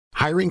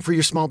Hiring for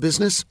your small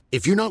business?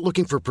 If you're not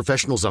looking for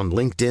professionals on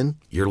LinkedIn,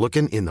 you're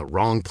looking in the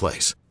wrong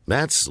place.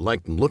 That's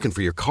like looking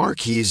for your car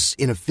keys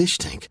in a fish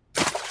tank.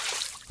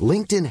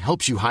 LinkedIn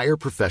helps you hire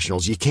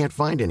professionals you can't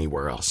find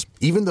anywhere else,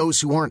 even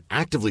those who aren't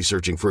actively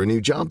searching for a new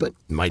job but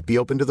might be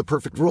open to the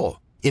perfect role.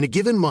 In a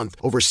given month,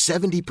 over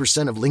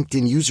 70% of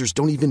LinkedIn users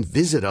don't even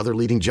visit other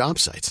leading job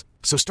sites.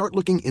 So start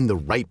looking in the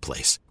right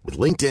place. With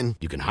LinkedIn,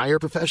 you can hire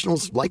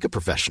professionals like a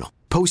professional.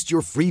 Post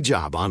your free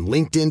job on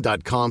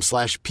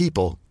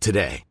linkedin.com/people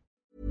today.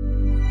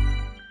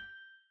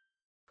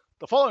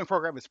 The following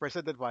program is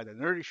presented by the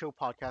Nerdy Show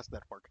Podcast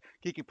Network,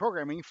 geeky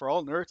programming for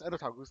all nerds and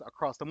otakus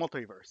across the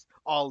multiverse.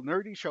 All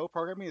Nerdy Show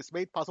programming is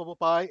made possible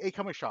by A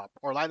Comic Shop,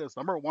 Orlando's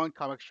 #1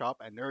 comic shop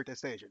and nerd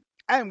station,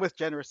 and with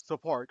generous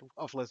support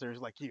of listeners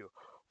like you.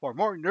 For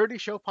more Nerdy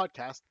Show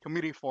podcasts,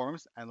 community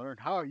forums, and learn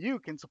how you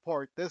can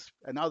support this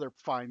and other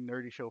fine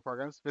Nerdy Show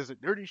programs,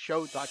 visit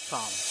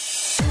nerdyshow.com.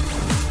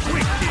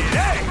 Wicked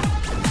A!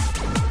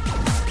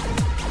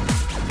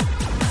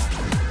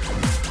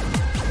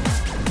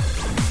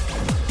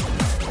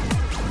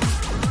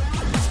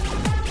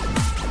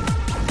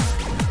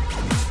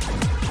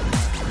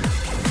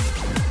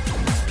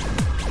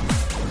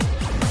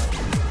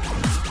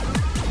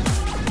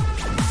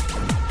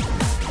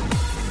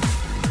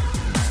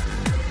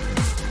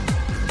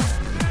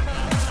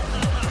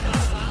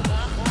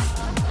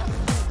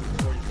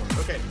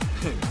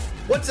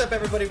 What's up,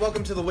 everybody?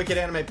 Welcome to the Wicked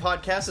Anime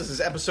Podcast. This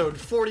is episode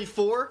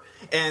 44,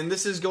 and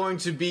this is going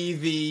to be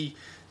the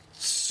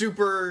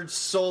super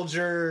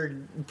soldier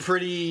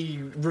pretty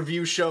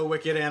review show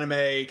Wicked Anime,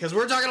 because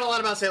we're talking a lot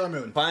about Sailor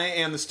Moon. I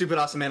am the stupid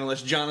awesome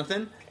analyst,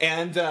 Jonathan,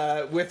 and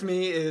with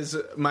me is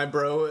my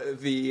bro,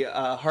 the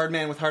hard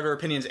man with harder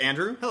opinions,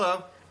 Andrew.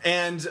 Hello.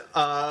 And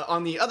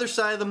on the other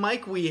side of the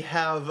mic, we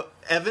have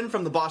Evan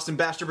from the Boston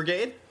Bastard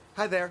Brigade.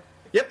 Hi there.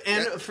 Yep,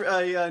 and for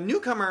a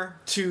newcomer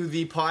to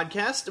the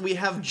podcast, we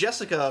have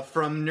Jessica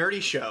from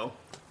Nerdy Show.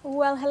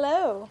 Well,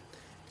 hello.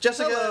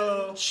 Jessica,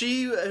 Hello.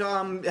 She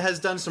has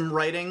done some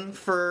writing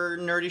for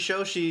Nerdy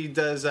Show. She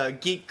does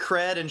Geek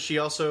Cred, and she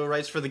also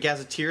writes for the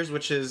Gazetteers,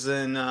 which is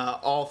an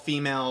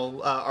all-female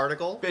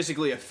article.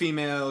 Basically a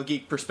female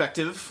geek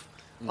perspective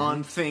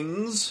on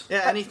things.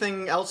 Yeah,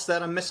 anything else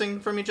that I'm missing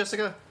from you,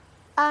 Jessica?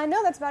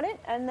 No, that's about it.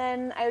 And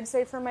then I would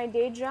say for my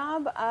day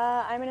job,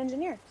 I'm an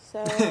engineer.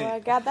 So I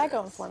got that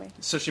going for me.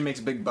 So she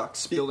makes big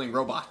bucks building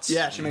robots.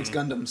 Yeah, she makes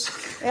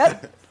Gundams.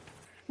 Yep.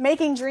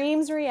 Making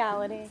dreams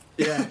reality.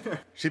 Yeah.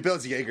 She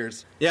builds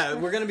Jaegers. Yeah,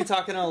 we're going to be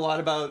talking a lot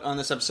about, on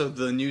this episode,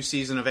 the new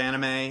season of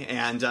anime,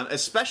 and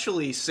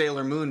especially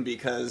Sailor Moon,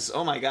 because,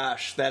 oh my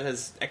gosh, that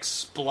has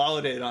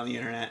exploded on the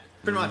internet.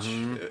 Pretty much.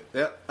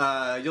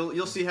 Yep.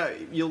 You'll see how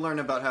you'll learn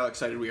about how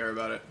excited we are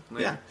about it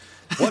later. Yeah.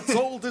 What's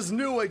old is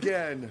new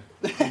again.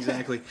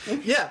 Exactly.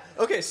 Yeah.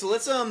 Okay. So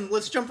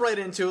let's jump right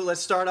into it. Let's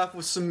start off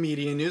with some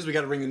media news. We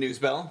got to ring the news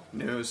bell.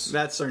 News.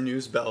 That's our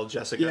news bell,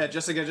 Jessica. Yeah,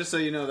 Jessica, just so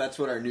you know, that's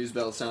what our news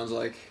bell sounds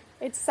like.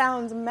 It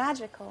sounds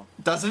magical.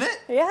 Doesn't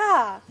it?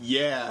 Yeah.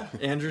 Yeah.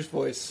 Andrew's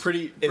voice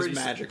Pretty is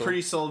magical.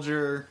 Pretty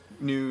soldier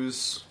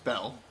news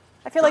bell.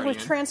 I feel like we've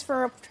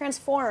Guardian.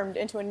 transformed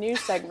into a news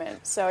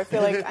segment. So I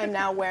feel like I'm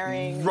now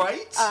wearing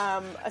Right?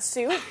 a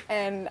suit,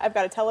 and I've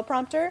got a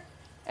teleprompter,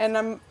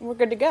 and we're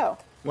good to go.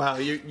 Wow,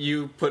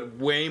 you put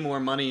way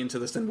more money into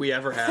this than we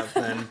ever have,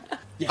 then.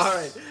 Yes. All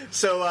right,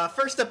 so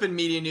first up in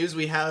media news,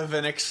 we have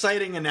an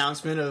exciting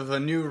announcement of a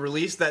new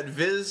release that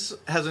Viz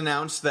has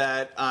announced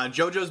that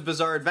JoJo's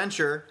Bizarre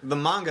Adventure, the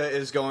manga,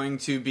 is going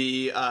to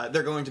be,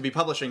 they're going to be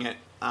publishing it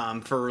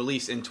for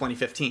release in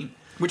 2015.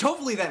 Which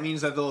hopefully that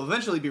means that they'll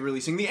eventually be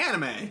releasing the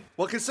anime.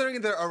 Well, considering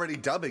they're already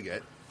dubbing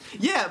it.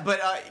 Yeah, but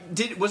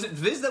was it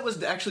Viz that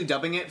was actually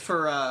dubbing it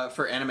for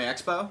Anime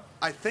Expo?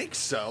 I think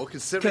so,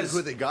 considering 'Cause-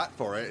 who they got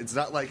for it. It's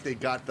not like they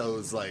got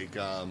those, like,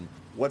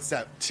 what's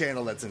that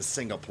channel that's in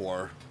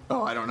Singapore?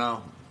 Oh, I don't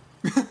know.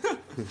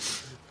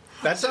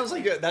 That sounds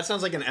like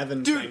an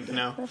Evan thing to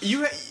know.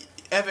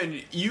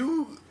 Evan,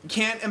 you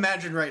can't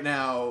imagine right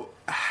now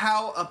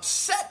how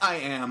upset I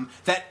am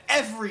that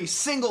every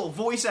single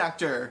voice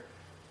actor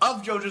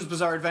of JoJo's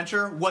Bizarre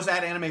Adventure was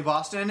at Anime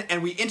Boston,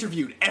 and we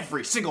interviewed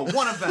every single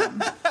one of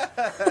them.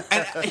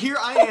 And here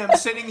I am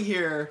sitting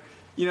here,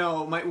 you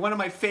know, one of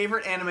my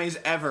favorite animes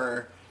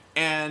ever,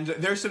 and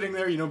they're sitting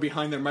there, you know,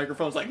 behind their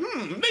microphones, like,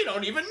 they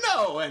don't even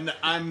know, and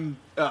I'm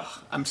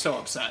so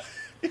upset.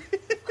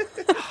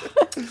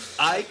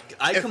 I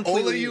If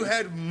completely... only you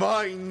had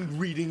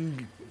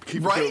mind-reading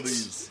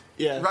capabilities.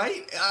 Yeah.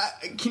 Right?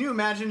 Can you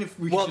imagine if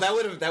we? Well, could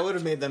just... that would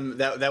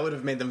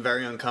have made them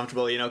very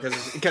uncomfortable, you know,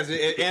 because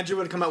Andrew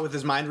would come out with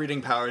his mind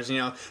reading powers, you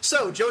know.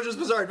 So JoJo's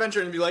Bizarre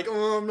Adventure, and be like,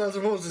 oh, I'm not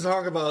supposed to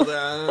talk about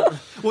that.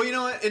 Well, you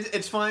know what?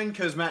 It's fine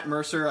because Matt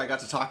Mercer, I got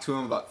to talk to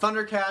him about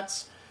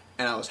Thundercats,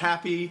 and I was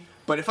happy.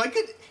 But if I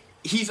could,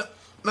 he's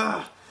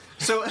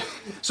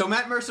so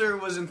Matt Mercer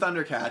was in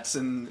Thundercats,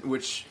 and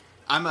which.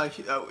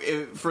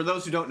 For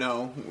those who don't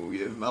know,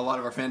 a lot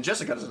of our fans,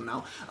 Jessica doesn't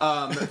know,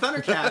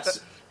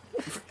 Thundercats,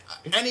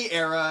 any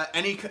era,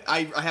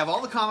 I have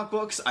all the comic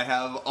books, I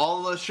have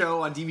all the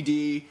show on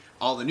DVD,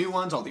 all the new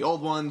ones, all the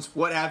old ones,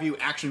 what have you,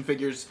 action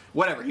figures,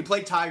 whatever. He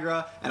played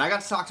Tigra, and I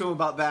got to talk to him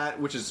about that,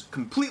 which is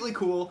completely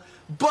cool.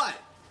 But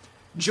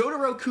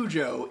Jotaro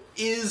Kujo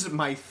is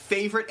my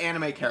favorite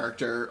anime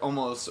character,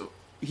 almost.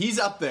 He's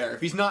up there.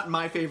 If he's not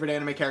my favorite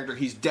anime character,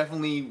 he's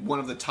definitely one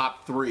of the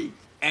top 3.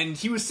 And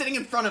he was sitting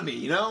in front of me,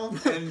 you know?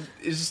 And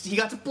he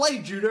got to play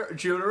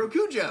Jotaro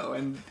Kujo,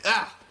 and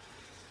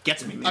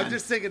gets me, man. I'm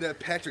just thinking that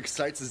Patrick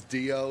Seitz is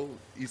Dio.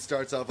 He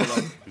starts off with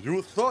like,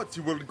 "You thought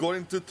you were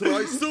going to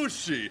try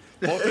sushi,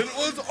 but it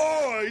was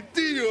I,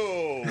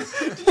 Dio."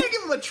 Did you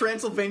give him a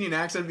Transylvanian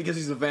accent because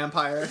he's a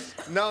vampire?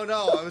 No,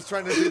 I was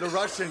trying to do the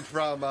Russian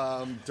from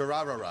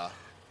Durarara.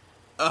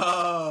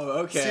 Oh,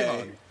 okay.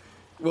 Simon.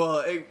 Well,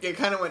 it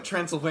kind of went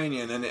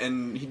Transylvanian,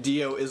 and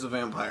Dio is a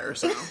vampire,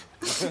 so...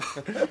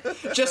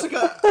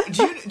 Jessica,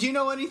 do you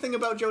know anything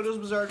about JoJo's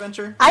Bizarre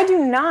Adventure? I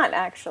do not,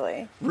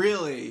 actually.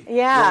 Really?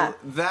 Yeah. Well,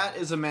 that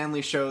is a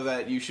manly show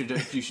that you should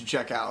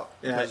check out.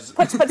 Yeah.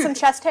 Put some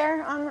chest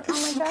hair on my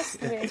chest.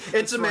 I mean,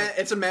 It's a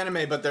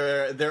manime, but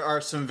there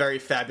are some very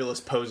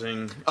fabulous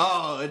posing.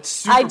 Oh, it's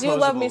super I do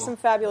love me poseable. some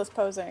fabulous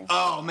posing.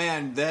 Oh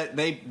man,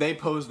 they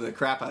pose the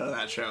crap out of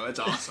that show. It's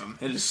awesome.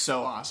 It is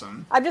so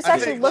awesome. I'm just I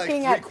actually think,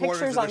 looking like, at 3/4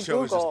 pictures of the on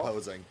show is just Google.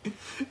 posing.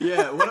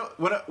 Yeah,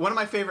 one of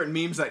my favorite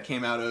memes that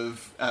came out of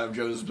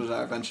JoJo's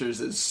Bizarre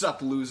Adventures is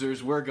 "Sup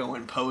losers, we're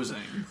going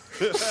posing."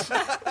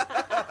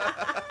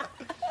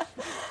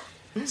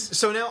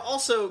 So now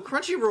also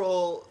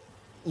Crunchyroll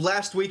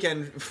last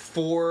weekend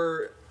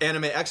for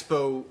Anime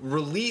Expo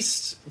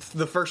released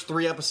the first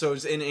 3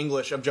 episodes in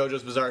English of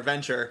JoJo's Bizarre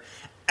Adventure,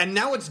 and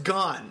now it's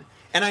gone,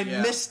 and I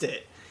missed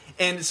it.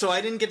 And so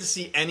I didn't get to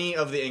see any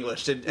of the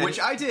English. Which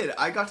I did.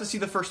 I got to see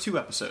the first 2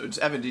 episodes.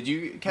 Evan, did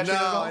you catch it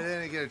at all? No, I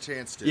didn't get a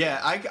chance to.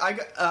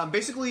 Yeah,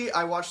 basically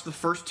I watched the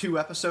first 2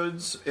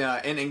 episodes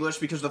in English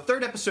because the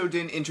 3rd episode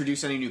didn't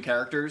introduce any new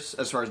characters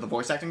as far as the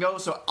voice acting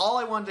goes. So all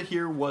I wanted to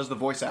hear was the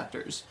voice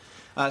actors.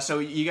 So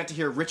you got to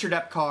hear Richard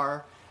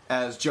Epcar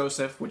as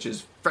Joseph, which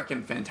is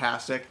frickin'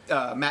 fantastic.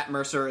 Matt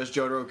Mercer as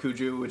Jotaro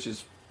Kujo, which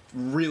is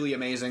really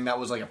amazing. That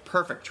was like a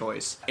perfect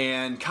choice.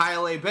 And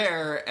Kyle A.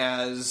 Bear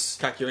as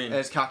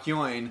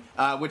Kakyoin,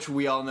 which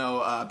we all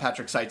know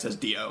Patrick Seitz as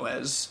Dio,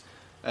 as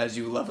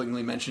you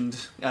lovingly mentioned,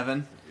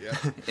 Evan. Yeah.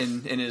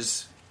 in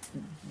his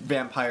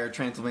vampire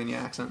Transylvania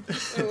accent.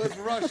 It was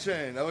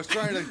Russian. I was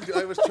trying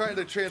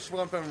to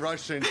transform from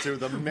Russian to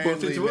the manly.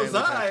 But it was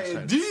I,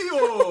 manly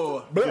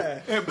Dio!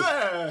 Bleh.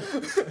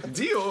 Bleh.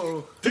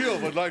 Dio! Dio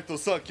would like to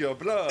suck your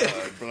blood.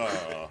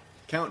 Blah.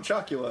 Count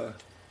Chocula.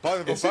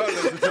 Part of the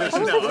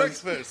for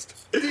breakfast.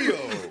 Dio.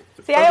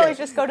 See, I always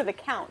just go to the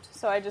count,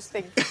 so I just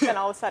think then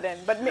all of a sudden,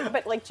 but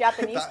like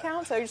Japanese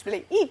count, so I just be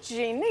like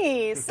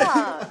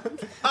Ichi-ni-san.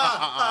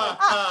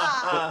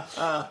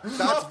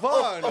 That's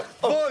one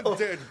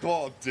dead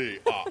body.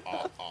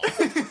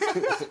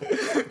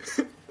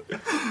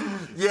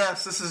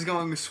 Yes, this is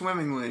going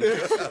swimmingly.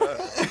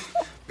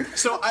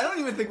 So I don't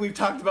even think we've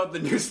talked about the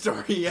news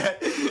story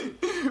yet.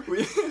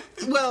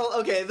 Well,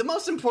 okay, the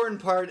most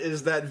important part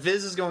is that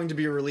Viz is going to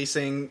be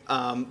releasing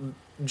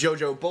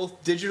JoJo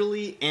both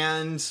digitally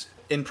and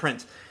in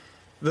print.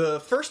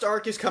 The first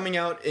arc is coming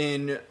out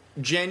in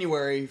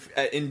January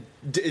in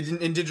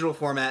digital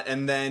format,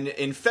 and then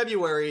in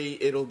February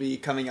it'll be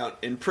coming out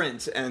in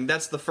print, and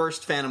that's the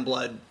first Phantom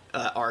Blood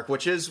arc,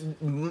 which is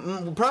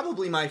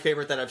probably my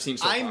favorite that I've seen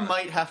so far. I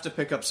might have to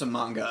pick up some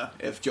manga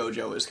if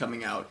JoJo is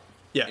coming out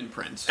in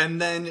print.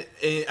 And then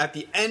at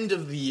the end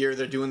of the year,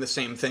 they're doing the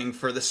same thing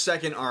for the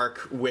second arc,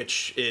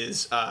 which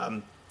is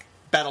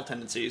Battle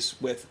Tendencies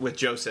with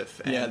Joseph.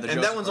 And, and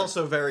Joseph that one's arc.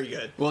 also very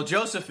good. Well,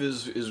 Joseph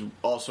is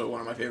also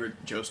one of my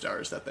favorite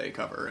Joestars that they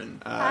cover.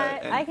 And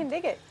I can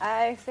dig it.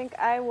 I think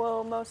I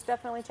will most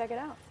definitely check it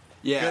out.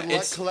 Yeah, Good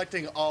luck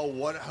collecting all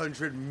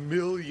 100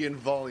 million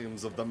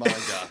volumes of the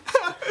manga.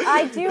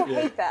 I do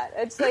hate that.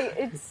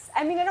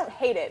 I mean, I don't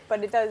hate it,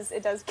 but it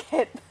does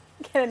get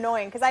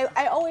annoying because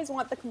I always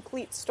want the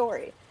complete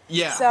story.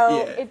 Yeah.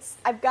 So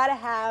I've got to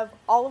have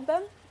all of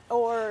them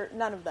or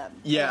none of them.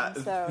 Yeah.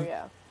 And so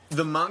yeah.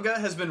 The manga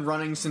has been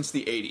running since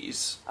the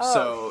 80s. Oh,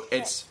 so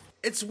shit.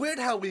 It's weird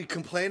how we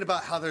complain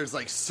about how there's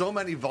like so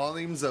many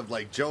volumes of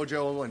like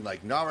JoJo and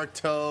like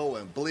Naruto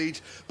and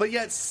Bleach, but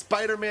yet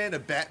Spider-Man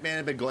and Batman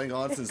have been going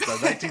on since the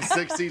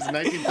 1960s and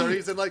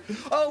 1930s, and like,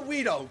 oh,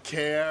 we don't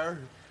care.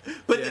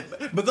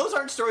 But those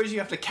aren't stories you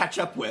have to catch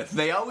up with.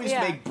 They always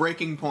Yeah. make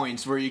breaking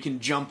points where you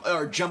can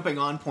jumping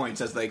on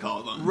points, as they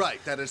call them.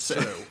 Right, that is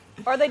true.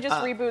 Or they just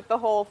reboot the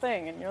whole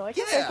thing, and you're like,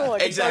 okay, Yeah, cool, I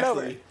can start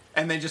over. Exactly.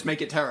 And they just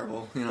make it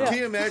terrible. You know? Yeah. Can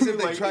you imagine if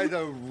they Like- tried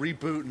to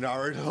reboot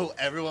Naruto?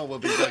 Everyone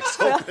would be like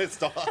so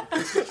pissed off.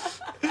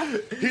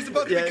 He's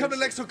about to become the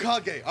next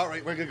Hokage. All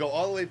right, we're gonna go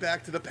all the way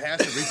back to the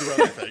past and redo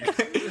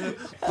everything.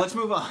 Let's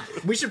move on.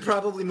 We should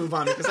probably move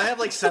on because I have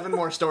like 7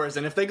 more stories,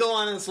 and if they go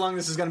on this long,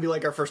 this is going to be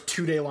like our first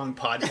 2-day long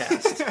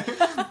podcast.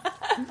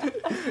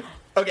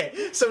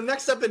 Okay, so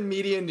next up in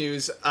media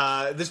news,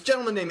 this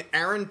gentleman named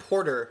Aaron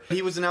Porter.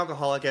 He was an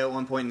alcoholic at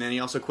one point, and then he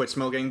also quit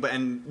smoking.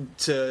 And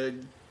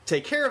to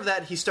take care of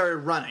that, he started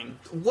running.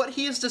 What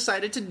he has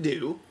decided to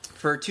do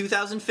for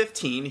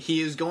 2015,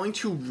 he is going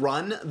to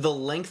run the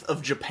length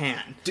of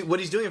Japan. What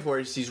he's doing it for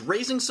is he's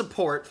raising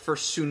support for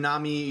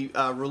tsunami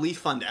relief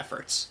fund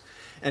efforts.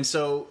 And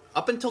so,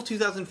 up until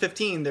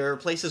 2015, there are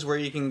places where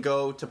you can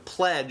go to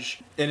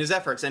pledge in his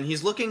efforts, and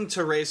he's looking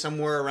to raise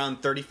somewhere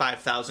around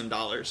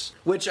 $35,000.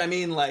 Which, I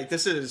mean, like,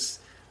 this is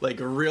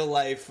like a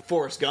real-life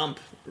Forrest Gump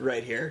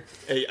right here.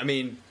 I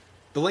mean,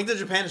 the length of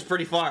Japan is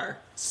pretty far.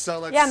 So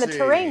let's Yeah, and the see.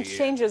 terrain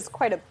changes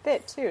quite a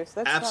bit too.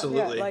 So that's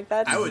Absolutely. Not,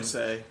 that's, I would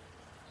say.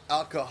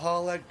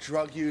 Alcoholic,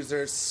 drug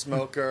user,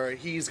 smoker.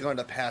 He's going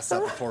to pass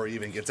out before he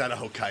even gets out of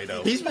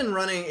Hokkaido. He's been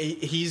running,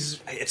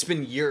 it's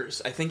been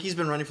years. I think he's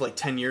been running for like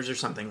 10 years or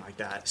something like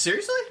that.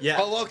 Seriously? Yeah.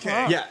 Oh,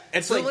 okay. Yeah,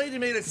 it's The like... lady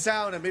made it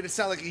sound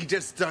like he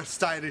just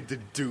decided to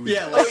do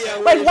Yeah,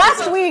 that. like, like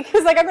last week,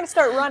 he's like, I'm going to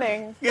start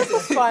running. This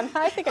is fun.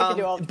 I think I can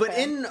do all. But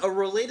in a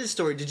related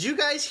story, did you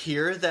guys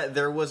hear that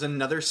there was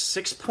another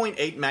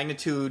 6.8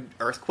 magnitude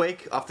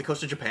earthquake off the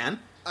coast of Japan?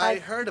 I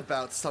heard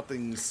about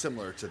something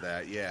similar to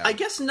that, yeah. I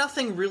guess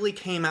nothing really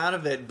came out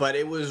of it, but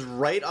it was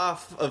right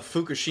off of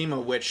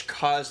Fukushima, which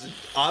caused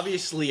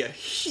obviously a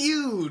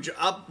huge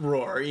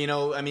uproar. You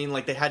know, I mean,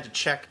 like they had to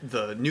check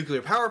the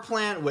nuclear power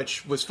plant,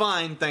 which was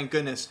fine, thank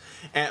goodness.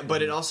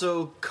 But it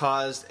also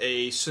caused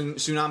a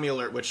tsunami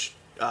alert, which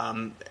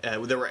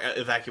there were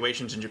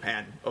evacuations in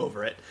Japan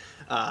over it.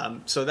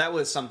 So that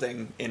was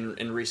something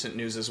in recent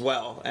news as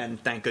well, and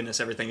thank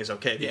goodness everything is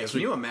okay. Yeah, Because can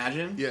you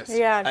imagine? Yes.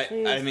 Yeah,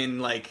 geez. I mean,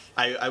 like,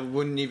 I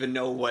wouldn't even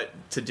know what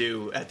to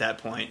do at that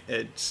point.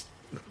 It's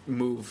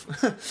move.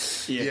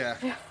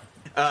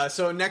 Yeah.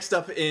 So next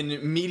up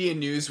in media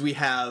news, we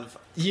have,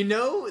 you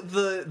know,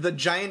 the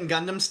giant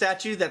Gundam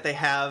statue that they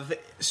have.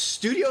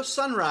 Studio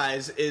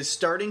Sunrise is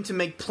starting to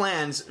make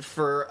plans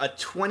for a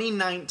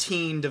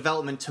 2019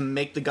 development to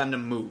make the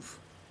Gundam move.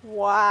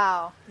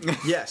 Wow,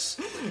 Yes,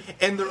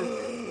 and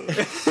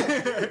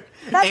that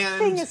And-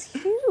 thing is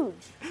huge.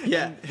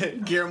 yeah,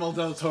 Guillermo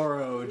del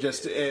Toro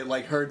just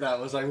heard that,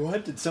 was like,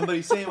 what? Did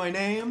somebody say my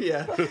name?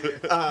 yeah,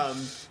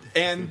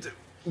 and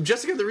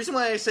Jessica, the reason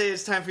why I say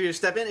it's time for you to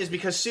step in is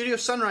because Studio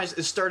Sunrise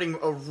is starting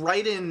a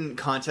write-in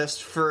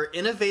contest for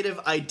innovative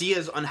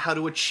ideas on how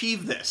to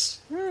achieve this.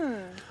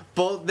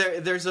 Both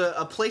there's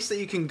a place that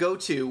you can go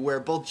to where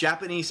both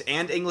Japanese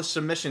and English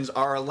submissions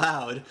are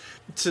allowed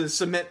to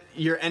submit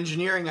your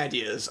engineering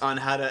ideas on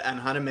how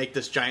to make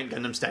this giant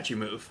Gundam statue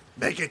move.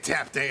 Make it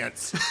tap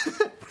dance.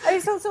 I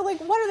mean, so like,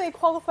 what are they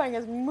qualifying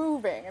as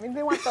moving? I mean,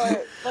 they want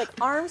the like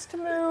arms to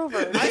move, or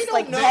I just don't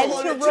like know. head I to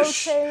wanted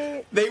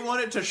rotate. They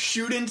wanted to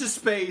shoot into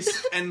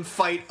space and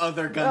fight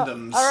other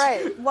Gundams. All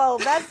right, well,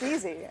 that's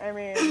easy. I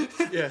mean,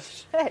 Yeah,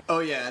 shit. Oh,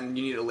 yeah, and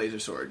you need a laser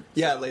sword.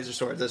 yeah, laser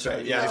sword. That's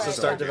right. Yeah, Laser so sword,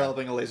 start yeah.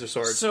 developing a laser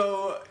sword.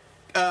 So,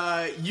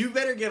 you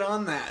better get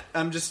on that.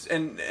 I'm just,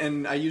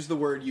 and I use the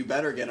word "you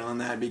better get on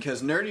that"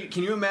 because Nerdy.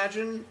 Can you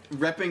imagine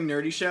repping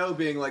Nerdy Show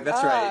being like,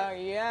 "That's Oh right,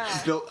 yeah.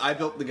 I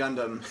built the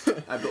Gundam.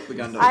 I built the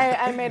Gundam."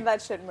 I made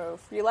that shit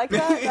move. You like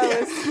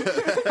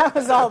that? That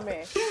was all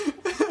me.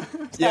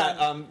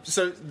 Yeah,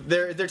 so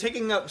they're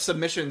taking up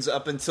submissions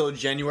up until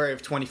January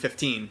of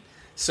 2015.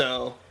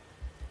 So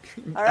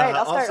All right,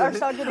 I'll also-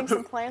 start getting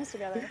some plans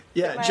together.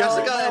 Yeah, Get my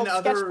Jessica old and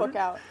other- sketchbook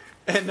out.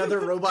 and other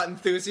robot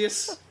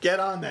enthusiasts, get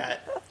on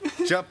that.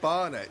 Jump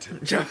on it.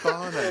 Jump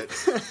on it.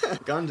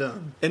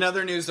 Gundam. In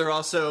other news, they're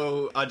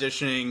also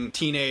auditioning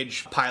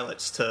teenage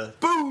pilots to...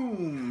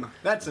 Boom!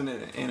 That's an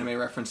anime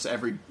reference to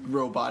every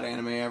robot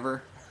anime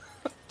ever.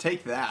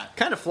 Take that.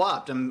 Kind of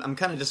flopped. I'm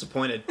kind of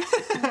disappointed.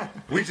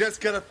 We just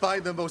gotta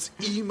find the most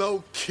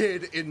emo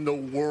kid in the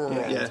world.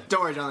 Yeah.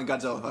 Don't worry, John.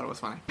 Godzilla thought it was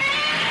funny.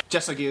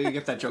 Jessica, you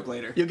get that joke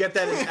later. You'll get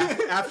that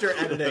after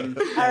editing.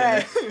 All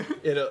right.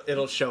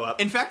 It'll show up.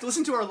 In fact,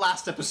 listen to our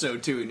last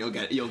episode too, and you'll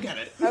get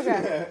it.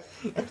 Okay.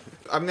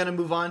 I'm gonna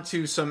move on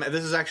to some.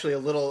 This is actually a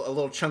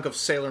little chunk of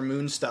Sailor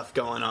Moon stuff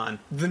going on.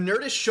 The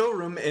Nerdist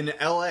Showroom in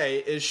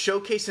LA is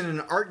showcasing an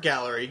art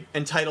gallery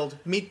entitled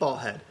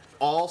Meatball Head,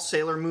 all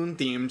Sailor Moon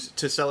themed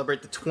to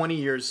celebrate the 20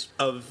 years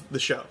of the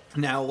show.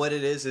 Now, what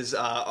it is a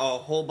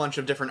whole bunch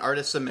of different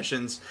artist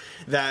submissions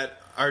that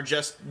are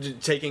just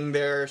taking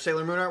their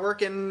Sailor Moon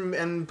artwork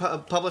and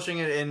publishing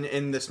it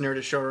in this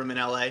Nerdist Showroom in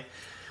LA.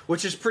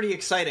 Which is pretty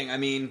exciting. I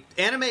mean,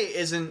 anime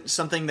isn't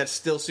something that's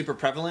still super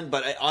prevalent,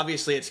 but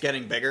obviously it's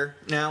getting bigger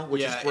now,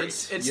 which is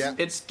great.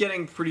 It's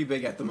getting pretty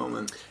big at the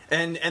moment.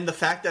 And the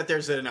fact that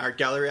there's an art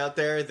gallery out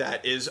there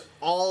that is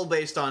all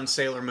based on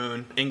Sailor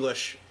Moon,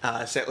 English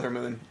Sailor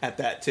Moon at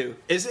that too,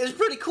 is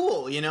pretty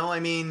cool. You know, I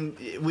mean,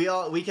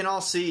 we can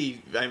all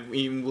see.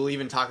 We'll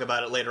even talk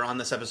about it later on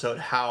this episode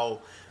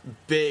how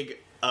big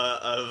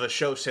of a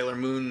show Sailor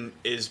Moon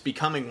is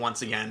becoming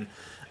once again.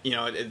 You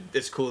know,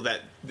 it's cool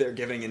that they're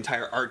giving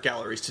entire art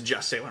galleries to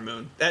just Sailor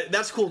Moon.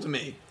 That's cool to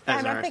me. As And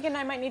an I'm artist. thinking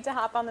I might need to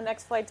hop on the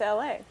next flight to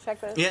LA. Check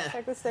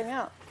this thing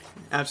out.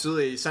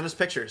 Absolutely. Send us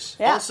pictures.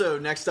 Yeah. Also,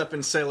 next up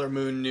in Sailor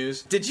Moon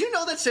news, did you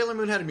know that Sailor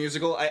Moon had a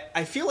musical?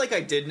 I feel like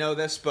I did know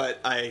this, but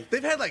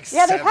They've had like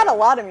Yeah, they've seven. had a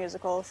lot of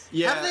musicals.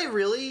 Yeah. Have they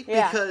really?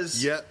 Yeah.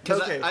 Because Yeah.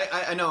 Because okay.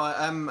 I know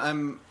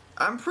I'm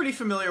I'm pretty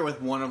familiar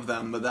with one of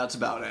them, but that's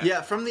about it.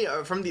 Yeah, from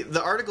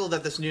the article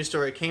that this news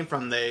story came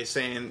from, they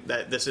saying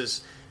that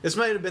this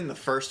might have been the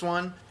first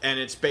one, and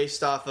it's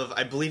based off of,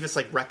 I believe it's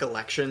like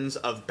recollections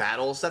of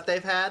battles that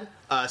they've had.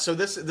 So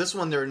this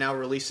one they're now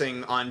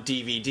releasing on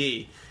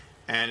DVD.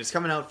 And it's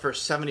coming out for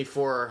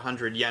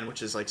 7,400 yen,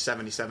 which is like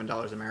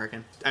 $77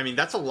 American. I mean,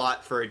 that's a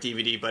lot for a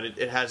DVD, but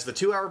it has the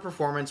 2-hour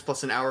performance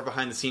plus an hour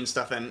behind-the-scenes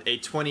stuff and a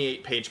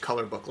 28-page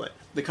color booklet.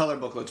 The color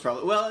booklet's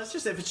probably... Well, it's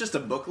just if it's just a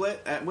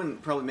booklet, it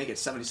wouldn't probably make it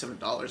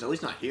 $77, at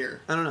least not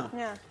here. I don't know.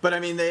 Yeah. But I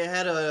mean, they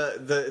had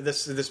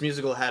this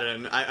musical had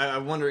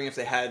I'm wondering if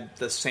they had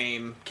the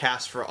same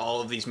cast for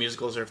all of these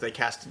musicals or if they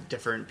cast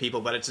different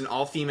people, but it's an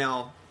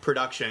all-female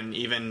production,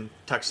 even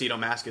Tuxedo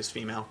Mask is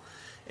female.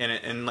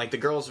 And like the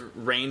girls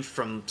range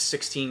from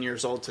 16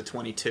 years old to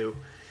 22,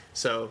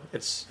 so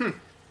it's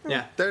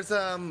yeah. There's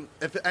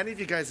if any of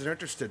you guys are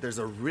interested, there's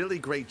a really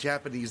great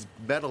Japanese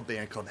metal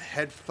band called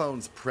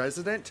Headphones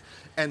President,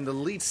 and the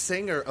lead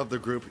singer of the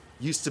group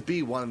used to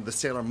be one of the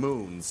Sailor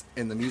Moons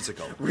in the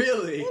musical.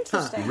 Really?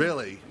 Interesting.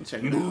 Really?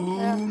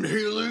 Moon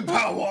healing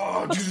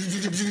power.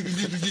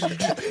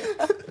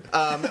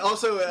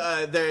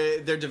 Also,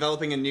 they're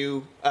developing a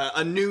new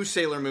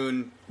Sailor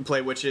Moon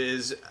play, which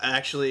is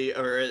actually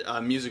a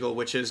musical,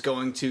 which is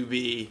going to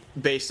be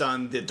based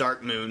on the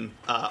Dark Moon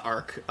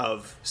arc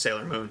of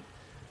Sailor Moon.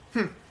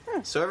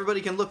 So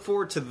everybody can look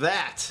forward to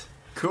that.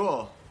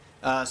 Cool.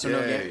 So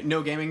Yay.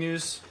 no gaming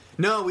news?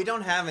 No, we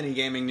don't have any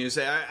gaming news.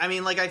 I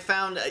mean, like I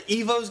found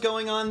Evo's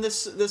going on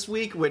this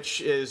week, which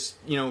is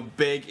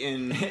big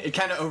in. It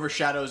kind of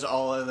overshadows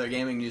all other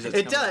gaming news. That's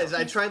It coming does.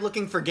 out. I tried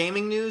looking for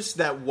gaming news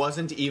that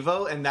wasn't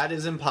Evo, and that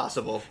is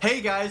impossible.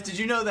 Hey guys, did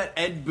you know that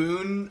Ed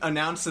Boon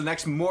announced the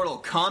next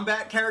Mortal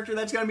Kombat character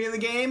that's going to be in the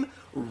game?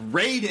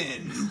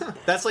 Raiden.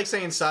 That's like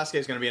saying Sasuke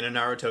is going to be in a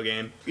Naruto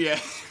game. Yeah.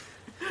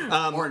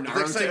 Or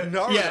Naruto. It's like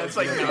Naruto. Yeah, it's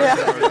like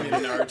Naruto in a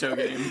Naruto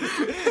game.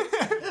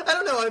 I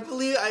don't know.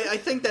 I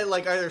think that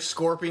like either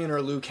Scorpion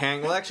or Liu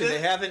Kang. Well, actually,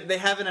 they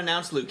haven't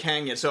announced Liu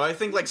Kang yet. So I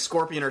think like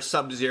Scorpion or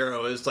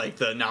Sub-Zero is like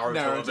the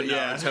Naruto of a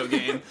Naruto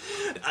game.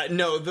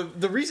 No,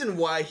 the reason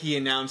why he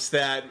announced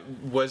that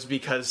was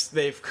because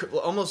they've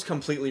almost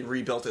completely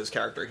rebuilt his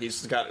character.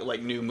 He's got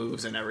like new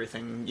moves and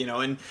everything,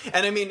 and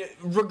I mean,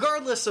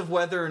 regardless of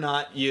whether or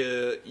not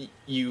you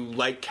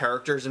like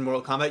characters in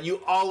Mortal Kombat,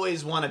 you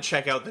always want to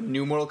check out the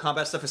new Mortal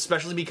Kombat stuff,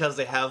 especially because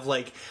they have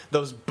like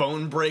those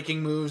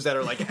bone-breaking moves that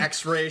are like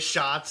X-ray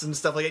shots and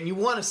stuff like that, and you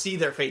want to see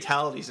their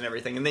fatalities and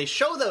everything, and they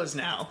show those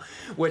now,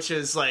 which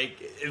is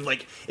like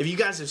if you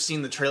guys have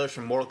seen the trailers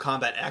from Mortal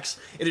Kombat X,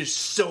 it is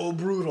so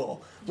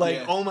brutal. Like,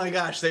 Yeah. Oh my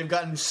gosh, they've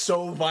gotten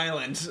so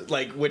violent,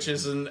 like which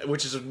is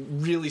a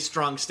really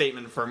strong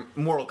statement for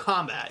Mortal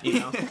Kombat,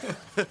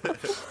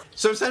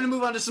 So it's time to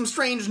move on to some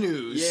strange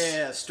news.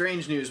 Yeah,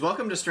 strange news.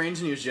 Welcome to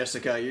Strange News,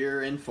 Jessica.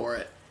 You're in for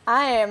it.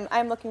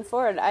 I'm looking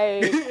forward.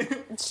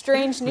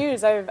 Strange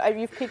news.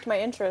 You've piqued my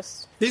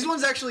interest. These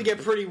ones actually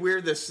get pretty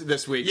weird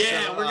this week.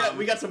 Yeah, so,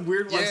 we got some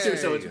weird ones too,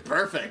 so Yay. it's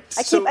perfect.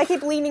 I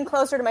keep leaning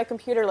closer to my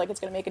computer like it's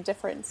going to make a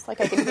difference.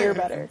 Like I can hear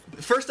better.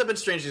 First up in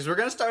Strange News, we're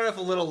going to start off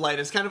a little light.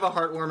 It's kind of a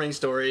heartwarming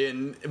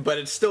story, but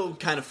it's still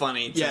kind of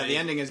funny. Yeah, me. the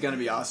ending is going to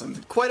be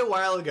awesome. Quite a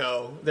while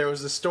ago, there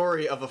was a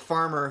story of a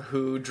farmer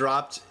who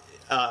dropped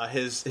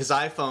his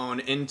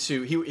iPhone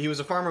into... He was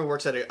a farmer who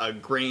works at a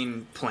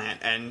grain plant,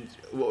 and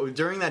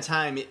during that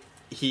time,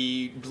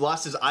 he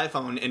lost his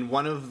iPhone in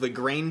one of the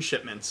grain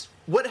shipments.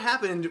 What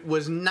happened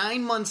was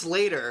 9 months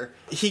later,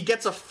 he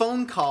gets a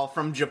phone call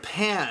from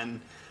Japan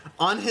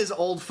on his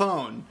old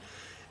phone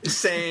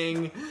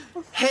saying,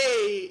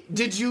 "Hey,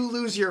 did you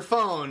lose your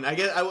phone?" I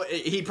guess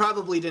he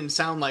probably didn't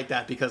sound like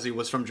that because he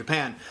was from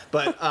Japan,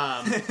 but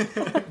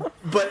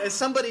but as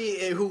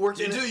somebody who worked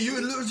in... Did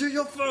you lose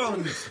your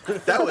phone?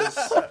 That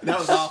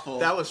was awful.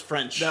 That was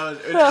French.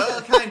 That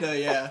was kinda,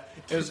 yeah.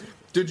 It was.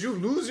 Did you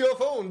lose your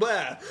phone?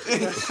 Blah.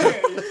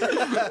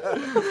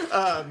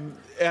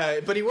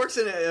 But he works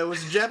it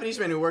was a Japanese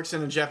man who works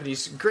in a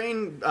Japanese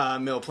grain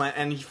mill plant,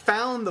 and he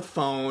found the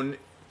phone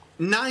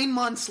 9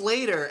 months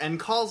later and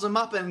calls him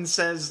up and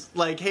says,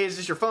 like, "Hey, is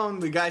this your phone?"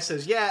 The guy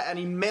says, "Yeah," and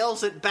he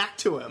mails it back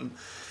to him.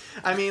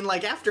 I mean,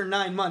 like, after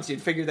 9 months,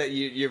 you'd figure that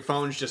your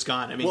phone's just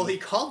gone. I mean, Well, he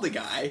called the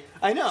guy.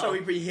 I know. So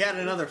he had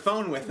another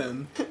phone with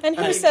him. And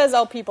who says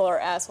all people are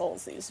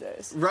assholes these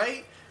days?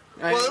 Right?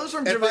 well, it was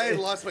from If I had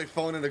Japan. lost my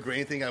phone in the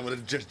grain thing, I would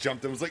have just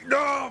jumped and was like,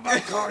 "No, my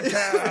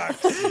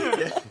contacts!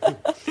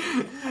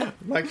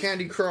 My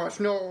Candy Crush,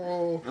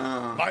 no.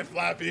 My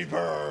Flappy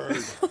Bird!"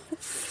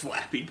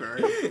 Flappy Bird.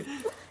 You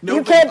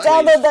Nobody can't plays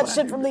download that Flappy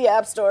shit from the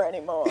App Store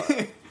anymore.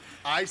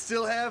 I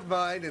still have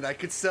mine, and I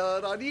could sell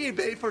it on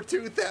eBay for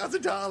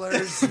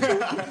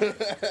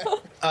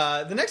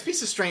 $2,000. The next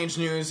piece of strange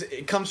news,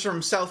 it comes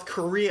from South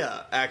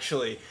Korea,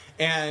 actually.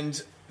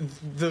 And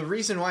the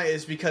reason why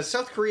is because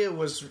South Korea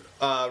was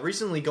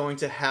recently going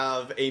to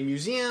have a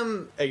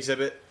museum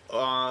exhibit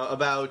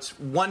about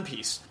One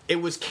Piece. It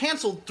was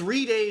canceled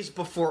 3 days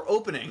before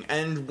opening,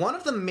 and one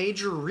of the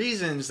major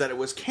reasons that it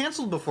was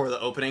canceled before the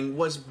opening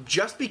was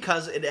just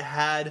because it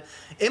had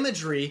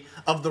imagery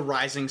of the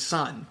rising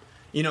sun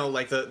you know,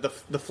 like the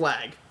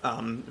flag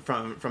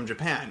from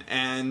Japan,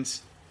 and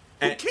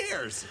Who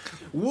cares?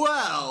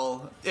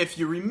 Well, if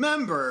you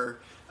remember,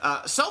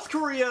 South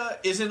Korea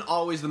isn't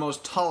always the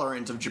most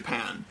tolerant of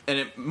Japan, and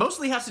it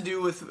mostly has to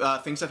do with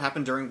things that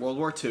happened during World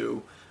War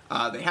II.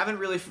 They haven't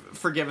really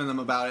forgiven them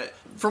about it.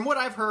 From what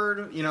I've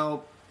heard, you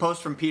know,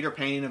 posts from Peter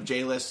Payne of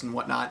J-List and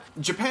whatnot,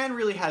 Japan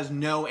really has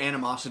no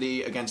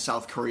animosity against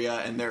South Korea,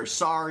 and they're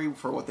sorry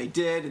for what they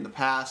did in the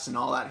past and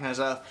all that kind of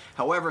stuff.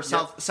 However,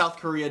 South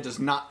Korea does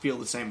not feel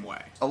the same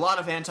way. A lot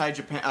of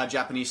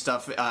anti-Japanese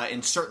stuff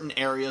in certain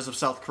areas of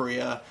South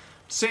Korea.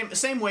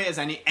 Same way as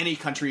any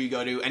country you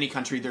go to, any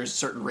country there's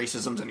certain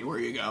racisms anywhere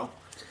you go.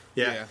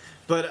 Yeah.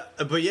 But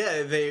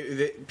yeah,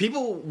 they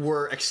people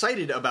were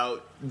excited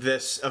about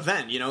this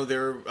event. You know,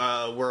 there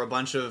were a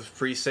bunch of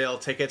pre-sale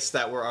tickets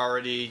that were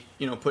already,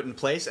 you know, put in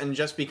place, and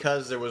just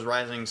because there was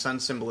rising sun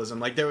symbolism,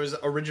 like there was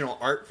original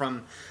art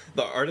from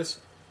the artist,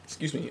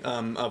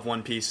 of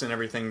One Piece and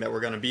everything that were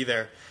going to be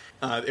there.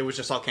 It was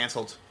just all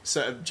canceled.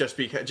 So just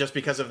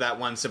because of that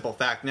one simple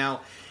fact.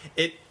 Now,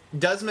 it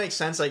does make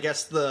sense. I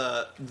guess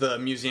the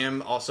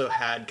museum also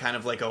had kind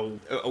of like a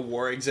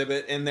war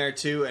exhibit in there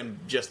too, and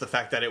just the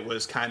fact that it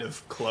was kind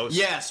of close.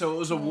 Yeah, so it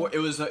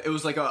was it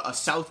was like a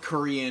South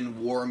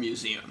Korean war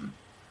museum.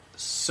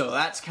 So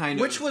that's kind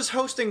of which was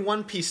hosting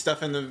One Piece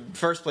stuff in the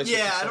first place.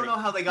 Yeah, I don't know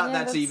how they got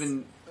that to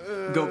even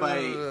go by.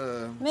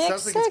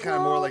 Sounds like it's kind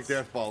of more like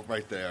their fault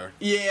right there.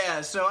 Yeah,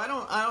 so I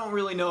don't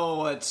really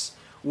know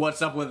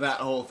what's up with that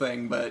whole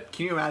thing, but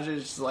can you imagine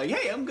it's like,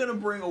 hey, I'm gonna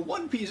bring a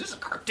One Piece, it's a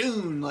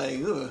cartoon, like,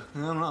 ugh, I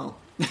don't know.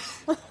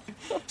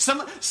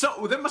 So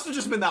there must have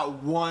just been that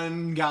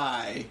one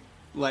guy,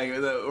 like,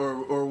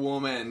 or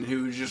woman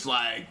who just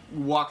like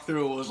walked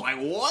through and was like,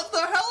 what the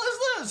hell is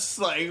this?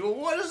 Like,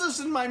 what is this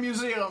in my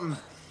museum?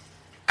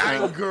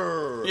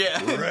 Anger,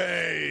 Yeah.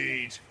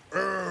 rage.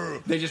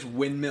 They just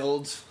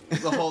windmilled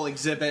the whole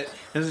exhibit,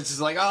 and it's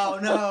just like, oh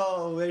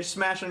no, they're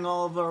smashing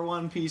all of our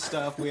One Piece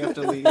stuff. We have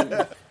to leave.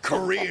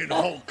 Korean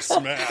Hulk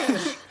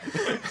smash.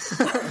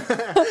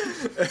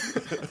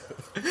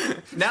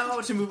 Now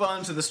to move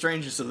on to the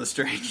strangest of the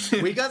strange.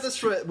 We got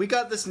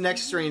this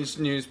next strange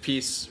news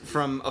piece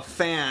from a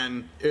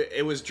fan.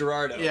 It was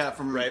Gerardo. Yeah,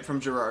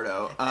 from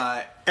Gerardo.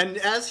 And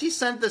as he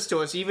sent this to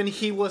us, even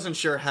he wasn't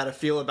sure how to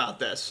feel about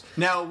this.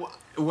 Now,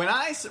 when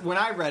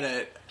I read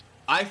it,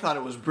 I thought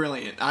it was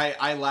brilliant.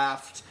 I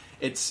laughed.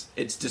 It's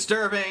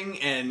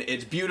disturbing and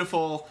it's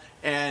beautiful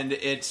and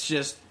it's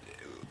just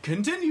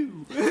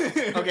continue.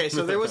 Okay,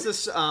 so there was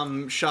this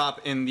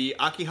shop in the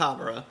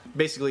Akihabara,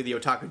 basically the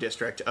otaku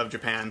district of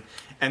Japan,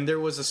 and there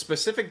was a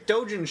specific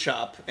doujin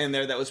shop in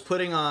there that was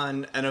putting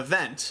on an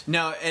event.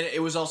 Now, and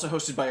it was also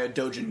hosted by a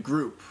doujin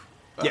group.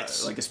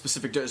 Yes, like a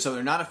specific. So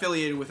they're not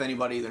affiliated with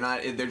anybody.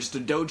 They're just a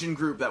doujin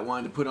group that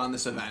wanted to put on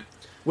this event.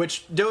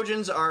 Which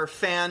doujins are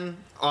fan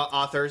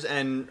authors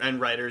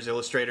and writers,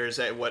 illustrators,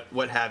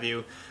 what have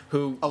you,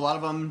 who A lot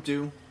of them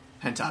do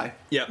hentai.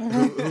 yeah,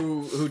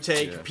 who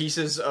take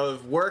pieces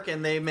of work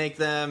and they make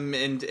them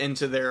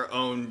into their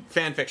own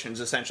fan fictions.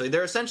 Essentially,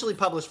 they're essentially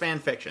published fan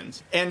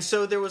fictions. And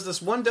so there was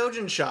this one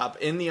doujin shop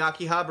in the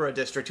Akihabara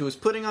district who was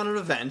putting on an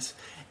event,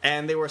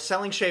 and they were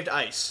selling shaved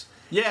ice.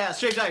 Yeah,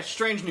 shaved ice.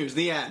 Strange news.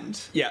 The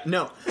end. Yeah,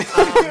 no.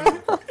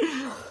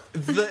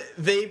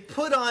 They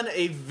put on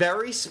a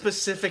very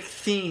specific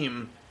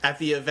theme at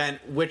the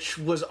event, which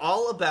was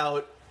all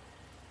about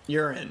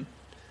urine.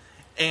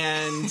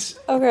 And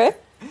Okay.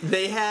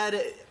 they had,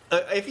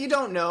 if you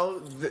don't know,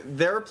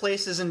 there are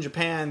places in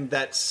Japan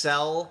that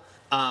sell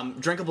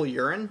drinkable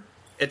urine.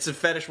 It's a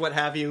fetish, what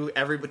have you.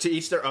 To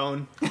each their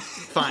own.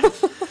 Fine.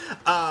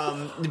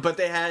 But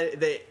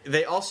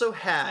they also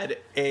had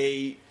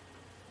a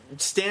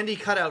standee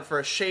cutout for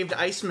a shaved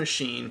ice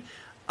machine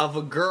of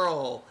a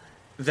girl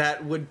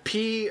that would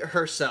pee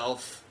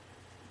herself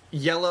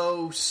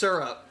yellow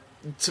syrup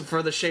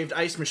for the shaved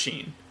ice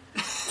machine.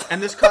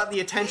 And this caught the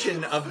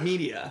attention of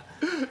media.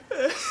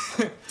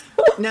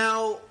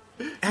 Now...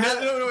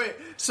 No, wait.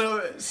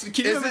 So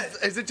can you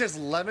Is it just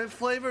lemon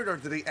flavored, or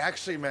did he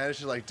actually manage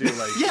to like do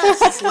like?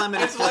 Yes, it's lemon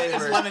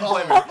flavored. It's lemon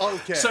flavored. Oh,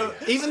 okay. So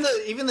Even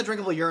the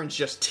drinkable urine's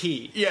just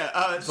tea.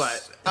 yeah,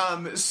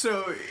 But-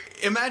 so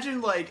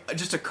imagine like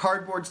just a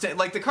cardboard stand.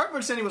 Like the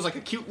cardboard standee was like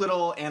a cute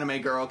little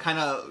anime girl, kind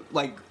of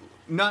like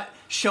not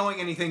showing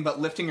anything but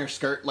lifting her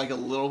skirt like a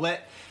little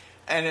bit,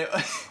 and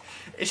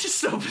it's just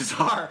so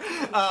bizarre.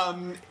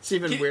 It's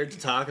even weird to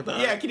talk about.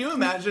 Yeah, can you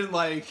imagine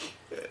like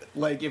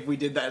if we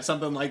did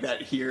something like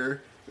that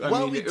here?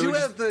 Well, we it do would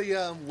have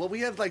the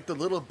we have like the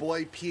little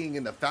boy peeing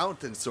in the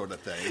fountain sort of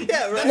thing.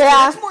 Yeah, right.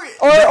 Yeah. That's more,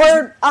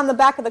 Or on the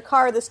back of the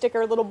car, the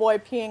sticker "little boy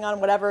peeing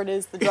on whatever it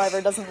is the driver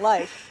doesn't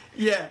like."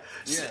 Yeah.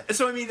 Yeah.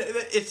 So I mean,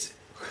 it's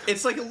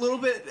like a little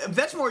bit.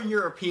 That's more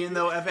European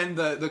though. Evan,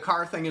 the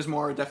car thing is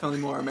definitely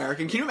more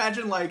American. Can you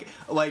imagine like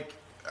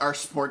our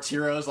sports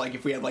heroes? Like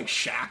if we had like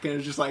Shaq and it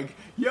was just like,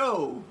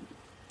 yo,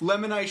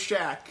 Lemon Ice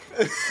Shack.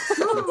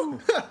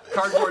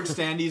 Cardboard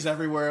standees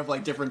everywhere of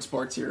like different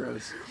sports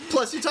heroes.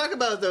 Plus, you talk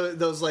about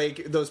those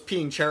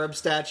peeing cherub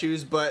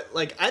statues, but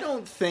like I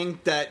don't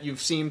think that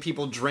you've seen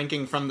people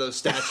drinking from those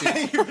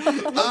statues.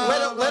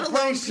 let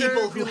alone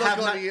people who have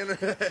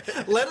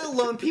not, let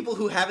alone people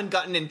who haven't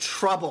gotten in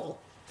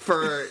trouble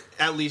for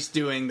at least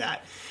doing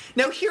that.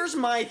 Now, here's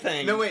my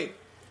thing. No, wait.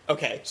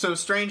 Okay. So,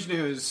 strange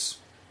news.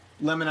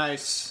 Lemon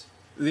Ice.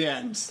 The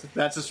end.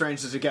 That's as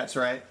strange as it gets,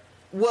 right?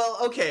 Well,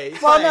 okay.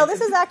 Well, fine. no,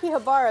 this is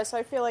Akihabara, so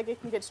I feel like it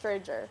can get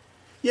stranger.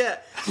 Yeah.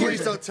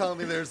 Please don't tell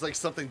me there's like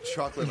something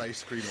chocolate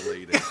ice cream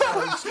related.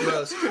 That's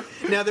gross.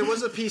 Now, there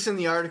was a piece in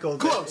the article.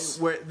 Close.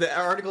 Where the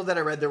article that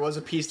I read, there was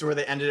a piece where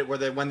they ended it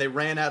where when they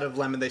ran out of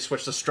lemon, they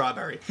switched to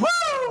strawberry. Woo!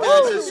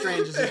 That's as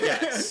strange as it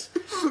gets.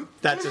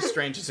 That's as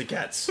strange as it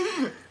gets.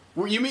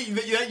 Well, you mean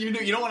that you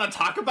don't want to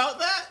talk about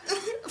that?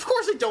 Of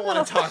course, I don't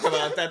want to talk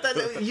about that.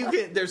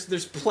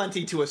 There's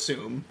plenty to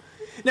assume.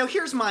 Now,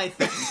 here's my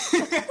thing.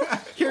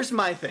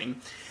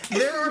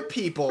 There are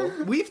people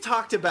we've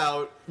talked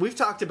about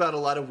a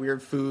lot of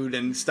weird food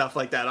and stuff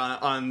like that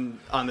on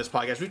this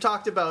podcast. We've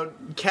talked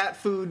about cat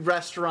food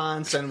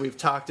restaurants and we've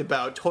talked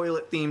about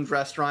toilet themed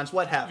restaurants,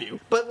 what have you.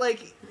 But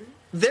like,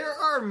 there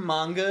are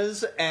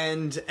mangas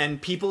and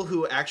people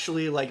who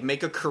actually like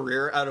make a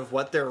career out of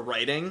what they're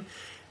writing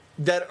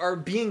that are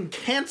being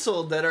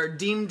canceled, that are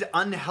deemed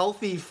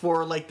unhealthy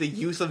for like the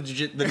youth of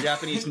the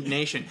Japanese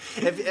nation.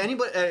 If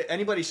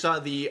anybody saw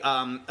the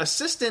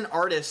assistant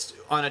artist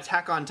on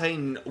Attack on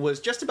Titan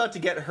was just about to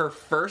get her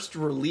first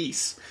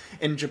release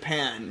in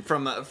Japan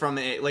from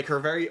a like her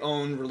very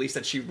own release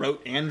that she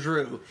wrote and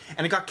drew,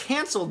 and it got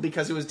canceled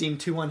because it was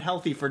deemed too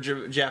unhealthy for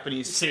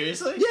Japanese.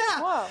 Seriously?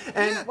 Yeah. Wow.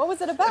 And What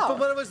was it about? But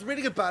when I was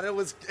reading about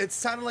it, it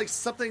sounded like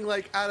something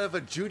like out of a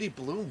Judy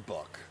Blume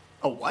book.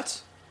 A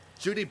what?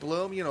 Judy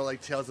Blume, you know, like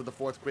Tales of the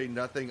Fourth Grade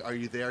Nothing, Are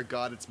You There,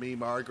 God, It's Me,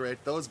 Margaret,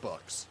 those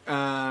books.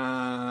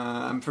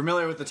 I'm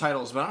familiar with the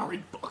titles, but I don't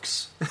read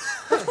books.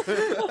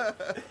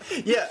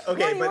 Yeah,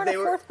 okay, you but weren't they a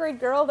were. fourth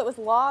grade girl that was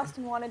lost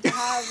and wanted to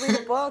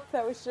read a book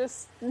that was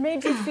just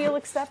made you feel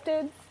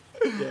accepted.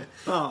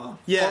 Oh.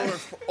 Yeah.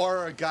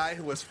 Or a guy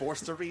who was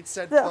forced to read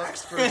said Yeah.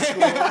 books for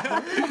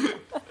school.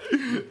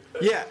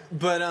 Yeah,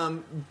 but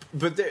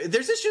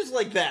there's issues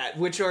like that,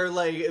 which are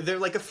like they're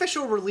like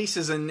official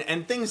releases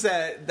and things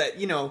that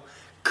you know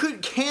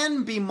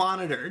can be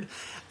monitored,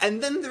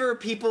 and then there are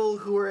people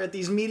who are at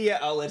these media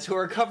outlets who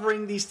are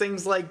covering these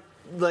things like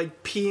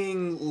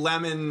peeing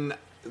lemon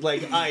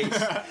like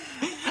ice.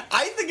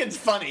 I think it's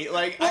funny.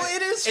 Like, Well,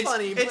 it is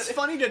funny, It's but-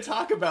 funny to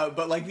talk about,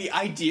 but like the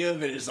idea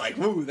of it is like,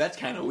 woo, that's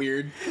kind of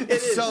weird. It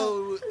is.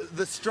 So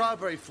the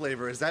strawberry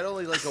flavor, is that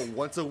only like a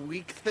once a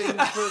week thing for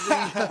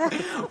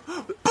the...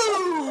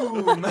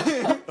 Boom!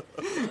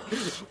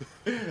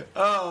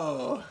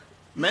 Oh,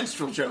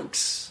 menstrual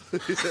jokes.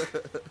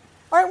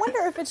 Or I wonder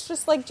if it's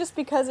just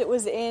because it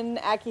was in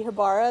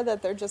Akihabara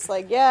that they're just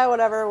like, yeah,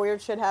 whatever,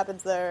 weird shit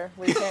happens there.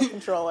 We can't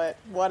control it.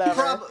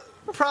 Whatever.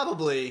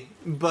 Probably,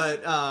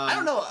 but I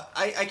don't know.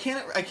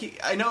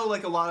 I know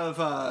like a lot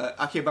of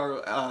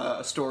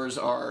Akihabara stores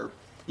are,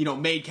 you know,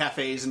 maid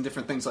cafes and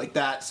different things like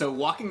that. So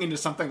walking into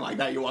something like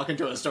that, you walk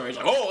into a store, it's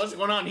like, oh, what's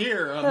going on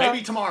here?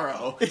 Maybe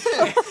tomorrow.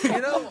 You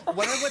know,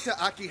 when I went to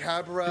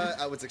Akihabara,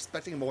 I was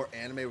expecting more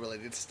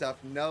anime-related stuff.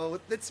 No,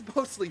 it's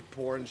mostly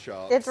porn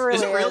shops. It really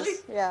is. Is it really?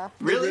 Yeah.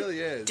 Really? It really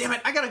is. Damn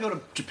it! I gotta go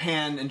to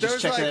Japan and just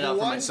There's check like that out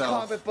for one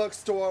myself. comic book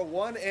store,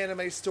 one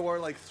anime store,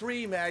 like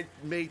 3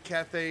 maid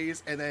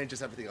cafes, and then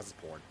just everything else is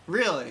porn.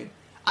 Really?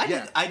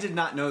 I did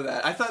not know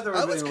that. I thought there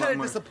was. I was really a kind lot of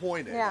more.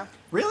 disappointed. Yeah.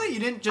 Really? You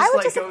didn't just I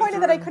was like go disappointed through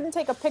that I and- couldn't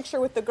take a picture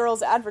with the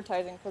girls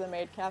advertising for the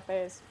maid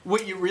cafes.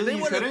 Wait, you really They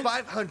you wanted couldn't?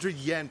 500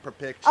 yen per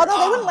picture. Oh, no,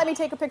 they wouldn't let me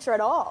take a picture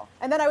at all.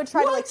 And then I would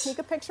try to, What? sneak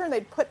a picture, and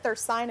they'd put their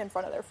sign in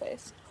front of their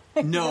face.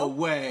 No Nope.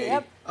 way.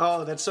 Yep.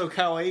 oh, that's so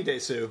kawaii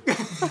desu.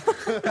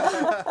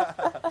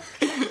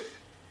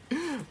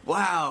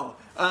 Wow.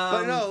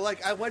 But no,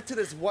 like, I went to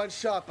this one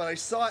shop, and I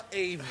saw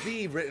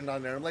AV written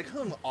on there. I'm like,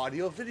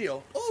 audio,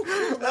 video. Oh,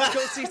 cool, let's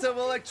go see some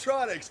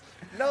electronics.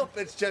 Nope,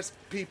 it's just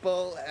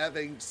people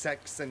having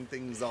sex and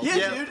things all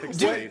Yeah, dude.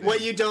 pixelated.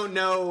 What you don't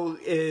know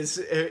is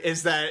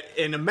that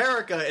in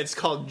America it's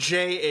called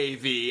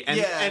JAV, and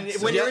Yeah, and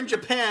so- when you're Yep. in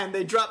Japan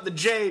they drop the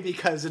J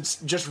because it's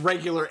just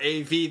regular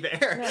AV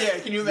there. Yeah,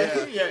 can you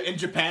imagine? Yeah. In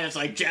Japan, it's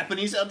like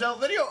Japanese adult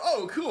video.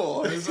 Oh,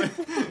 cool. It's like-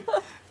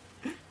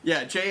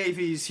 yeah,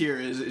 JAVs here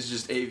is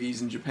just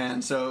AVs in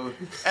Japan. So,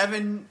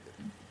 Evan,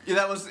 it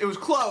was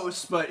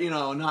close, but you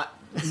know, not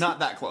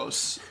that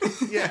close.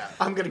 Yeah.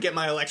 I'm gonna get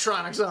my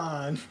electronics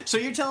on. So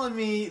you're telling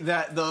me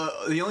that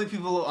the only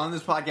people on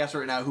this podcast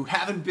right now who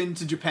haven't been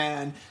to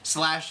Japan /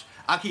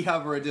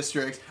 Akihabara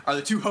district are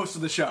the 2 hosts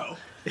of the show.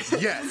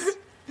 Yes.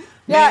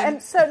 Yeah, Man.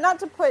 and so not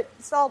to put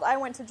salt, I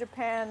went to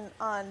Japan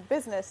on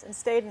business and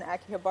stayed in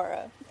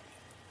Akihabara.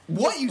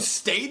 What, you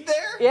stayed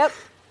there? Yep.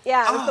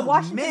 Yeah, it was the Oh,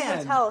 Washington man.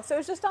 Hotel. So it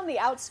was just on the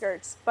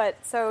outskirts, but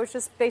so it was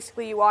just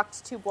basically you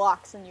walked 2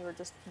 blocks and you were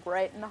just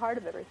right in the heart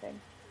of everything.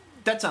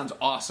 That sounds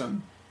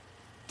awesome.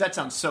 That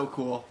sounds so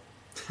cool.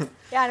 Yeah, and it was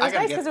I gotta nice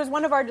get- because it was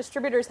one of our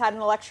distributors had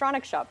an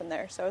electronics shop in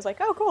there, so I was like,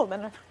 oh, cool.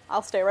 Then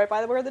I'll stay right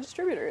by where the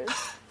distributor is.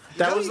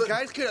 That was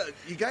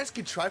you guys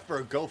could try for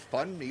a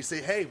GoFundMe.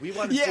 Say, hey, we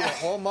want to do a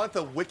whole month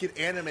of Wicked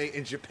Anime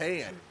in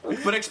Japan.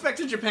 But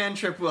expect a Japan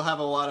trip will have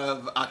a lot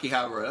of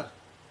Akihabara.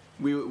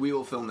 We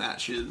will film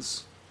that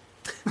shiz.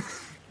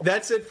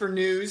 That's it for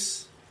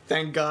news.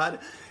 Thank God.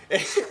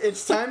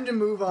 It's time to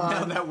move on.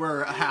 Now that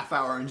we're a half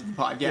hour into the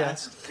podcast.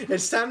 Yes.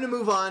 It's time to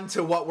move on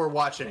to what we're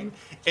watching.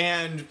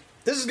 And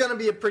this is going to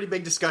be a pretty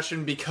big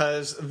discussion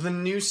because the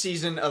new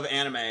season of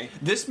anime.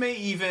 This may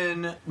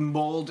even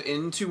mold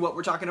into what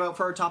we're talking about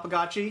for our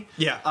Topagachi.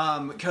 Yeah.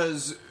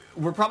 Because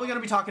we're probably going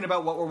to be talking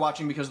about what we're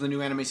watching because of the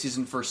new anime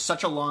season for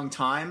such a long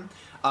time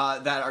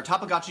that our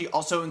Topagachi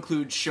also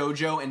includes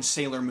Shoujo and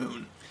Sailor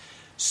Moon.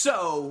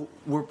 So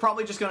we're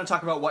probably just going to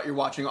talk about what you're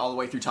watching all the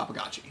way through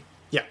Topagachi.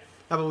 Yeah.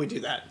 How about we do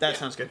that? That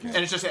sounds good. And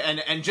it's just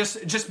and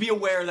just be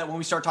aware that when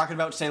we start talking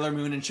about Sailor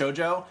Moon and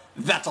Shoujo,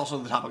 that's also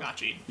the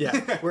Topagachi.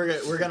 Yeah,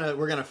 we're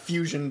gonna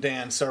fusion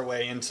dance our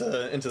way into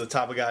the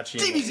Topagachi.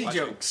 DBZ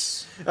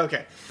jokes.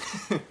 Okay.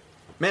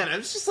 Man,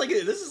 it's just like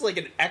this is like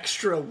an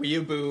extra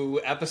weeaboo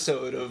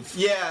episode of.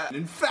 Yeah.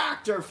 In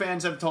fact, our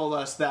fans have told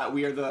us that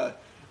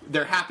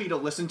they're happy to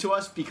listen to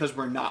us because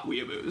we're not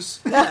weeaboos.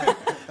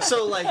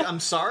 So like, I'm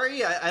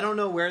sorry, I don't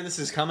know where this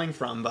is coming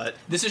from, but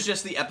This is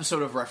just the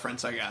episode of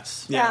reference, I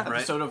guess. Yeah. right.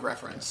 Episode of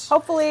reference.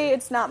 Hopefully,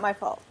 it's not my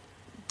fault.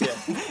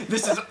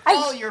 This is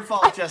all your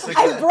fault, Jessica.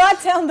 I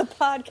brought down the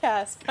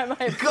podcast by my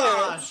appearance.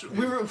 Gosh,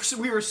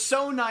 we were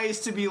so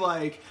nice to be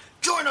like,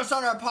 join us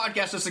on our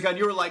podcast, Jessica. And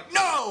you were like,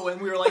 no, and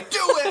we were like, do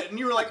it, and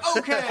you were like,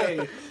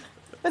 okay.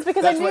 That's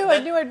because That's I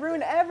knew I'd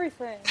ruin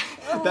everything.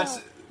 Oh.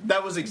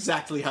 That was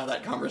exactly how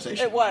that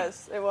conversation It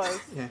was. It was.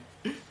 went.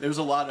 There was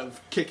a lot of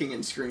kicking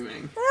and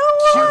screaming.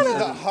 I don't Cue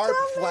want the it. harp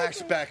Don't make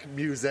it. flashback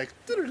music.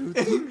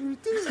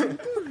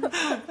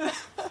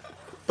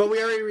 but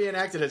we already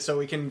reenacted it, so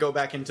we can go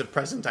back into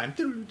present time.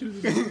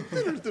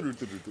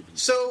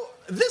 So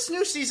this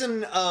new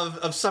season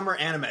of summer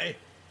anime,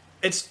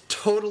 it's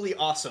totally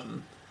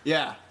awesome.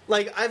 Yeah.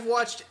 Like, I've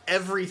watched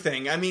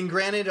everything. I mean,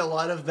 granted, a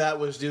lot of that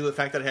was due to the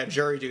fact that I had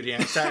jury duty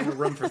and I sat in a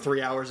room for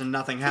 3 hours and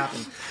nothing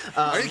happened.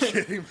 Are you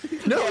kidding me?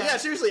 No, yeah,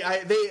 seriously.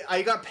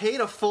 I got paid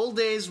a full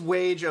day's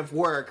wage of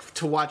work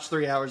to watch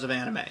 3 hours of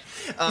anime.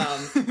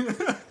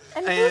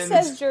 And who And-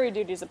 says jury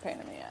duty's a pain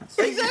in the ass?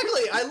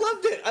 Exactly. I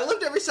loved it. I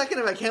loved every second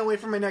of it. I can't wait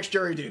for my next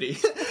jury duty.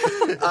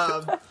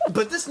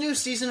 But this new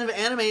season of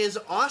anime is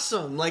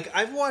awesome. Like,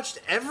 I've watched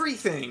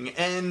everything,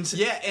 and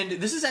Yeah, and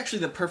this is actually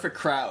the perfect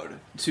crowd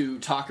to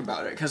talk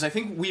about it because I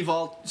think we've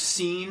all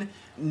seen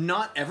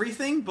not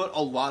everything, but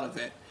a lot of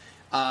it.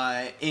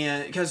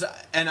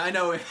 And I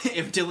know if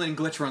Dylan and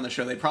Glitch were on the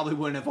show, they probably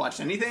wouldn't have watched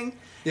anything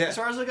as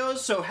far as it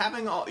goes. So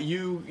having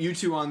you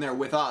two on there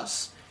with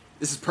us,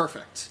 this is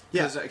perfect.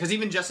 Yeah. Because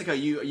even Jessica,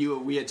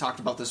 we had talked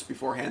about this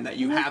beforehand that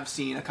you have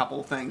seen a couple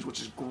of things, which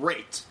is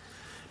great.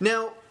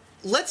 now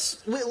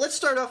let's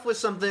start off with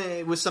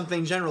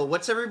something general.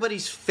 What's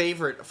everybody's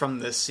favorite from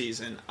this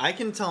season? I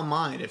can tell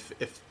mine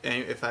if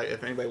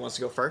anybody wants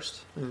to go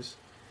first.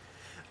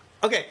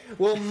 Okay,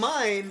 well,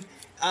 mine,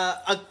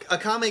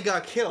 Akame ga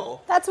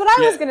Kill. That's what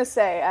I was Yeah. going to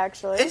say,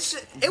 actually. It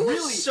Really?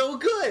 was so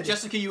good.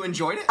 Jessica, you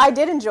enjoyed it? I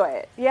did enjoy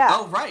it. Yeah.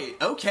 Oh, right.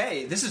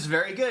 Okay. This is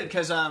very good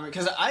because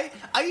I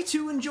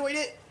too enjoyed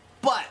it,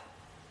 but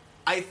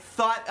I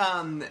thought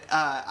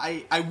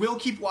I will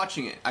keep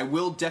watching it. I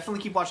will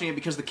definitely keep watching it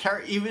because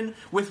even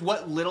with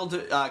what little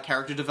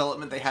character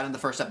development they had in the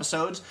first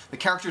episodes, the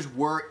characters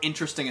were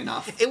interesting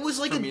enough. It was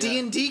like for a me to-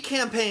 D&D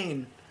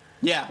campaign.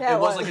 Yeah, Yeah, it it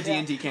was was, like a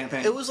yeah. D&D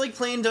campaign. It was like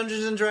playing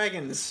Dungeons and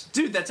Dragons.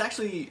 Dude, that's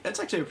actually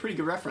a pretty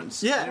good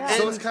reference. Yeah, Yeah.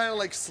 So and- it's kind of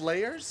like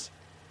Slayers?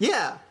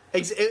 yeah.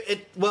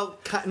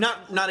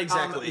 Not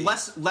exactly.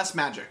 Less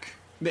magic.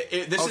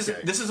 This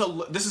Okay.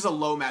 is a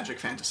low magic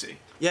fantasy.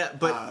 Yeah,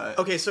 but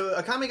okay.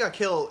 So Akame ga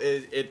Kill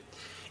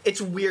it's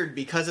weird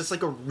because it's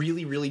like a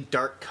really, really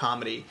dark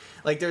comedy.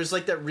 Like there's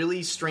like that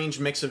really strange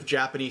mix of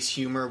Japanese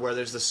humor where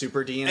there's the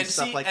super D and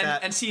stuff like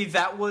that. And see,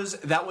 that was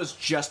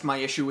just my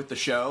issue with the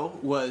show.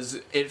 Was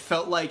it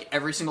felt like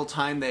every single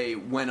time they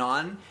went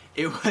on,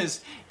 it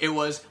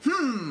was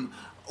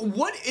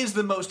what is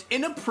the most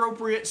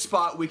inappropriate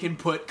spot we can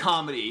put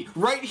comedy?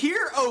 Right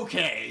here,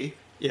 okay.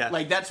 Yeah.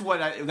 Like that's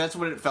what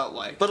it felt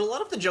like. But a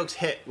lot of the jokes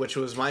hit, which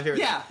was my favorite.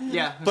 yeah, thing.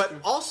 yeah. But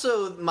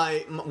also,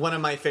 one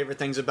of my favorite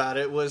things about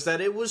it was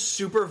that it was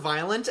super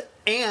violent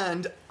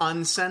and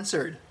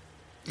uncensored.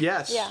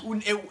 Yes. Yeah.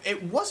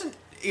 It wasn't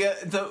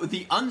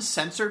the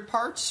uncensored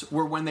parts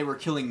were when they were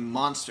killing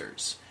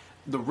monsters.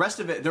 The rest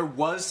of it, there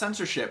was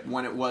censorship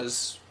when it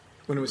was.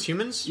 When it was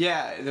humans.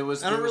 Yeah, there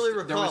was. I don't there was-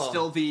 really There was recall.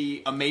 still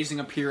the amazing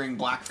appearing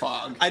black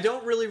fog. I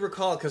don't really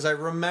recall because I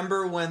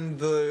remember when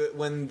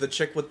the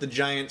chick with the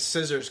giant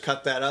scissors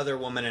cut that other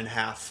woman in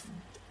half.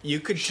 You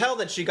could tell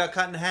that she got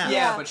cut in half.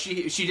 yeah, Yeah. but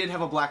she did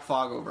have a black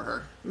fog over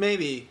her.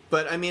 Maybe,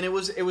 but I mean, it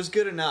was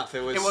good enough.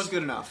 It was It was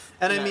good enough.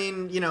 And Yeah. I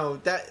mean,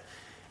 that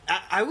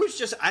I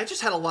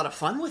just had a lot of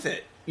fun with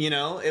it. You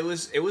know, it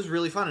was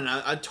really fun, and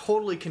I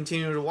totally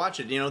continue to watch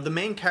it. You know, the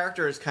main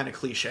character is kind of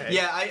cliche.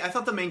 Yeah, I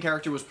thought the main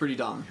character was pretty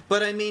dumb.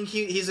 But I mean,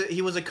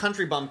 he was a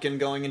country bumpkin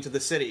going into the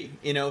city.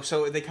 You know,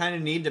 so they kind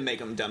of need to make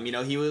him dumb. You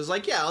know, he was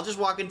like, yeah, I'll just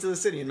walk into the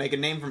city and make a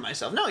name for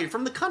myself. No, you're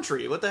from the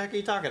country. What the heck are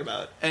you talking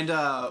about? And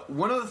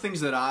one of the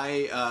things that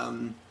I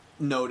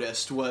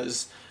noticed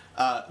was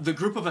the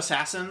group of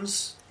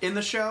assassins in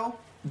the show.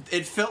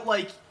 It felt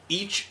like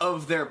each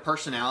of their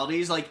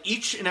personalities, like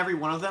each and every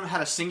one of them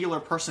had a singular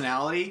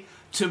personality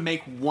to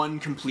make one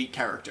complete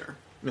character.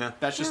 Yeah.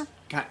 That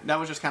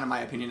was just kind of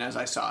my opinion as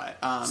I saw it.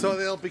 So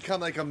they'll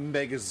become like a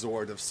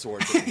Megazord of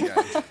sorts at the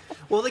end.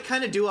 Well, they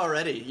kind of do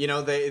already. You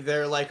know,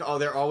 they're like,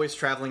 they're always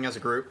traveling as a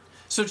group.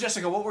 So,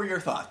 Jessica, what were your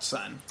thoughts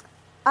then?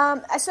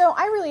 So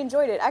I really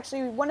enjoyed it.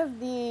 Actually,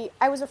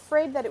 I was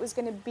afraid that it was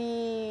going to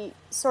be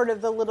sort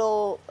of a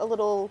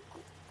little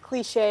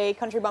cliche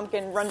country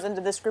bumpkin runs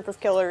into this group of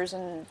killers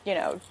and, you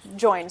know,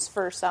 joins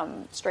for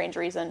some strange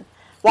reason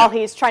while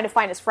he's trying to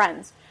find his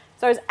friends.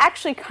 So I was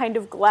actually kind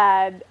of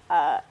glad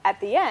at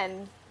the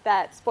end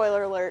that,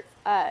 spoiler alert,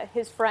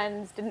 his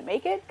friends didn't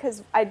make it,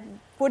 because I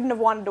wouldn't have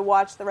wanted to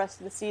watch the rest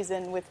of the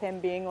season with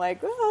him being like,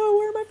 oh,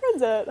 where are my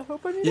friends at? I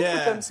hope I meet up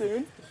with them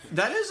soon.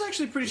 That is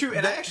actually pretty true.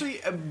 And I actually,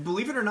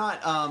 believe it or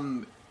not,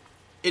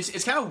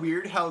 it's kind of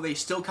weird how they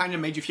still kind of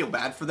made you feel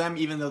bad for them,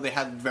 even though they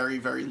had very,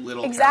 very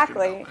little character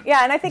development.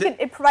 Yeah, and I think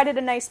it provided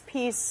a nice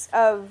piece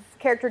of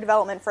character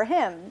development for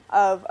him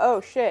of,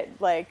 oh shit,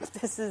 like,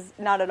 this is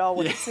not at all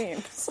what it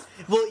seems.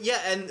 Well,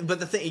 yeah, but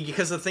the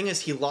thing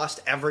is, he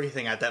lost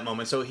everything at that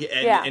moment. So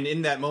and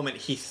in that moment,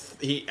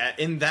 he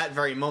in that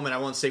very moment, I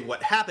won't say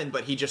what happened,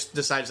 but he just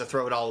decides to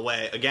throw it all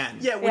away again.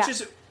 Yeah,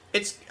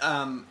 it's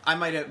I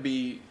might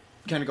be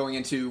kind of going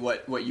into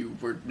what you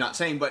were not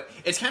saying, but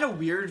it's kind of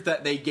weird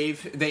that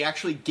they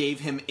actually gave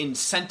him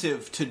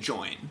incentive to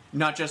join,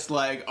 not just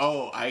like,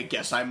 oh, I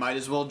guess I might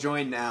as well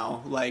join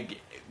now. Like,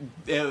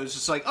 it was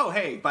just like, oh,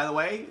 hey, by the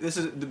way,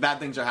 the bad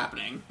things are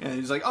happening, and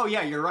he's like, oh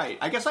yeah, you're right,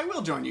 I guess I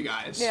will join you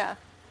guys. Yeah.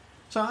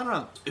 So I don't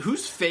know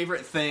whose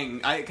favorite thing,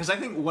 because I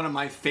think one of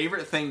my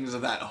favorite things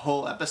of that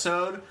whole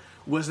episode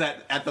was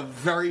that at the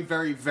very,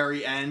 very,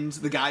 very end,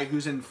 the guy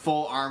who's in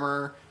full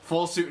armor,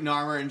 full suit and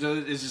armor, and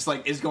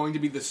is going to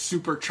be the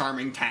super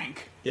charming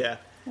tank. Yeah.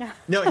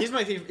 No, he's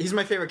my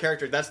favorite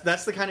character.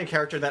 That's the kind of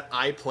character that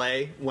I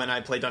play when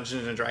I play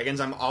Dungeons and Dragons.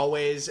 I'm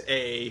always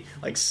a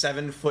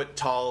 7 foot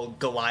tall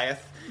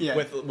Goliath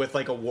with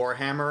like a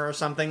warhammer or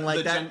something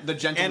like that. The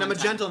gentleman, and I'm a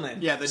tank.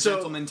 Gentleman. Yeah,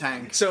 gentleman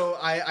tank. So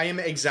I am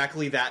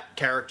exactly that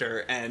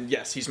character, and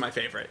yes, he's my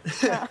favorite.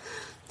 Yeah.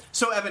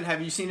 So Evan,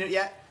 have you seen it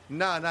yet?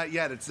 No, not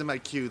yet. It's in my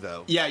queue,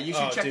 though. Yeah, you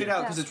should check it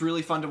out, because it's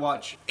really fun to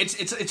watch.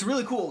 It's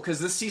really cool,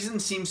 because this season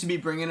seems to be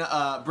bringing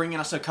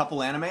us a couple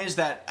animes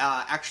that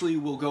actually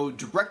will go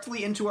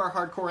directly into our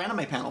hardcore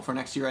anime panel for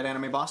next year at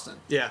Anime Boston.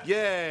 Yeah.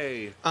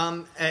 Yay!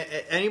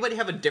 Anybody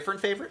have a different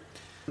favorite?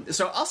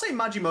 So I'll say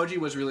Majimoji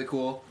was really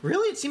cool.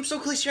 Really? It seems so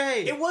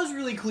cliche. It was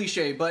really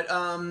cliche, but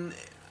I'm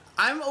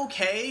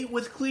okay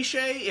with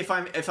cliche if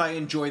I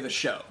enjoy the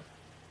show.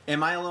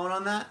 Am I alone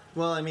on that?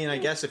 Well, I mean, I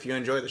guess if you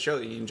enjoy the show,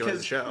 you enjoy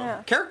the show.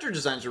 Yeah. Character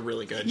designs are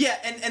really good. Yeah,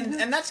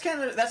 and that's kind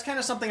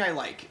of something I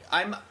like.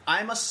 I'm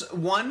a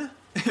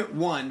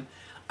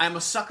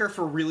sucker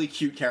for really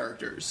cute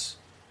characters,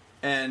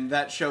 and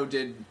that show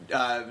did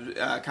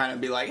kind of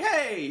be like,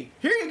 hey,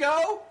 here you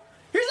go.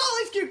 Here's all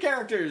these cute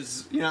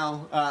characters, you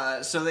know.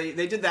 So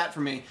they did that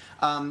for me.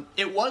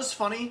 It was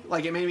funny,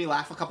 like it made me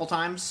laugh a couple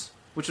times,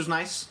 which was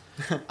nice.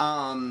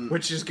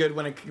 Which is good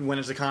when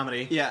it's a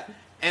comedy. Yeah.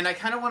 And I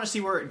kind of want to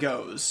see where it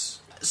goes.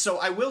 So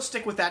I will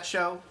stick with that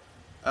show,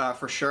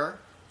 for sure.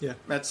 Yeah.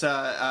 That's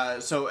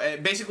so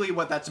basically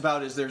what that's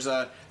about is there's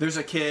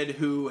a kid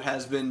who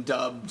has been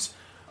dubbed,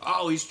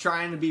 oh, he's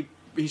trying to be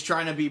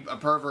a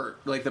pervert,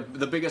 like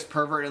the biggest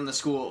pervert in the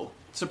school.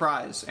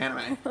 Surprise,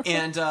 anime.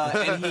 And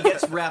he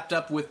gets wrapped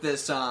up with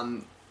this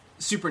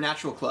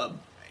supernatural club.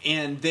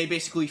 And they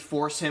basically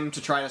force him to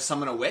try to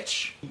summon a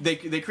witch. They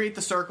create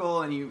the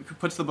circle, and he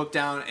puts the book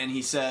down, and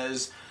he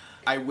says,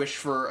 I wish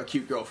for a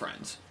cute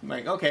girlfriend. I'm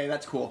like, okay,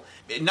 that's cool.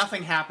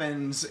 Nothing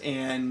happens,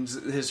 and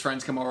his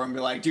friends come over and be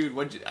like, dude,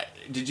 what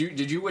did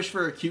you wish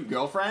for a cute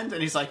girlfriend?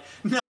 And he's like,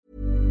 no.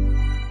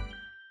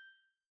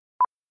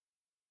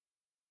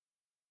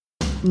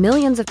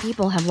 Millions of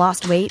people have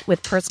lost weight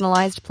with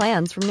personalized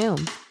plans from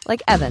Noom.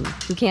 Like Evan,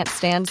 who can't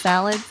stand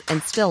salads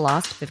and still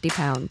lost 50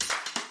 pounds.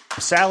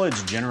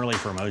 Salads generally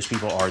for most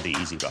people are the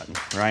easy button,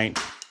 right?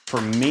 For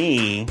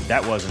me,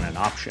 that wasn't an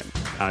option.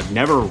 I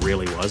never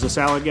really was a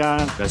salad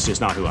guy. That's just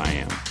not who I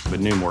am. But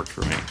Noom worked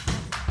for me.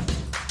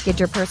 Get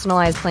your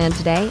personalized plan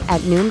today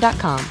at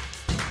Noom.com.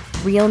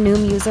 Real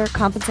Noom user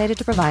compensated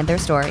to provide their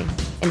story.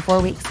 In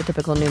 4 weeks, the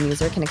typical Noom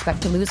user can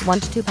expect to lose 1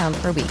 to 2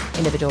 pounds per week.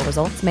 Individual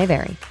results may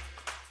vary.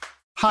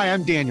 Hi,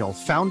 I'm Daniel,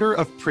 founder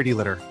of Pretty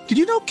Litter. Did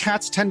you know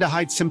cats tend to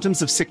hide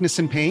symptoms of sickness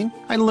and pain?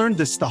 I learned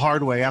this the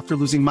hard way after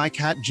losing my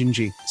cat,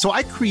 Gingy. So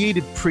I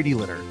created Pretty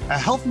Litter, a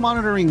health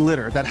monitoring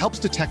litter that helps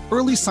detect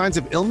early signs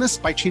of illness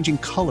by changing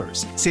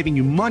colors, saving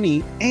you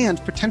money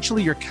and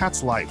potentially your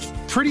cat's life.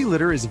 Pretty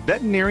Litter is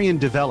veterinarian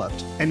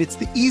developed, and it's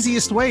the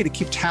easiest way to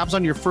keep tabs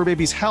on your fur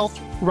baby's health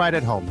right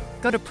at home.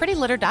 Go to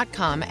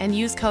prettylitter.com and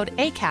use code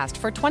ACAST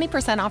for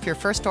 20% off your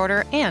first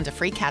order and a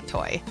free cat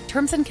toy.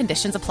 Terms and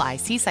conditions apply.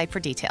 See site for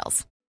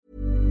details.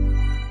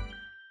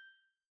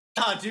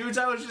 Dudes,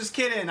 I was just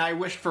kidding. I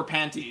wished for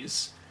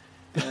panties.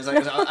 And it's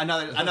like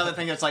another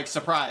thing that's like,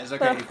 surprise.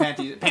 Okay,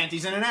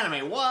 panties in an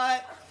anime.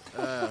 What?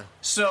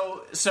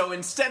 So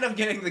instead of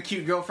getting the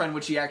cute girlfriend,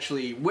 which he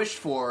actually wished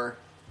for,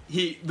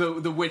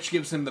 the witch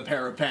gives him the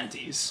pair of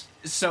panties.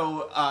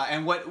 So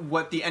and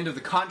what the end of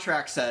the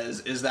contract says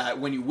is that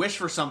when you wish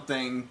for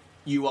something,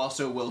 you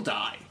also will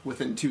die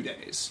within 2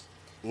 days.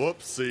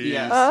 Whoopsie.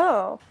 Yes.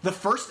 Oh. The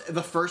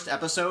first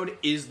episode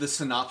is the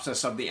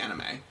synopsis of the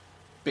anime.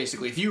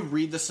 Basically, if you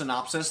read the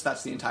synopsis,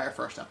 that's the entire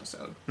first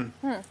episode.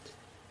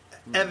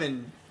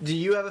 Evan, do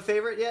you have a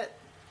favorite yet?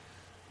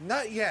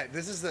 Not yet.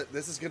 This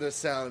is going to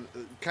sound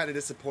kind of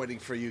disappointing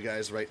for you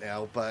guys right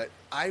now, but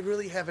I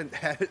really haven't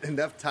had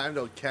enough time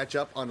to catch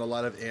up on a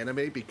lot of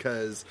anime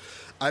because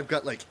I've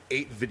got like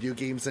 8 video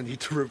games I need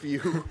to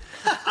review.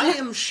 I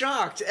am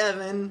shocked,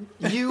 Evan.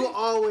 You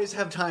always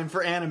have time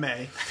for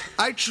anime.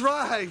 I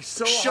try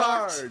so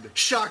hard.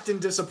 Shocked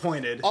and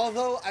disappointed.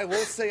 Although I will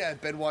say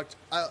I've been watching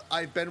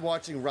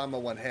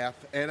Ranma 1/2,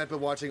 and I've been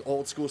watching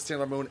old school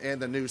Sailor Moon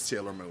and the new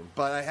Sailor Moon,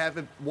 but I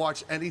haven't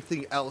watched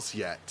anything else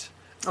yet.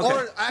 Okay.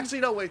 Or actually,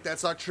 no, wait,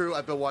 that's not true.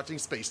 I've been watching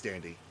Space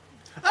Dandy.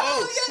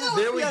 Oh, yeah,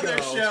 there we the other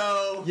go.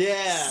 show.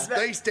 Yeah.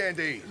 Space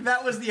Dandy.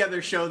 That was the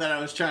other show that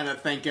I was trying to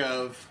think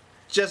of.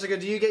 Jessica,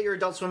 do you get your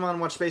Adult Swim on and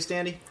watch Space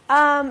Dandy?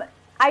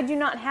 I do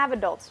not have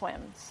Adult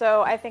Swim,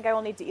 so I think I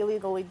will need to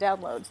illegally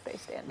download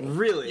Space Dandy.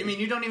 Really? You mean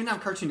you don't even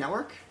have Cartoon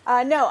Network?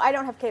 No, I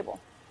don't have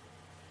cable.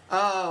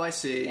 Oh, I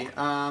see.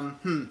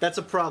 That's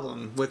a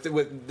problem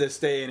with this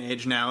day and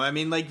age now. I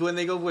mean, like when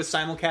they go with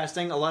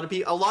simulcasting, a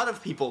lot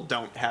of people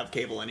don't have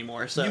cable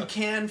anymore. So You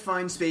can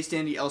find Space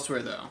Dandy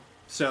elsewhere, though.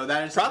 So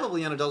that is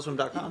probably on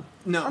AdultSwim.com.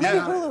 No, Maybe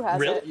Hulu has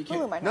Really? it. You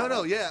can't- Hulu might have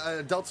No, it.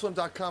 yeah,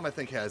 AdultSwim.com I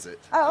think has it.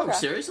 Oh, okay.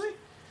 seriously?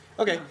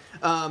 Okay.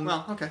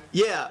 Well, okay.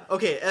 Yeah.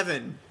 Okay,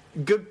 Evan.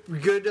 Good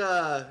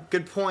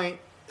point.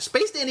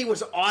 Space Dandy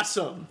was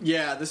awesome.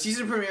 Yeah, the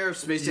season premiere of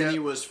Space Dandy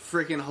was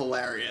freaking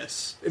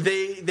hilarious.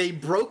 They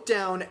broke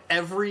down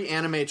every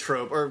anime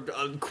trope, or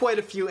quite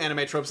a few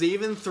anime tropes. They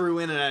even threw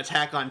in an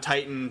Attack on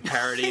Titan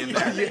parody in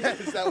there.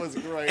 Yes, that was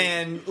great.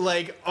 And,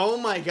 like, oh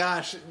my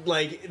gosh,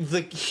 like,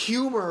 the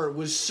humor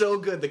was so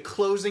good. The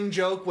closing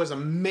joke was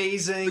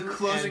amazing. The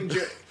closing And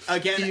joke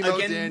Emo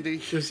Dandy.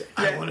 just,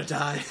 I want to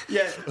die.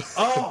 Yeah.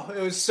 Oh,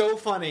 it was so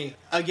funny.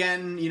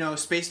 Again,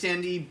 Space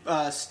Dandy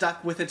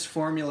stuck with its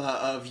formula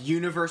of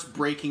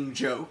universe-breaking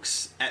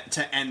jokes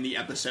to end the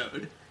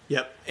episode.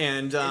 Yep.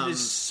 And It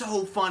is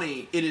so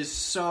funny. It is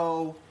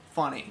so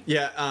funny.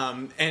 yeah,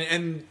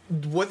 and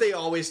what they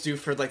always do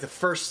for like the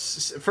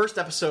first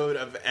episode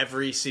of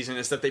every season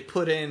is that they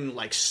put in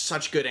like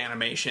such good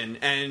animation,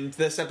 and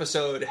this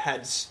episode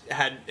had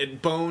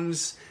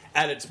Bones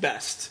at its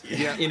best.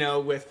 Yeah.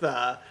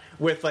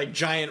 With like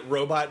giant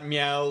robot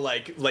Meow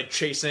like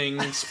chasing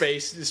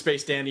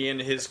Space Dandy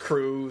and his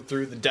crew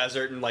through the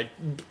desert and like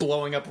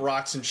blowing up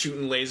rocks and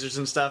shooting lasers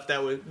and stuff.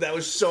 That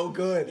was so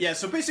good. Yeah,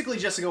 so basically,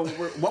 Jessica,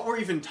 what we're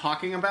even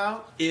talking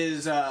about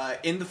is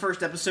in the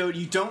first episode,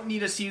 you don't need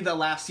to see the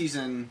last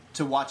season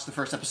to watch the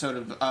first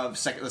episode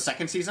of the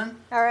second season.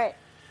 All right.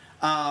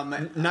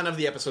 None of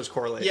the episodes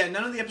correlate. Yeah,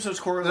 none of the episodes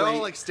correlate. They're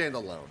all like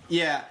standalone.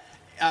 Yeah.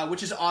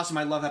 Which is awesome.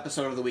 I love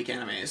episode of the week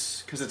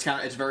animes because it's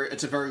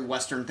a very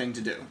Western thing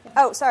to do.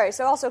 Oh, sorry.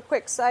 So also,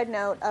 quick side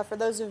note, for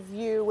those of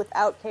you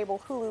without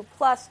cable, Hulu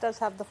Plus does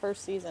have the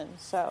first season,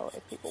 so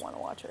if people want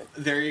to watch it.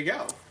 There you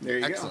go.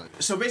 Excellent. Go.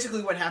 So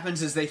basically, what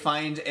happens is they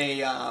find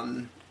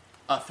a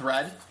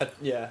thread,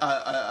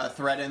 a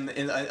thread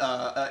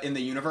in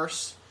the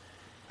universe.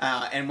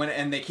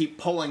 And they keep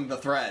pulling the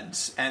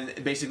threads, and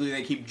basically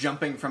they keep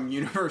jumping from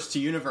universe to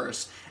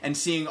universe and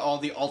seeing all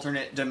the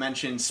alternate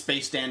dimension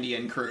Space Dandy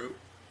and crew.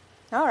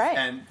 All right.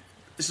 And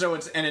so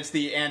it's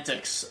the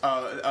antics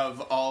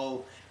of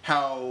all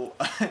how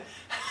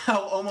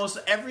almost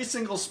every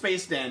single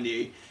Space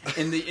Dandy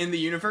in the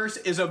universe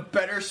is a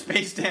better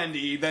Space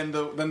Dandy than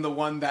the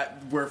one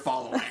that we're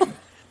following.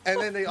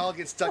 And then they all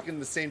get stuck in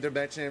the same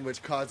dimension,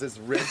 which causes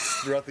rifts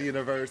throughout the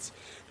universe.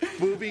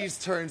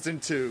 Boobies turns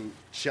into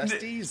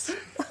chesties.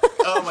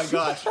 Oh my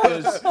gosh.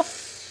 It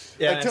was,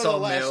 Yeah, it's Until all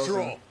the last males.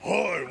 straw.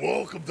 Hi,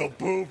 welcome to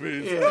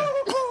Boobies. Yeah.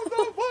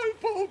 Oh, my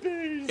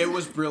boobies. it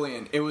was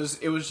brilliant. It was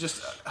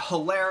just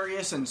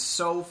hilarious and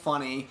so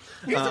funny.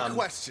 Here's a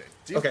question.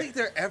 Do you okay. think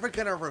they're ever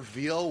going to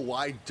reveal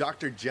why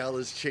Dr. Gel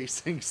is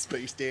chasing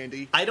Space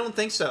Dandy? I don't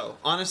think so.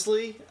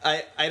 Honestly,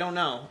 I don't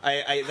know.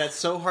 I that's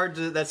so hard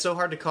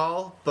to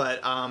call. But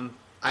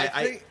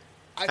I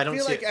I don't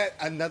feel see like it. at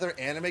another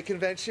anime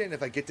convention,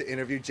 if I get to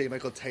interview J.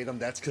 Michael Tatum,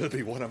 that's going to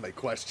be one of my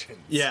questions.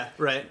 Yeah,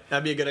 right.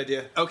 That'd be a good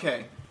idea.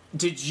 Okay.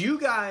 Did you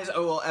guys...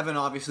 Oh, well, Evan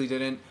obviously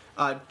didn't.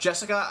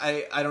 Jessica,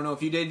 I don't know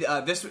if you did.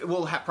 This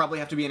will probably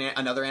have to be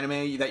another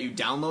anime that you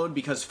download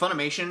because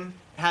Funimation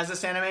has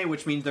this anime,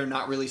 which means they're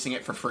not releasing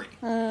it for free.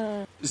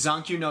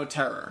 Zankyu no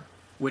Terror,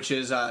 which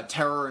is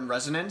Terror in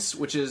Resonance,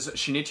 which is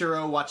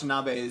Shinichiro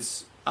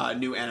Watanabe's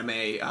new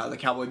anime, the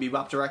Cowboy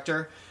Bebop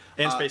director.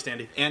 And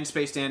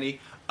Space Dandy.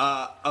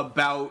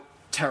 About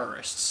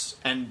terrorists.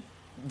 And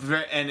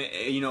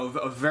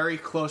a very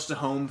close to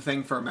home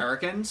thing for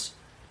Americans.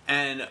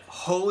 And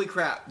holy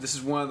crap, this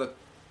is one of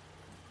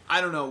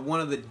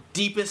the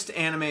deepest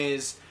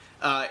animes.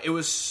 It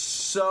was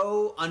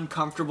so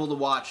uncomfortable to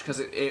watch because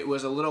it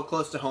was a little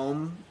close to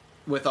home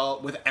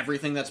with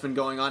everything that's been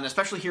going on,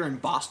 especially here in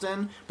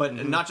Boston, but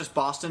not just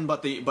Boston,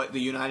 but the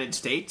United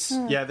States.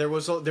 Yeah, there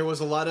was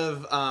a lot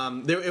of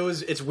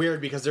it's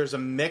weird because there's a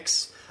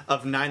mix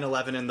of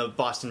 9/11 and the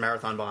Boston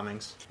Marathon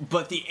bombings.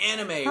 But the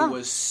anime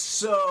was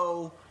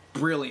so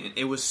brilliant.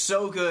 It was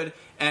so good.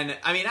 And,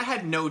 I mean, I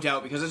had no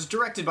doubt because it's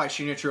directed by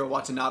Shinichiro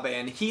Watanabe,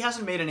 and he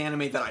hasn't made an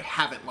anime that I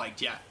haven't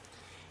liked yet.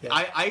 Yeah.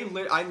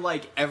 I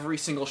like every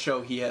single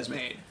show he has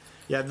made.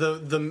 Yeah,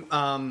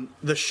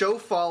 the show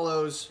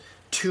follows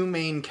two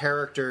main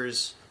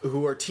characters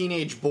who are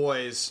teenage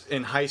boys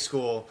in high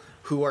school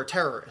who are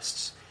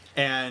terrorists.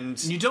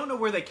 And you don't know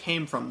where they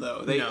came from,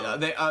 though.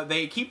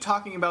 They keep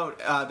talking about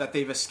that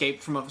they've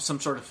escaped from some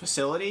sort of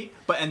facility,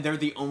 and they're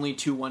the only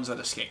two ones that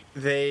escape.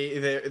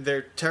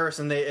 They're terrorists,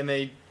 and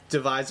they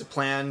devise a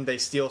plan. They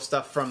steal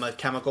stuff from a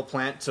chemical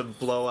plant to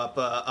blow up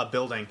a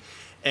building,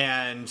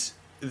 and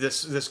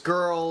this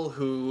girl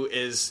who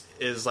is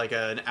like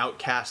an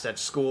outcast at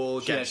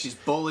school. She's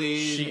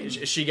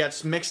bullied. She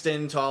gets mixed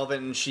into all of it,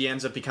 and she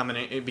ends up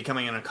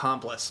becoming an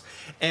accomplice.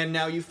 And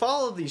now you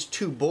follow these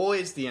two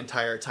boys the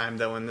entire time,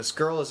 though, and this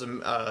girl is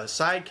a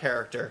side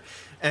character.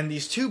 And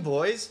these two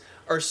boys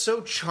are so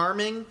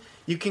charming.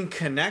 You can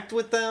connect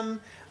with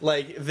them.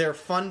 Like, they're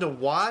fun to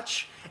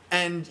watch.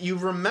 And you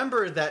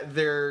remember that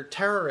they're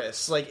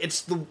terrorists. Like,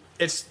 it's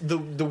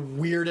the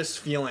weirdest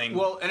feeling.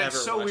 Well, and ever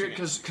it's so weird it.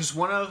 because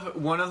one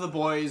of the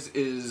boys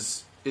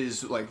is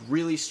like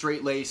really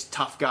straight laced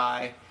tough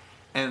guy,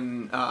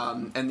 and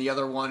the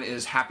other one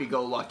is happy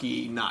go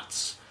lucky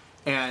nuts.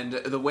 And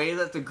the way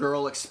that the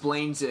girl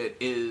explains it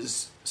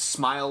is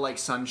smile like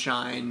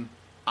sunshine,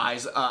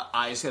 eyes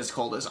as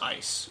cold as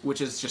ice,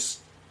 which is just,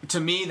 to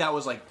me, that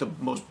was like the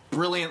most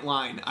brilliant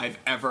line I've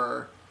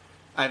ever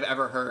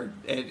heard.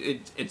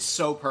 It's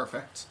so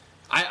perfect.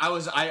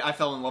 I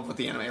fell in love with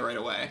the anime right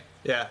away.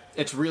 Yeah,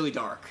 it's really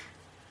dark.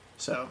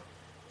 So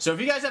if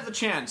you guys have the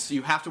chance,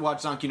 you have to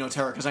watch Zankyu no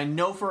Terror, because I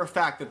know for a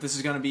fact that this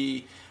is going to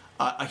be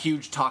a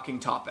huge talking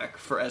topic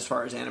for as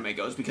far as anime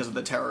goes because of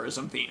the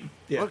terrorism theme.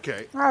 Yeah.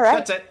 Okay. All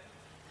right. That's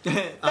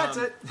it. That's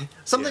it.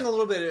 Something a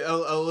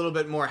little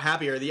bit more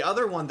happier. The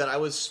other one that I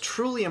was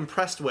truly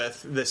impressed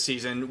with this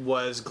season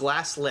was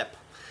Glass Lip.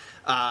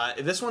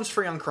 This one's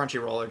free on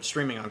Crunchyroll, or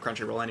streaming on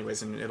Crunchyroll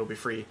anyways, and it'll be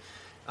free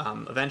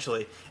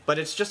eventually. But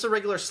it's just a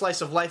regular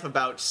slice of life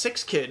about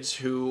 6 kids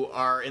who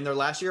are in their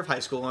last year of high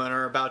school and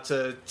are about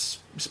to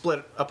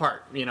split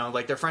apart. You know,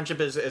 like their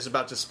friendship is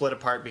about to split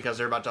apart because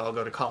they're about to all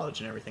go to college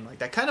and everything like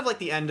that. Kind of like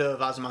the end of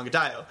Azumanga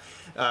Daioh,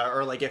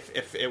 or like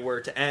if it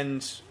were to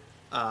end...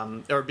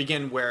 or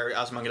begin where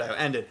Azumanga Daioh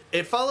ended.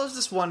 It follows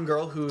this one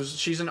girl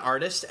she's an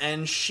artist,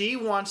 and she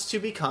wants to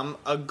become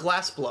a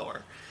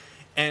glassblower.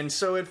 And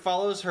so it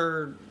follows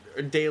her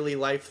daily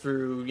life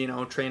through,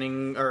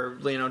 training, or,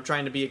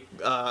 trying to be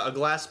a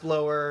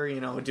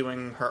glassblower,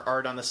 doing her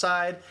art on the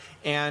side,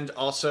 and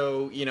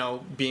also,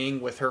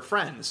 being with her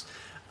friends.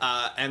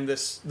 And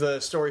the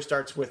story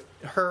starts with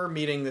her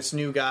meeting this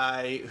new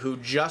guy who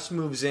just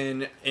moves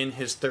in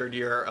his 3rd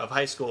year of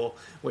high school,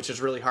 which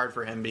is really hard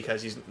for him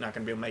because he's not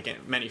going to be able to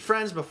make many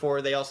friends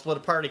before they all split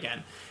apart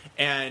again.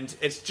 And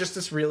it's just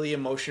this really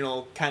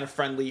emotional, kind of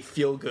friendly,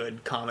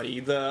 feel-good comedy.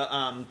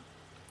 The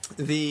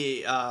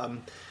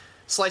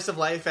slice of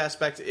life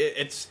aspect,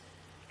 it's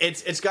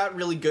got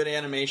really good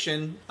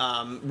animation,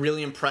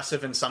 really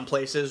impressive in some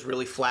places,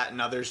 really flat in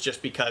others,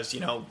 just because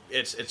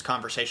it's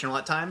conversational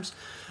at times.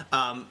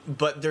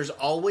 But there's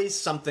always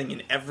something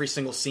in every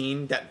single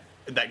scene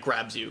that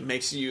grabs you,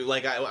 makes you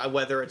like,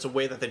 whether it's a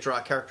way that they draw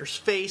a character's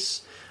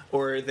face,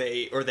 or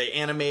they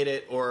animate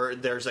it, or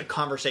there's a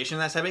conversation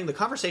that's happening. The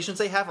conversations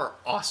they have are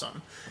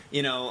awesome.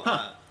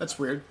 That's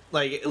weird.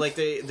 Like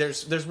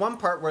there's one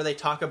part where they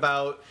talk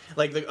about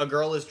a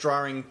girl is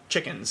drawing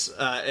chickens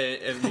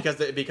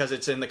because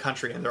it's in the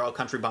country and they're all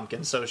country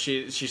bumpkins. So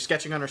she's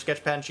sketching on her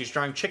sketch pad and she's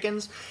drawing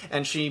chickens,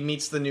 and she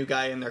meets the new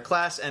guy in their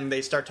class, and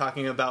they start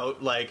talking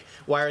about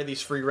why are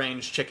these free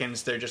range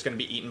chickens? They're just going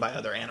to be eaten by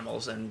other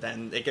animals, and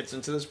then it gets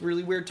into this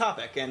really weird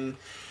topic. And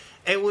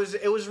it was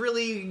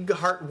really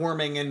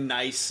heartwarming and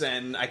nice,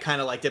 and I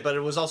kind of liked it, but it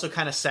was also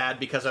kind of sad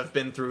because I've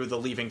been through the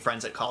leaving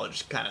friends at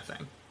college kind of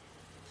thing.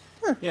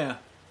 Yeah,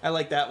 I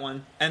like that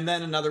one. And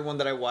then another one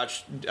that I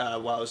watched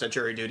while I was at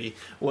jury duty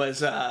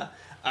was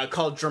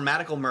called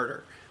Dramatical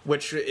Murder,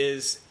 which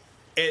is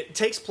it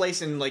takes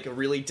place in like a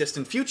really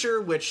distant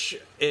future, which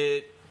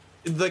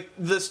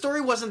the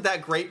story wasn't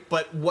that great,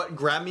 but what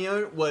grabbed me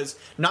was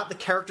not the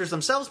characters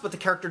themselves, but the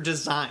character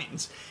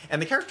designs.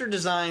 And the character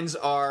designs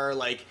are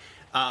like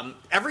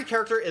every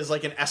character is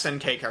like an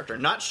SNK character,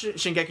 not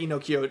Shingeki no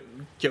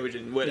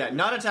Kyojin. Yeah,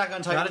 not Attack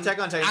on Titan. Not Attack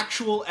on Titan.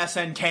 Actual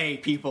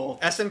SNK people.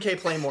 SNK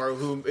Playmore,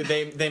 who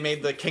they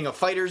made the King of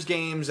Fighters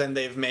games, and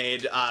they've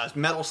made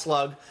Metal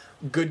Slug.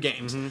 Good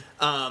games.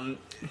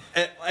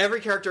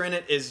 Every character in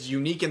it is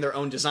unique in their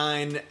own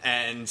design,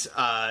 and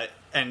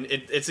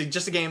it's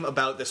just a game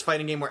about this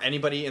fighting game where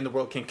anybody in the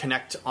world can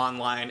connect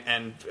online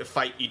and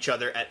fight each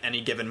other at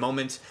any given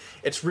moment.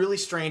 It's really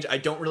strange. I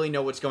don't really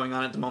know what's going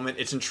on at the moment.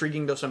 It's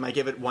intriguing, though, so I might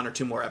give it 1 or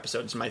 2 more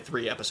episodes. My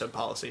 3-episode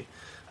policy.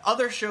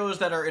 Other shows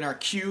that are in our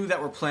queue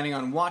that we're planning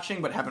on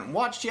watching but haven't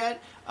watched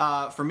yet.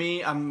 For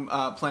me, I'm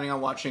planning on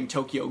watching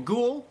Tokyo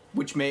Ghoul,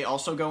 which may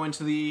also go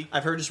into the...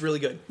 I've heard it's really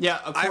good. Yeah,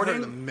 I've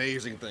heard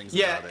amazing things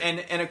about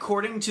it. and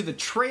according to the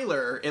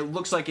trailer, it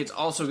looks like it's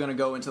also going to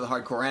go into the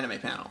hardcore anime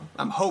panel.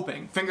 I'm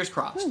hoping. Fingers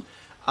crossed.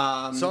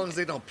 As long as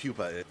they don't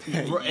pupa it.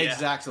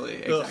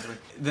 Exactly.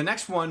 The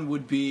next one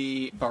would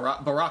be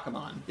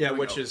Barakamon. Yeah,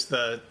 which is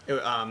the...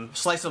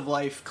 slice of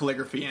life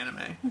calligraphy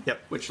anime. Yep.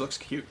 Which looks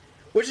cute.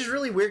 Which is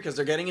really weird because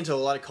they're getting into a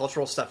lot of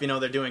cultural stuff. You know,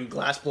 they're doing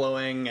glass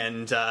blowing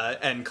and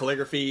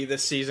calligraphy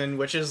this season,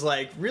 which is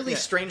like really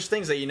strange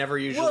things that you never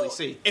usually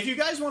see. If you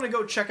guys want to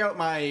go check out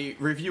my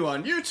review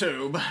on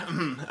YouTube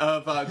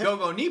of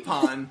Go-Go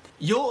Nippon,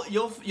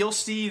 you'll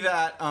see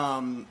that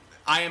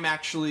I am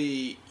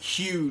actually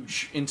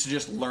huge into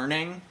just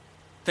learning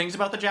things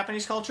about the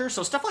Japanese culture.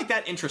 So stuff like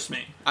that interests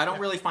me. I don't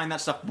really find that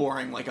stuff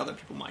boring like other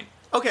people might.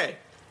 Okay,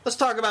 let's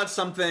talk about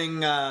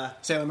something.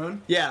 Sailor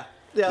Moon? Yeah,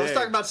 let's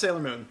talk about Sailor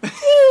Moon.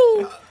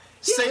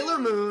 Sailor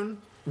Moon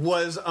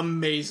was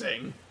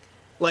amazing.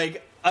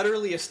 Like,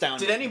 utterly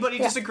astounding. Did anybody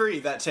disagree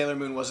that Sailor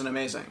Moon wasn't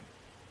amazing?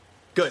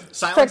 Good.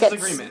 Silence is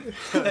agreement.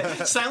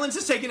 Silence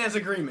is taken as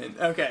agreement.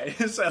 Okay,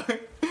 so...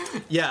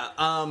 Yeah,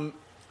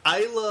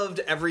 I loved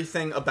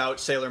everything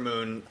about Sailor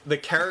Moon. The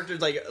character,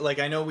 like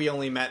I know we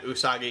only met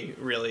Usagi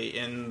really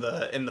in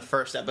the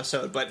first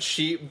episode, but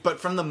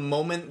from the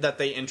moment that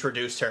they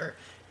introduced her,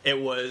 it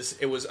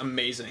was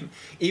amazing.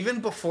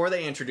 Even before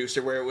they introduced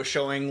her, where it was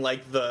showing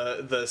like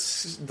the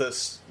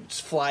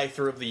fly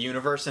through of the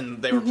universe,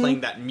 and they were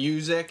playing that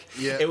music.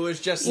 Yeah, it was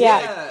just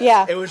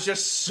it was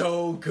just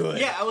so good.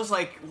 Yeah, I was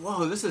like,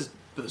 whoa, this is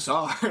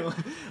bizarre.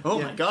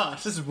 My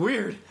gosh, this is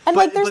weird. And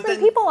there's been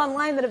people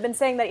online that have been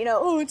saying that,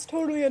 it's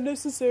totally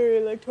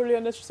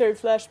unnecessary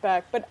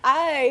flashback. But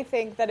I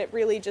think that it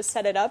really just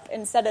set it up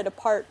and set it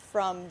apart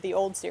from the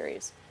old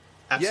series.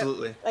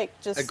 Absolutely.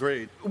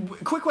 Agreed.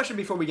 Quick question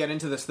before we get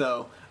into this,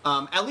 though.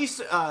 At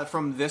least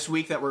from this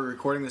week that we're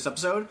recording this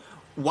episode,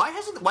 why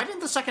didn't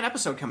the second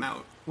episode come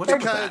out?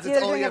 Because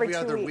it's only every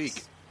other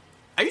week.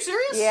 Are you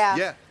serious?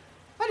 Yeah.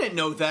 I didn't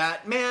know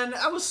that. Man,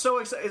 I was so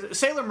excited.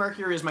 Sailor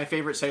Mercury is my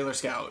favorite Sailor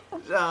Scout.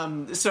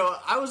 So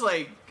I was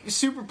like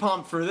super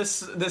pumped for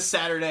this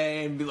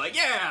Saturday and be like,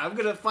 yeah, I'm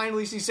going to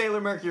finally see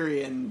Sailor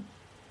Mercury. And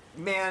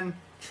man,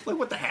 like,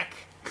 what the heck?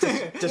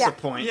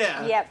 Disappoint.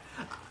 Yeah. Yep.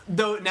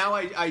 Though now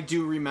I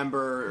do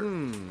remember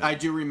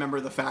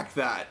the fact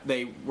that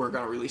they were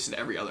going to release it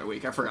every other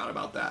week. I forgot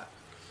about that.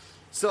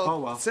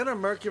 So Sailor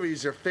Mercury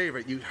is your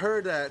favorite. You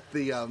heard that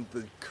the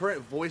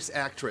current voice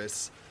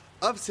actress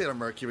of Sailor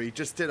Mercury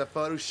just did a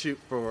photo shoot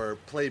for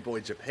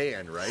Playboy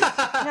Japan,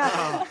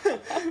 right?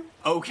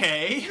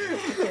 Okay.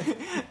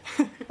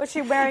 Was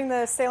she wearing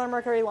the Sailor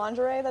Mercury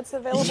lingerie that's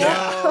available?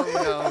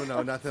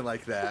 No, nothing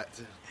like that.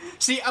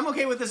 See, I'm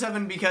okay with this,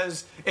 Evan,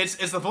 because it's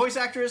the voice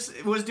actress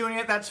was doing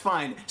it, that's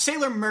fine.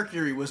 Sailor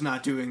Mercury was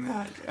not doing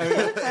that.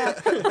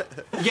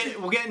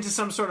 We'll get into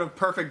some sort of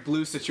Perfect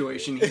Blue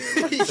situation here.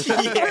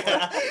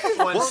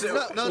 Once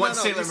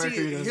Sailor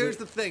Mercury does here's it.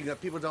 the thing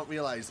that people don't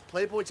realize.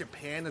 Playboy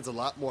Japan is a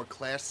lot more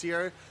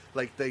classier.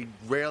 Like, they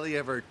rarely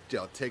ever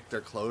take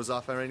their clothes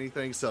off or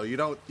anything, so you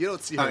don't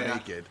see her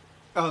naked.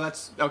 Oh,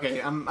 that's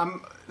okay.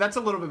 That's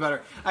a little bit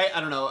better. I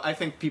don't know. I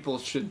think people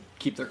should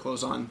keep their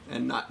clothes on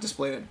and not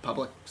display it in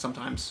public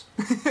sometimes.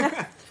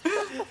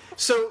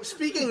 So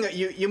speaking,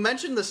 you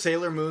mentioned the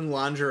Sailor Moon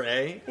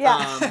lingerie,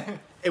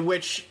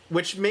 which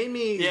made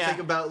me think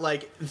about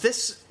like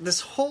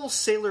this whole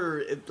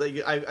Sailor,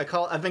 like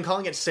I've been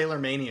calling it Sailor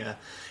Mania,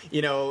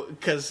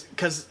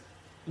 because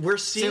we're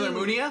seeing Sailor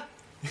Moonia.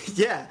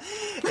 Yeah,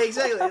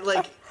 exactly.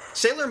 Like,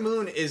 Sailor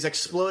Moon is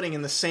exploding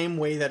in the same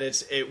way that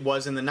it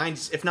was in the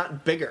 90s, if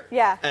not bigger.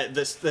 Yeah.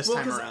 This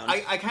time around.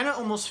 I kind of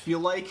almost feel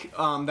like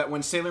that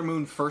when Sailor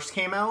Moon first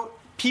came out,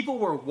 people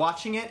were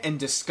watching it and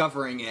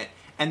discovering it,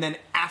 and then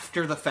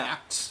after the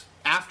fact,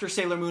 after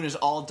Sailor Moon is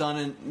all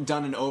done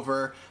and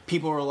over,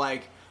 people were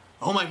like,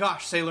 "Oh my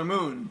gosh, Sailor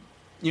Moon!"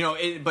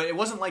 But it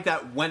wasn't like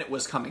that when it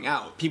was coming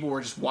out. People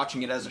were just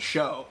watching it as a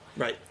show.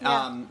 Right.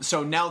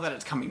 So now that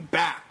it's coming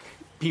back,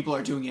 people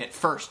are doing it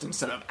first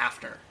instead of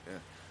after. Yeah.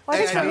 Well,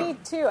 I think me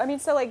too. I mean,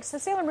 so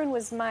Sailor Moon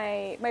was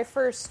my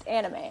first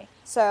anime.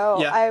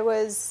 So I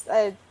was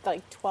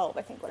like 12,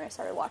 I think, when I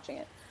started watching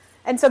it.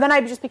 And so then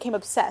I just became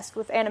obsessed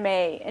with anime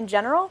in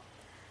general.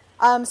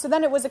 So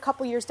then it was a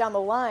couple years down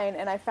the line,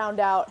 and I found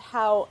out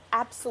how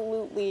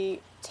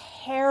absolutely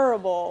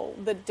terrible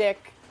the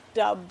Dick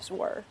dubs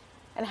were,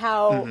 and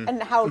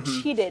how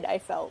cheated I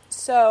felt.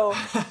 So,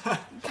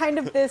 kind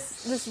of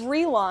this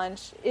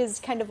relaunch is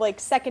kind of like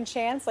second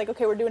chance. Like,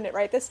 okay, we're doing it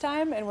right this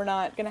time, and we're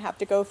not going to have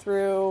to go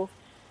through,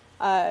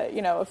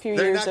 a few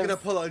They're years. They're not going to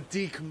pull a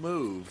Deke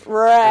move,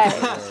 right?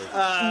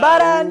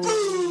 But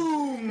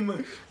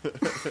Boom!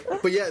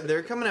 But yeah,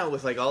 they're coming out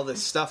with like all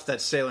this stuff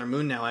that's Sailor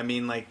Moon now. I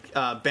mean, like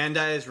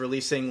Bandai is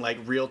releasing like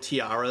real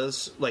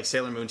tiaras, like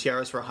Sailor Moon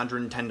tiaras, for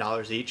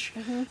 $110 each.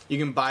 You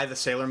can buy the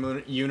Sailor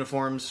Moon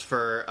uniforms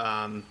for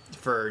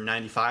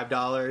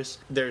 $95.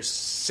 There's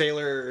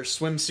Sailor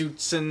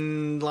swimsuits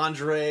and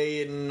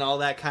lingerie and all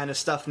that kind of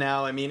stuff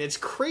now. I mean, it's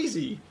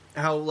crazy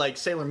how like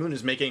Sailor Moon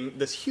is making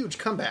this huge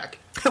comeback.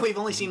 We've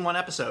only seen one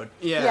episode.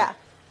 yeah.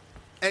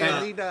 And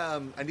I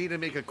need to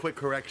make a quick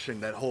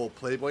correction. That whole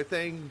Playboy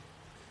thing,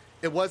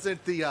 it wasn't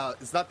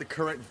it's not the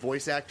current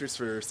voice actors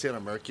for Sailor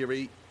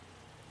Mercury.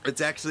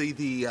 It's actually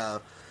the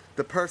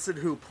person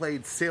who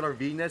played Sailor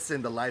Venus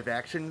in the live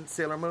action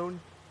Sailor Moon.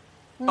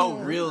 Oh,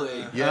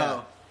 really?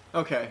 Yeah.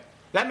 Oh, okay.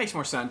 That makes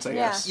more sense, I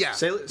guess. Yeah,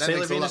 Sailor that makes a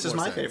lot Venus is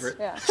more my sense. favorite.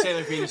 Yeah.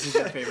 Sailor Venus is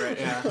your favorite,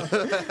 yeah.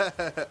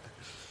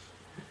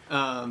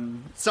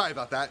 Sorry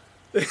about that.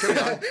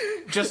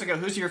 Jessica,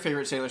 who's your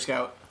favorite Sailor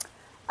Scout?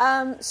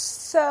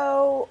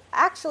 So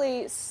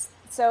actually,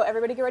 so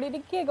everybody get ready to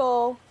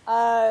giggle.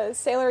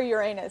 Sailor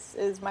Uranus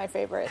is my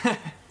favorite.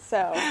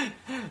 So,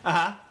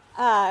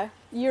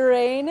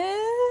 Uranus.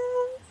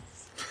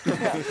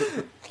 No.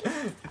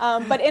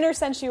 But inner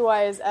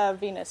sensu-wise,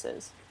 Venus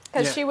is.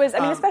 Because she was,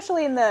 I mean,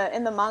 especially in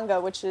the manga,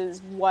 which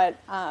is what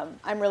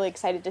I'm really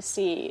excited to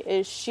see,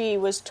 is she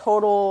was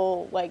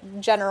total,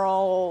 like,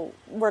 general,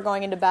 we're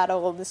going into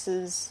battle, this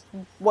is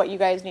what you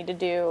guys need to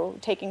do,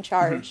 taking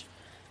charge.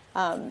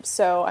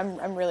 So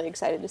I'm really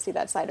excited to see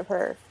that side of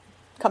her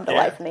come to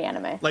life in the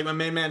anime. Like my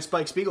main man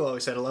Spike Spiegel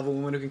always said, I love a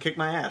woman who can kick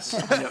my ass.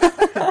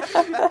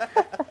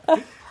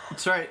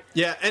 That's right.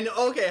 Yeah, and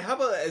okay, how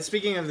about,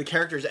 speaking of the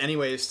characters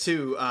anyways,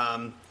 too,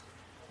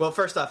 well,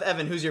 first off,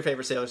 Evan, who's your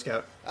favorite Sailor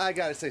Scout? I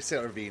gotta say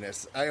Sailor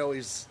Venus. That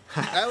was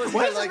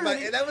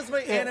my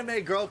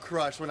anime girl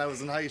crush when I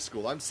was in high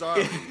school. I'm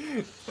sorry.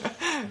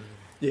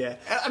 Yeah,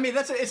 I mean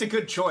it's a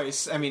good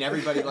choice. I mean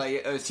everybody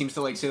seems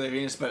to like Sailor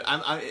Venus, but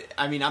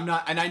I'm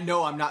not, and I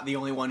know I'm not the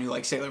only one who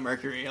likes Sailor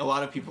Mercury. A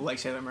lot of people like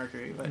Sailor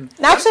Mercury, but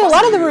actually, a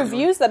lot of the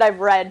reviews that I've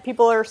read,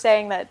 people are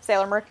saying that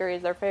Sailor Mercury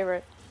is their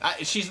favorite.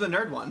 She's the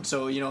nerd one,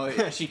 so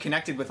she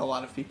connected with a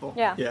lot of people.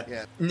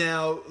 Yeah.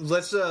 Now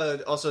let's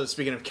also,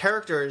 speaking of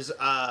characters,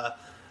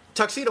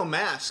 Tuxedo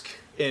Mask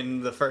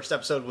in the first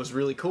episode was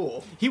really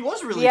cool. He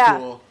was really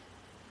cool.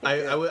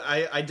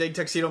 I dig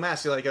Tuxedo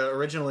Mask. Like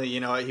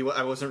originally,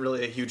 I wasn't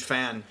really a huge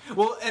fan.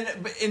 Well,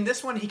 but in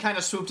this one, he kind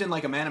of swooped in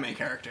like a anime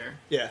character.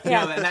 Yeah.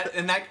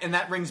 And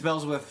that rings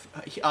bells with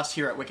us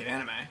here at Wicked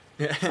Anime.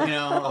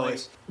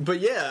 Always.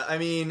 But yeah, I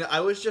mean, I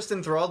was just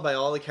enthralled by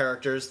all the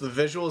characters. The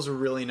visuals were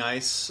really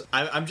nice.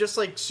 I'm just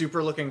like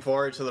super looking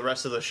forward to the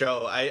rest of the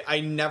show.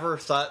 I never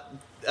thought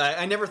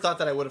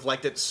that I would have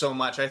liked it so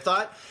much. I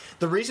thought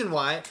the reason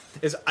why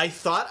is I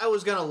thought I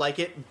was gonna like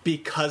it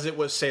because it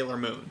was Sailor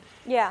Moon.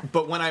 Yeah.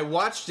 But when I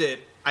watched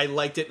it, I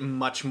liked it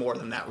much more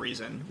than that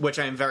reason, which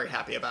I am very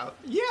happy about.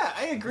 Yeah,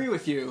 I agree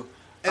with you.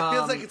 It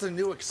feels like it's a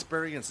new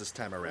experience this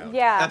time around.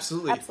 Yeah,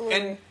 absolutely.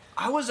 And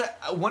I was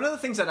one of the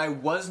things that I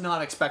was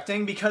not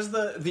expecting, because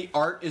the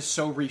art is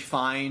so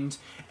refined,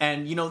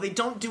 and they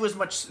don't do as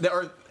much,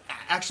 or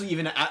actually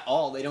even at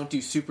all, they don't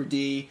do Super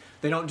D,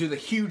 they don't do the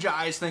huge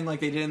eyes thing like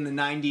they did in the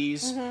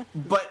 90s,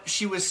 but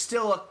she was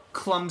still a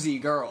clumsy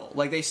girl.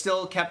 Like they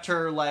still kept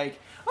her like,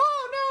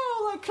 oh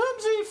no, like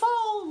clumsy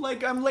fall,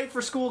 like I'm late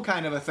for school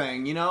kind of a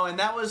thing, and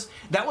that was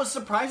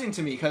surprising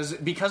to me,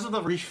 because of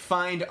the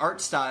refined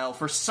art style.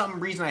 For some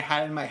reason I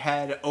had in my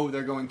head,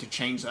 they're going to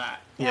change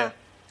that. Yeah.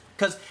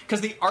 Because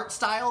the art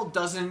style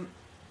doesn't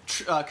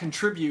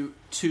contribute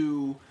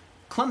to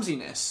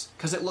clumsiness,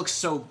 because it looks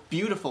so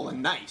beautiful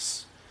and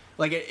nice.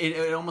 Like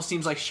it almost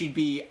seems like she'd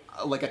be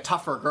like a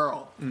tougher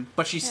girl,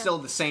 but she's still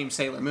the same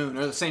Sailor Moon,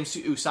 or the same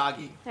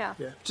Usagi. Yeah.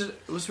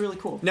 It was really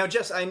cool. Now,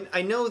 Jess,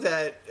 I know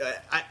that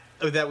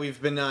that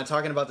we've been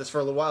talking about this for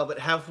a little while, but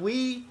have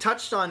we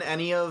touched on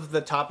any of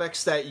the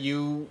topics that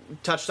you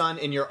touched on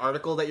in your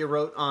article that you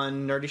wrote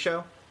on Nerdy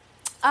Show?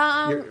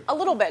 A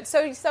little bit. So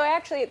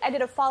I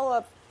did a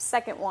follow-up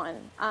second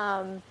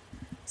one.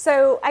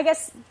 So I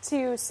guess to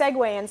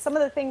segue in, some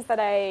of the things that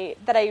I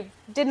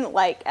didn't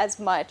like as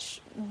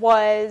much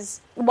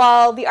was,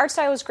 while the art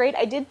style was great,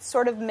 I did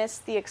sort of miss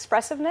the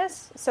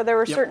expressiveness. So there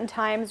were certain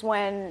times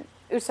when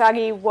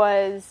Usagi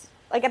was,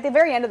 like at the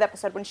very end of the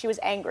episode, when she was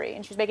angry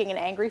and she was making an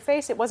angry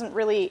face, it wasn't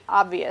really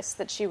obvious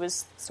that she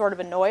was sort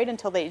of annoyed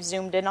until they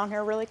zoomed in on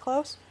her really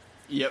close.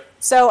 Yep.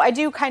 So I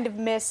do kind of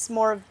miss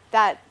more of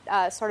that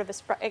sort of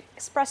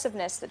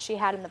expressiveness that she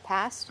had in the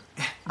past.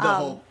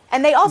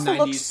 And they also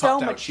look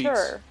so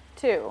mature,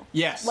 too.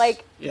 Yes.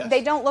 Like,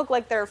 they don't look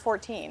like they're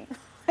 14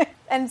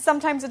 And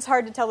sometimes it's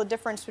hard to tell the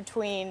difference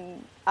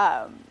between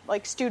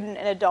like student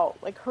and adult.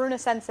 Like Haruna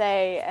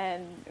Sensei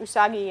and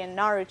Usagi and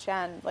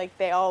Naru-chan, like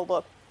they all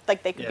look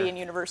like they could be in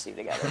university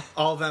together.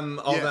 All of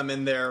them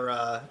in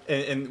their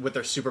in with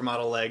their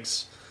supermodel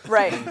legs.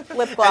 Right,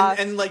 lip gloss,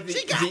 and like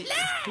she got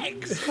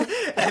legs.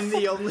 And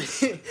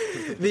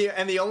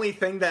the only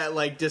thing that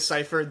like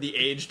deciphered the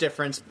age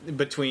difference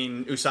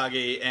between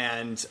Usagi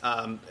and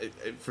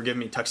forgive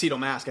me, Tuxedo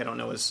Mask. I don't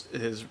know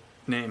his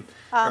name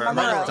right off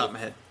the top of my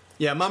head.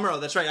 Yeah, Mamoru,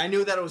 that's right. I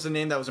knew that it was a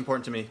name that was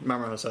important to me.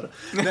 Mamoru Hosoda.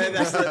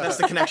 That's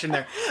the connection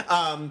there.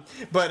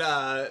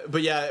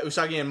 But yeah,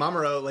 Usagi and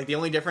Mamoru, like the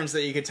only difference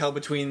that you could tell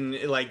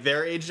between like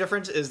their age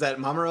difference is that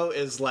Mamoru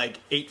is like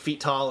 8 feet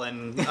tall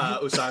and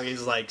Usagi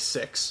is like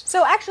 6.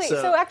 So actually,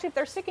 if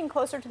they're sticking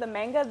closer to the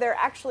manga, they're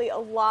actually a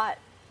lot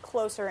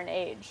closer in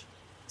age.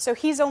 So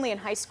he's only in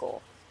high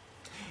school.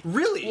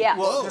 Really? Yeah.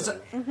 Well,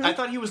 I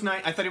thought he was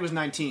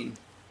 19.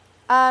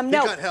 No. He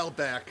got held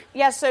back.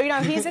 Yeah, so,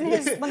 he's in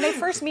his... When they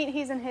first meet,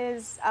 he's in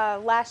his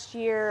last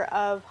year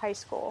of high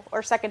school,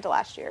 or second to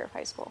last year of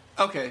high school.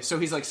 Okay, so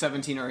he's like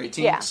 17 or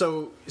 18? Yeah.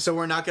 So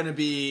we're not going to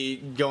be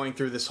going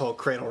through this whole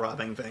cradle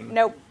robbing thing.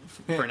 Nope.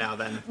 For now,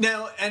 then.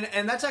 No,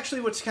 and that's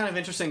actually what's kind of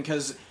interesting,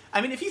 because,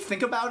 I mean, if you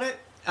think about it,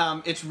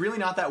 it's really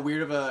not that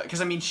weird of a...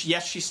 Because, I mean,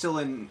 yes, she's still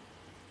in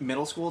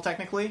middle school,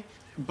 technically,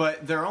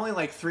 but they're only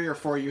like 3 or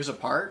 4 years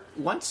apart.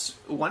 Once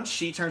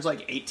she turns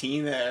like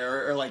 18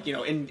 or like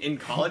in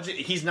college,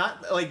 he's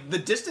not like the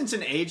distance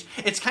in age.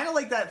 It's kind of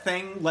like that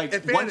thing like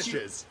it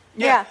vanishes.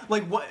 Yeah.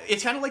 Like what?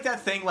 It's kind of like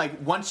that thing like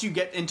once you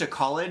get into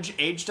college,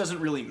 age doesn't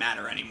really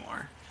matter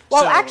anymore.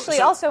 Well, actually,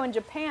 also in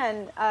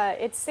Japan,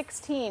 it's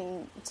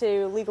 16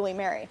 to legally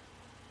marry.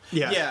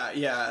 Yeah,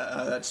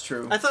 that's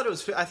true. I thought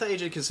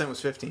age of consent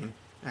was 15.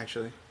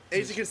 Actually,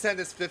 age of consent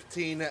is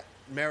 15.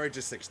 Marriage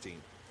is 16.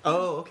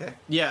 Oh, okay.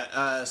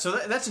 Yeah, so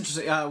that's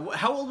interesting.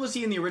 How old was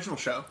he in the original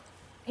show?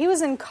 He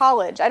was in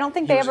college. I don't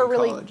think they ever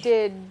really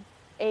did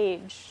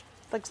age,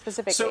 like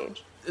specific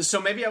age. So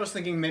maybe I was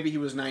thinking maybe he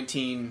was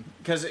 19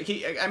 because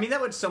I mean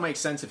that would still make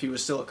sense if he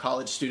was still a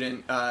college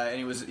student and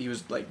he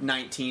was like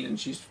 19 and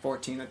she's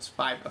 14. That's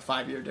a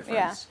 5-year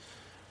difference.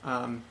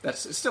 Yeah.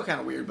 That's still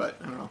kind of weird, but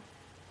I don't know.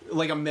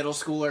 Like a middle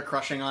schooler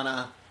crushing on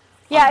a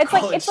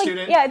college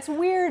student. Yeah, it's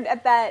weird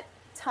at that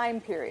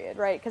time period,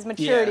 right? Because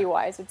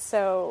maturity-wise, it's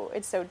so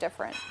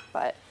different.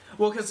 But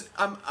because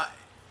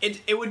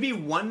it would be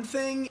one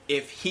thing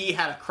if he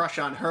had a crush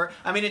on her.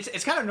 I mean,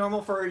 it's kind of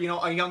normal for a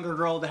younger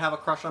girl to have a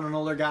crush on an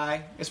older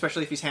guy,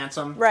 especially if he's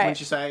handsome. Right? Wouldn't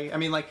you say? I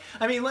mean,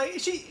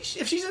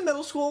 if she's in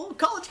middle school,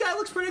 college guy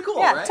looks pretty cool.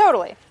 Yeah, right?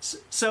 Totally.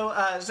 So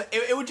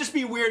it would just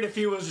be weird if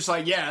he was just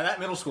like, yeah, that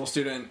middle school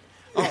student.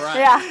 All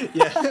right.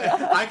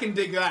 Yeah. I can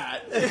dig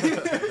that.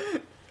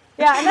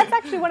 Yeah, and that's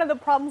actually one of the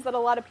problems that a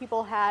lot of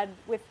people had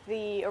with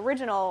the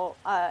original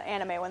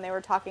anime when they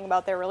were talking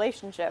about their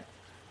relationship,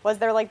 was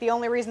they're like, the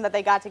only reason that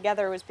they got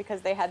together was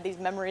because they had these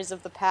memories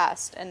of the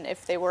past, and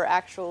if they were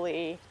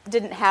actually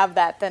didn't have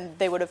that, then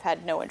they would have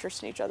had no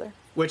interest in each other.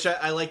 Which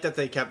I like that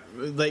they kept,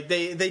 like,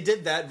 they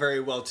did that very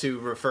well, too,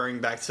 referring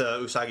back to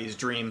Usagi's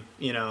dream,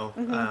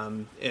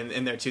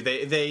 in there, too.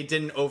 They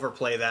didn't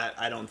overplay that,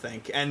 I don't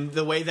think. And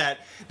the way that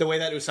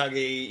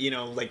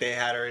Usagi, like, they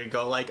had her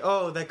go, like,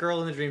 oh, that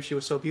girl in the dream, she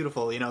was so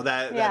beautiful,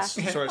 that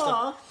sort of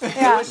stuff.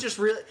 Yeah.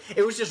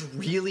 It was just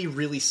really,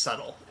 really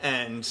subtle,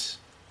 and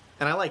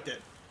I liked it.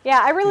 Yeah,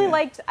 I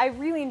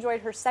really enjoyed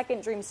her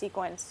second dream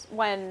sequence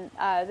when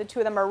the two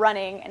of them are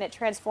running and it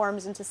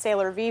transforms into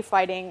Sailor V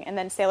fighting and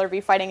then Sailor V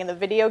fighting in the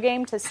video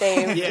game to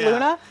save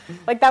Luna.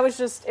 Like,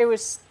 it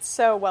was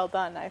so well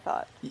done, I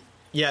thought.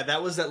 Yeah,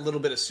 that was that little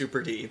bit of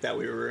Super D that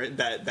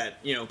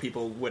that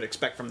people would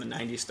expect from the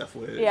 90s stuff.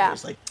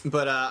 Was like,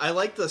 but I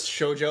like the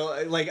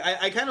shoujo. Like,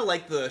 I kind of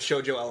like the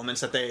shoujo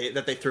elements that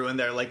they threw in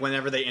there. Like,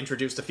 whenever they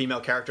introduced a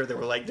female character, there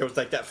was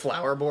that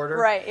flower border,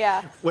 right?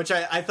 Yeah, which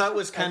I thought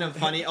was kind of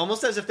funny,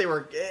 almost as if they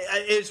were.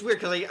 It's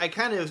weird because I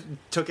kind of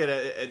took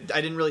it.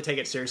 I didn't really take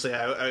it seriously.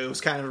 It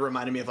was kind of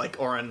reminding me of like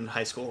Ouran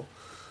High School.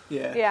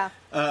 Yeah.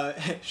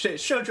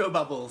 Shoujo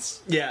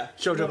bubbles. Yeah,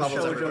 shoujo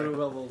bubbles. Shoujo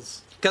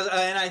bubbles. Because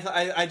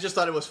I just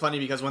thought it was funny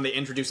because when they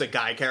introduced a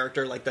guy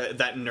character like that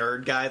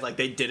nerd guy, like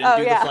they didn't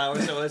do the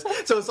flowers,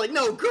 so it's like,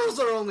 no, girls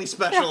are only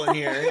special in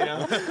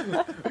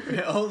here,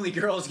 only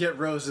girls get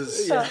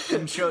roses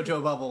and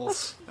shoujo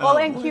bubbles. Well,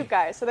 and cute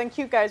guys. So then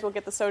cute guys will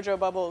get the shoujo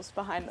bubbles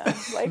behind them,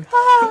 like,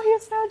 oh,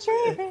 he's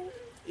so dreamy.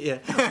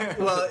 Yeah.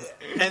 Well,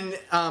 and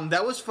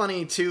that was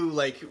funny too.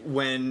 Like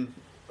when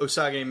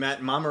Usagi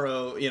met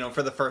Mamoru,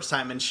 for the first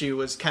time, and she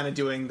was kind of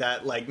doing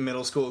that, like,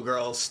 middle school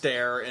girl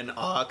stare and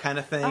awe kind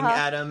of thing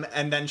at him,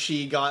 and then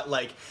she got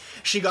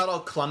all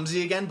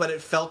clumsy again, but it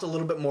felt a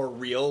little bit more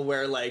real,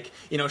 where, like,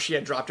 she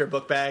had dropped her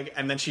book bag,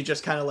 and then she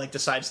just kind of, like,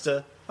 decides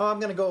to, oh, I'm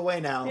gonna go away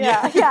now.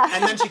 Yeah.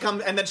 and then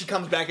she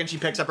comes back, and she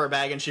picks up her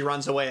bag, and she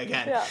runs away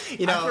again.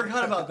 Yeah. I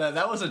forgot about that.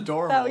 That was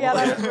adorable.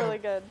 That was really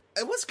good.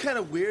 It was kind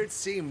of weird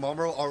seeing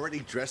Mamoru already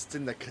dressed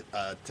in the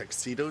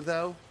tuxedo,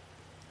 though.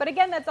 But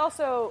again, that's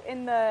also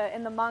in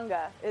the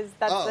manga.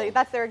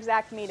 That's their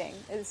exact meeting.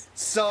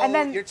 And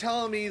then you're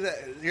telling me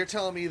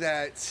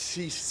that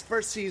she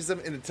first sees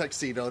him in a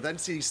tuxedo, then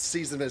she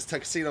sees him as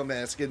tuxedo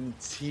mask, and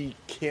he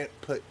can't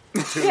put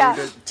two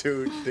together.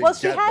 Well,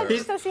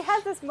 she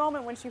has this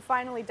moment when she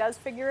finally does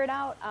figure it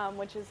out,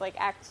 which is like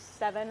Act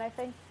 7, I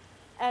think,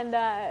 and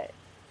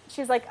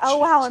she's like, "Oh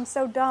wow, I'm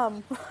so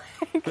dumb.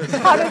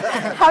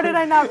 How did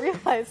I not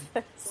realize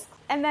this?"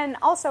 And then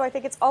also, I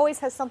think it always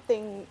has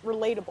something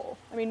relatable.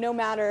 I mean, no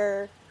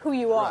matter who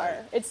you are,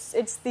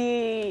 it's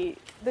the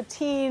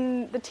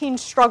teen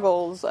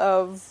struggles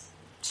of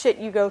shit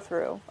you go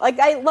through. Like,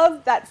 I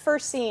love that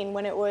first scene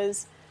when it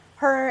was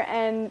her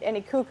and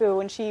Ikuku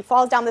when she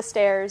falls down the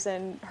stairs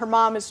and her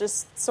mom is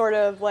just sort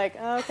of like,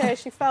 oh, "Okay,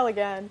 she fell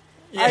again.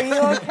 Are you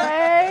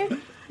okay?" No,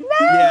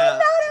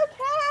 not okay.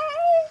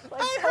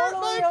 Like,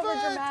 totally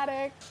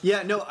overdramatic.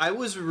 Yeah, no, I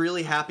was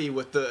really happy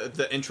with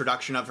the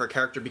introduction of her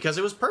character because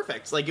it was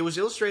perfect. Like, it was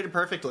illustrated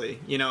perfectly.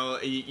 You know,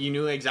 you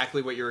knew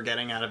exactly what you were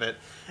getting out of it.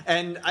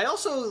 And I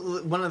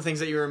also, one of the things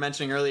that you were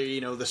mentioning earlier,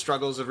 you know, the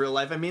struggles of real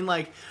life. I mean,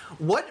 like,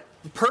 what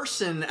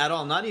person at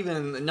all, not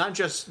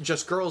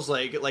just girls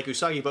like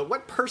Usagi, but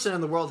what person in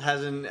the world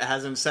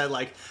hasn't said,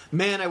 like,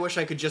 "Man, I wish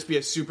I could just be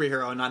a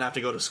superhero and not have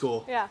to go to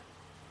school." Yeah.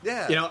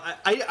 Yeah. You know,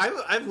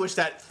 I've wished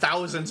that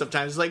thousands of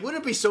times. Like,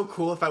 wouldn't it be so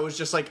cool if I was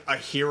just, like, a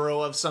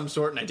hero of some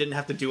sort and I didn't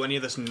have to do any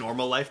of this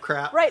normal life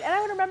crap? Right, and I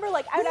would remember,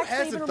 like, I would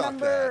actually even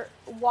remember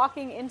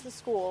walking into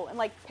school and,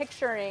 like,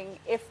 picturing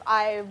if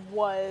I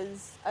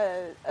was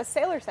a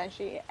Sailor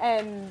Senshi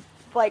and,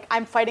 like,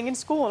 I'm fighting in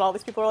school and all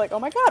these people are like,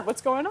 "Oh my god,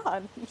 what's going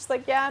on?" I'm just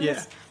like, I'm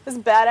this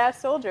badass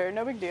soldier,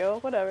 no big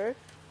deal, whatever.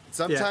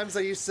 Sometimes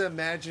I used to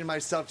imagine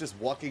myself just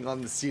walking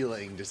on the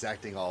ceiling, just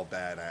acting all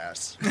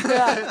badass.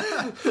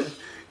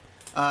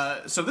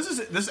 Yeah. So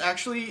this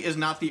actually is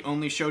not the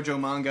only shoujo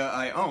manga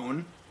I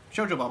own.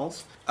 Shoujo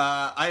Bubbles.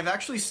 I've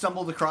actually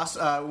stumbled across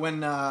when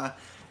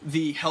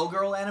the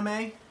Hellgirl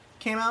anime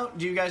came out.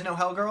 Do you guys know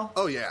Hellgirl?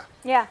 Oh yeah.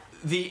 Yeah.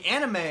 The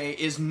anime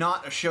is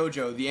not a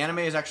shoujo. The anime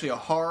is actually a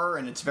horror,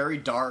 and it's very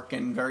dark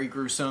and very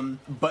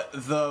gruesome. But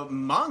the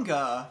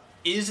manga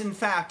is in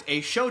fact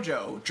a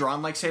shoujo,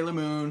 drawn like Sailor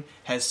Moon,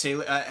 has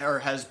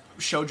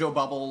shoujo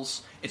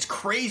bubbles. It's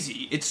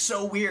crazy. It's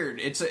so weird.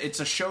 It's a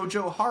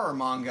shoujo horror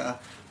manga,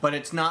 but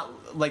it's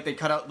not like they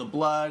cut out the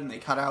blood and they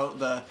cut out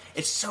the.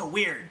 It's so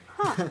weird.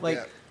 Huh.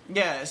 Like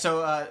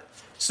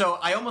so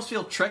I almost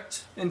feel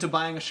tricked into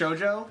buying a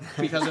shoujo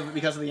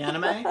because of the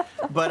anime,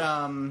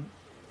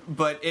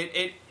 but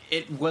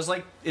it was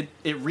like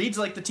it reads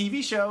like the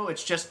TV show.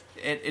 It's just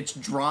it's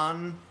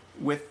drawn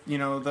with, you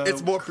know, the.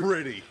 It's more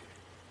pretty.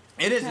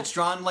 It is. It's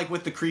drawn like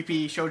with the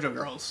creepy shoujo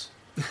girls.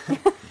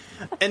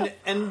 And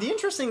the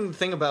interesting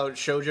thing about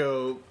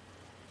shoujo,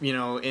 you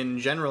know, in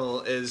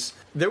general, is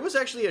there was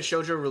actually a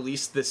shoujo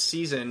released this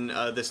season,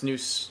 this new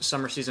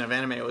summer season of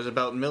anime. It was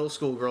about middle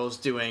school girls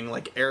doing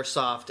like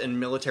airsoft and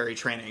military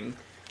training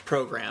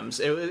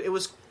programs. It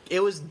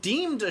was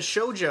deemed a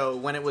shoujo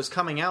when it was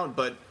coming out,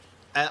 but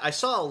I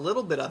saw a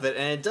little bit of it,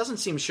 and it doesn't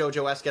seem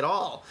shoujo-esque at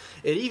all.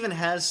 It even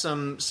has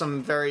some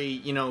very,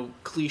 you know,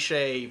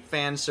 cliche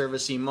fan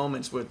servicey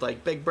moments with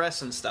like big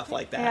breasts and stuff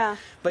like that. Yeah.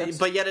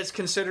 But yet it's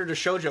considered a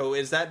shoujo.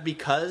 Is that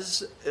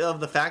because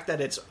of the fact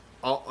that it's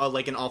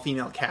like an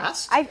all-female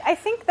cast? I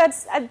think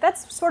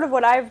that's sort of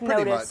what I've Pretty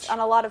noticed much. on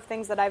a lot of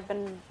things that I've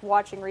been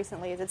watching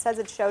recently. Is it says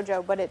it's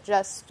shoujo, but it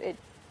just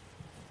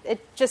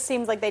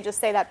seems like they just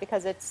say that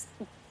because it's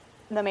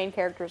the main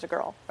character is a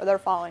girl, or they're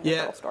following the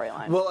girl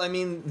storyline. Well, I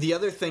mean, the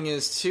other thing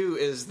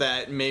is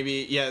that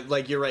maybe,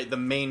 like you're right, the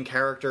main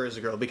character is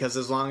a girl, because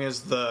as long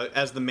as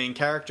the main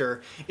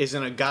character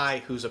isn't a guy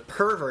who's a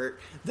pervert,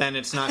 then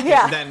it's not.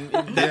 Then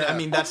I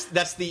mean,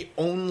 that's the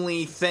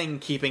only thing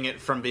keeping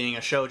it from being a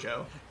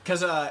shoujo.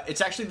 Because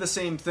it's actually the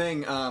same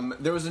thing.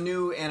 There was a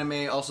new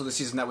anime also this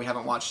season that we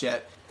haven't watched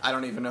yet. I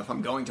don't even know if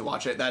I'm going to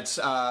watch it. That's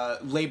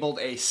labeled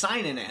a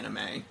seinen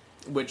anime,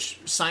 which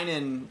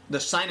the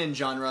seinen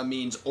genre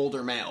means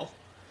older male.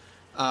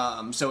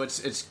 So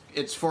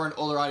it's for an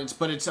older audience,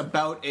 but it's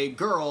about a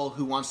girl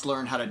who wants to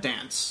learn how to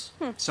dance.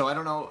 So I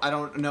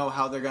don't know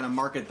how they're going to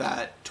market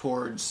that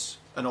towards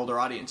an older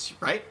audience,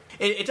 right?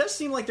 It does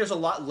seem like there's a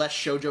lot less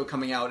shoujo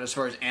coming out as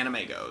far as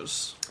anime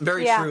goes.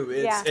 Very true.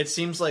 It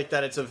seems like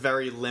that it's a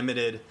very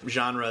limited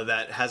genre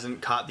that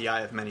hasn't caught the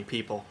eye of many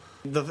people.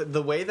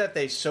 The way that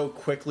they so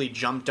quickly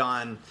jumped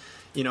on,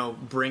 you know,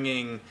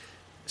 bringing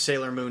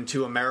Sailor Moon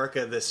to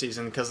America this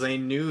season, because they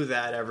knew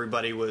that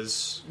everybody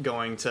was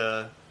going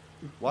to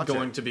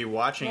be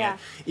watching it.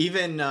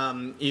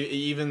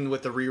 Even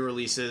with the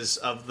re-releases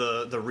of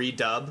the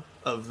redub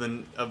of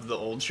the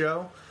old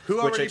show, who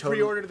already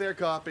pre-ordered their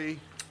copy.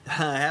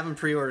 I haven't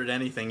pre-ordered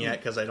anything yet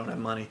because I don't have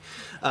money.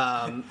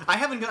 I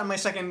haven't gotten my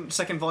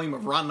second volume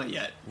of Ranma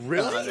yet.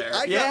 Really?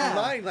 I got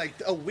mine like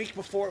a week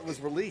before it was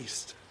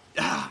released.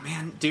 Ah,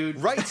 man,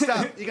 dude. Right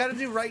stuff. You got to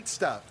do right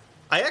stuff.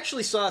 I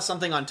actually saw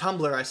something on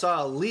Tumblr. I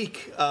saw a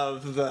leak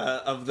of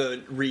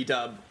the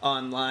redub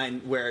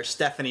online where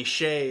Stephanie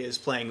Sheh is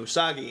playing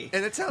Usagi.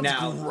 And it sounds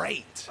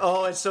great.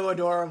 Oh, it's so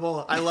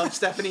adorable. I love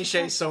Stephanie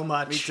Sheh so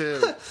much. Me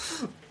too.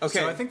 Okay,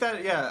 so I think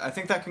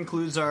that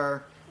concludes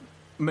our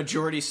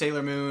majority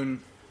Sailor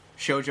Moon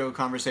shoujo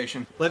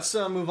conversation. Let's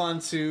move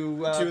on to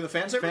the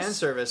fan service. Fan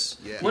service.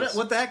 Yes.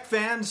 What the heck,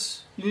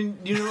 fans? You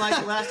didn't like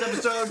the last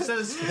episode?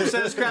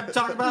 Said us crap to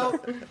talk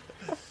about.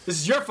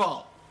 This is your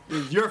fault.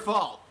 This is your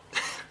fault.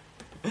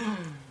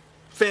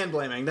 Fan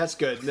blaming. That's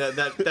good.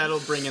 That'll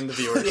bring in the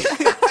viewers.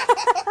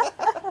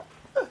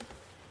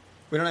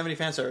 We don't have any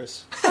fan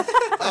service.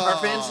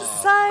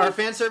 Our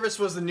fan service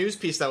was the news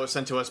piece that was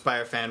sent to us by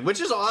our fan, which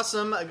is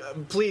awesome.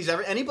 Please,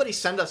 anybody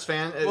send us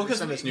send us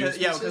news pieces.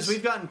 Yeah, because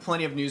we've gotten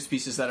plenty of news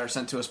pieces that are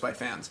sent to us by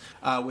fans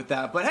with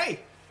that. But hey,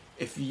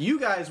 if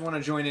you guys want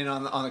to join in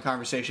on the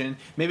conversation,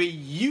 maybe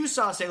you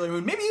saw Sailor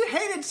Moon, maybe you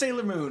hated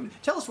Sailor Moon.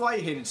 Tell us why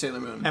you hated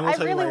Sailor Moon. And we'll I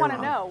tell you really why want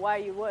you're to wrong. know why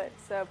you would,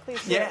 so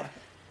please do. Yeah.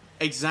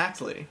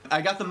 Exactly.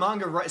 I got the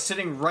manga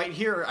sitting right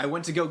here. I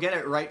went to go get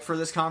it right for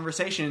this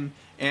conversation,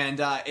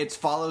 and it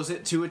follows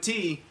it to a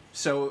T,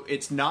 so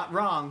it's not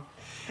wrong.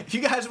 If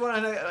you guys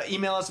want to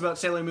email us about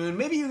Sailor Moon,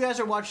 maybe you guys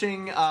are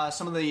watching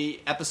some of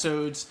the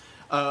episodes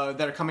that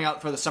are coming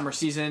out for the summer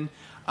season.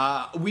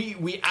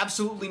 We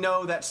absolutely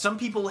know that some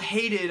people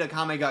hated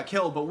Akame ga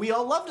Kill, but we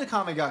all loved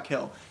Akame ga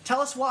Kill. Tell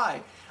us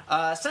why.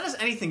 Send us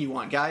anything you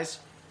want, guys.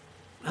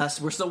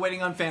 We're still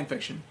waiting on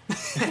fanfiction.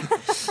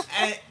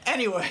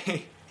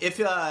 Anyway, if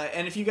you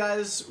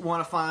guys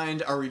want to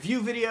find our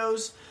review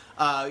videos,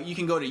 you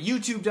can go to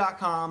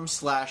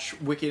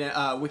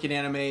youtube.com/Wicked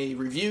Anime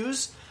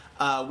Reviews.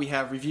 We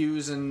have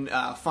reviews and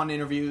fun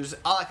interviews,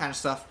 all that kind of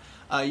stuff.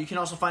 You can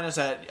also find us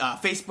at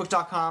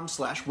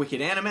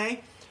facebook.com/Wicked Anime,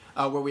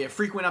 where we have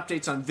frequent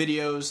updates on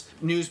videos,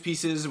 news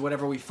pieces,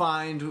 whatever we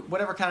find,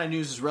 whatever kind of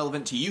news is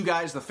relevant to you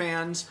guys, the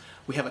fans.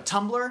 We have a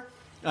Tumblr,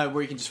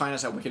 where you can just find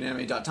us at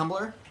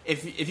wickedanime.tumblr.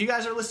 If you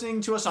guys are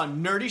listening to us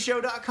on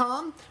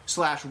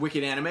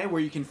nerdyshow.com/wickedanime, where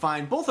you can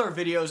find both our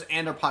videos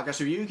and our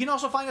podcast review, you can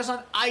also find us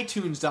on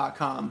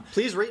itunes.com.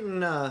 Please rate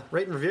and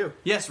review.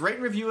 Yes, rate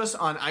and review us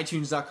on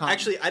itunes.com.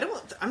 Actually,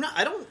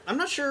 I'm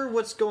not sure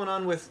what's going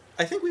on with.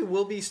 I think we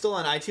will be still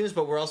on iTunes,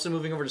 but we're also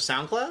moving over to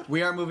SoundCloud.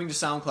 We are moving to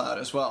SoundCloud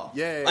as well.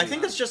 Yay. I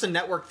think that's just a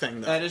network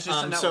thing, though. That is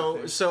just a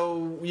network thing.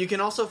 So you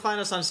can also find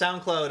us on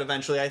SoundCloud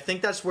eventually. I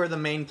think that's where the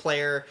main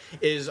player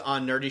is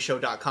on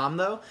nerdyshow.com,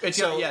 though.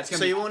 So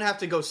you won't have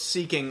to go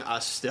seeking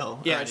us still.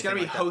 Yeah, it's going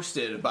to be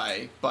hosted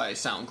by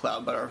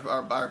SoundCloud, but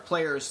our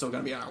player is still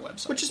going to be on our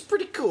website. Which is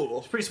pretty cool.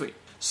 It's pretty sweet.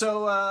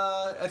 So,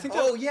 I think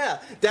Oh, yeah.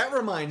 That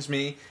reminds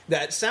me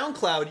that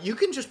SoundCloud, you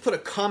can just put a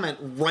comment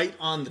right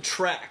on the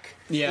track.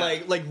 Yeah.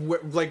 Like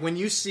when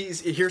you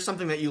hear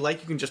something that you like,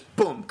 you can just,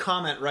 boom,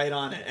 comment right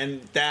on it.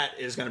 And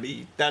that's going to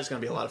be a lot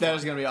of fun. That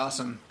is going to be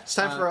awesome. It's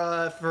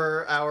time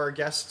for our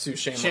guests to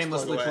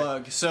shamelessly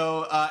plug.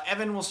 So,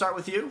 Evan, we'll start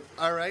with you.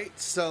 All right,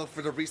 so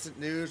for the recent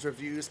news,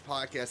 reviews,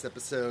 podcast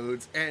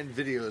episodes, and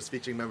videos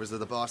featuring members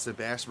of the Boston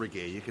Bash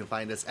Brigade, you can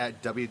find us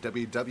at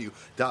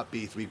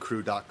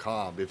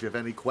www.b3crew.com. If you have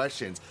any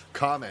questions,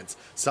 comments,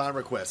 song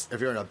requests, if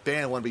you're in a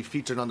band and want to be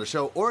featured on the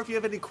show, or if you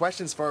have any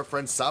questions for our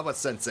friend Sawa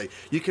Sensei,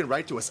 you can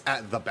write to us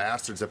at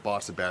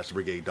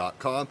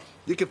thebastards@bostonbashbrigade.com.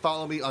 You can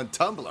follow me on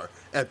Tumblr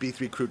at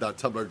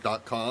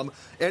b3crew.tumblr.com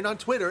and on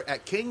Twitter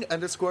at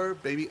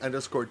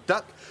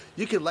king_baby_duck.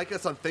 You can like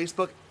us on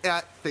Facebook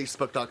at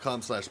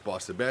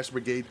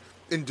facebook.com/BostonBashBrigade.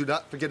 And do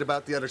not forget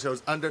about the other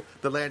shows under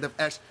the Land of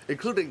Esh,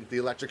 including the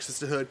Electric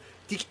Sisterhood,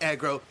 Geek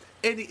Aggro,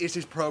 and the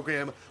Issues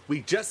program.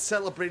 We just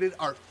celebrated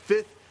our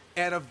 5th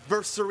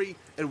anniversary,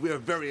 and we are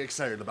very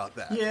excited about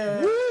that.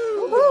 Yeah.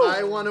 Woo!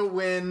 I want to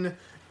win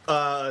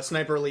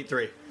Sniper Elite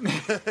 3.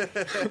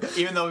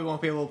 Even though we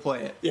won't be able to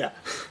play it. Yeah.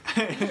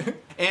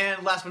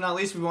 And last but not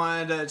least, we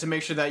wanted to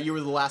make sure that you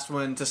were the last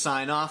one to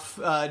sign off,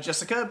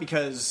 Jessica,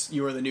 because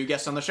you were the new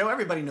guest on the show.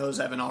 Everybody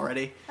knows Evan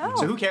already,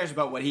 so who cares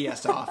about what he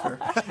has to offer?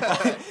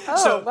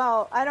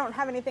 Well, I don't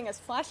have anything as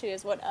flashy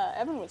as what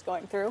Evan was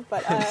going through,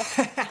 but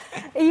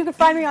you can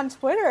find me on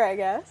Twitter, I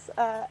guess,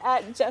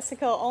 at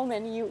Jessica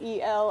Ullman,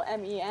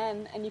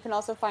 UELMEN, and you can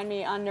also find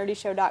me on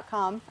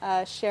nerdyshow.com,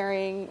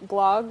 sharing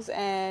blogs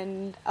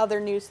and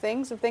other news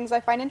things of things I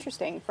find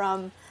interesting,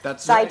 from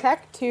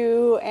sci-tech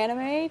to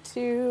anime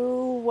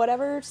to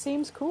whatever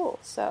seems cool.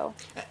 So,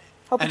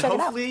 hope you check it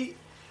out.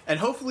 And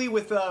hopefully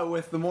with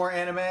the more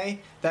anime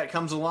that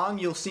comes along,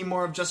 you'll see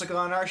more of Jessica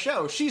on our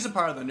show. She's a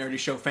part of the Nerdy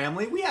Show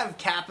family. We have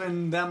Cap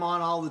and them on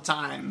all the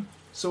time.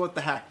 So what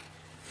the heck?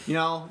 You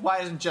know, why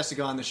isn't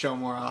Jessica on the show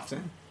more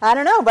often? I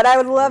don't know, but I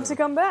would love to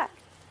come back.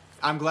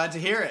 I'm glad to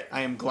hear it.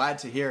 I am glad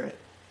to hear it.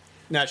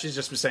 No, she's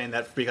just saying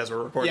that because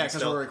we're recording. Yeah,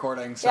 because we're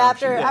recording. So yeah,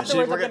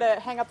 afterwards, I'm going to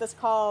hang up this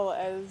call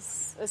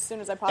as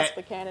soon as I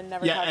possibly can and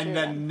never talk to you and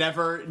then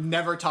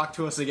never talk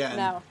to us again.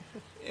 No.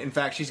 In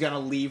fact, she's gonna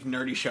leave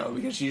Nerdy Show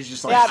because she's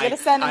just like, yeah, I'm gonna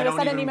send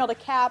an an email to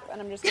Cap,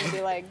 and I'm just gonna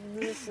be like,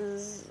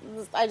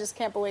 I just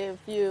can't believe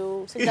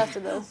you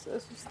suggested this.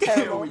 This is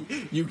terrible.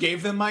 You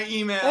gave them my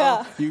email.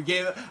 Yeah. You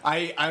gave.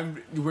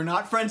 We're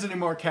not friends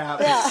anymore,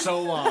 Cap. Yeah. It's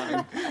so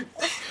long.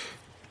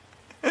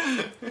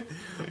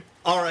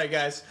 All right,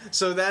 guys.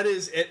 So that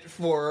is it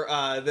for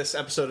this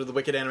episode of the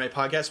Wicked Anime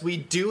Podcast. We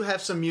do have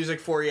some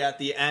music for you at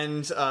the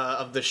end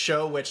of the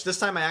show, which this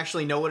time I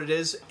actually know what it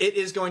is. It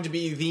is going to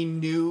be the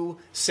new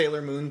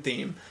Sailor Moon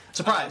theme.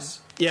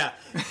 Surprise. Yeah.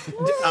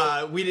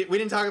 We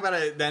didn't talk about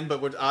it then,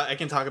 but I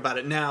can talk about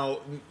it now.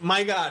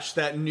 My gosh,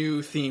 that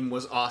new theme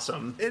was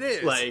awesome. It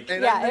is.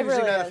 And yeah, I'm it usually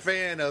really not is. a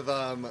fan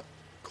of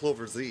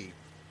Clover Z,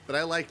 but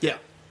I liked it.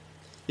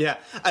 Yeah,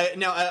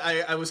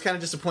 I was kind of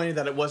disappointed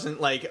that it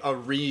wasn't like a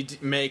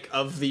remake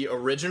of the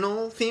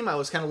original theme. I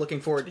was kind of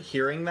looking forward to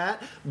hearing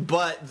that,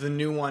 but the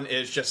new one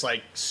is just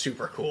like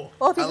super cool.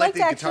 Well, if you'd I like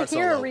like to the actually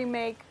hear guitar a solo.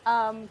 remake,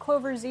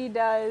 Clover Z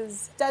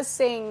does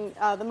sing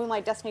the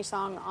Moonlight Destiny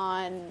song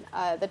on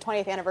the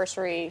 20th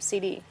anniversary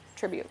CD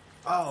tribute.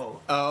 Oh,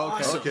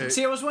 okay. Okay.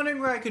 See, I was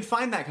wondering where I could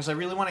find that because I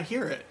really want to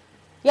hear it.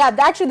 Yeah,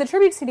 actually, the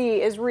tribute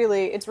CD is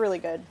really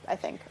good. I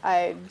think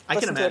I can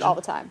listen to it imagine. all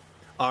the time.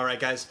 All right,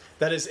 guys,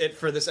 that is it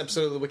for this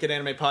episode of the Wicked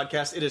Anime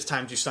Podcast. It is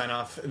time to sign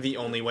off the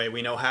only way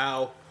we know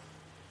how.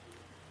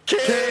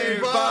 Okay,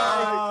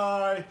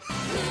 bye.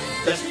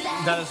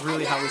 That is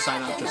really how we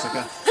sign off,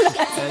 Jessica.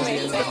 That is the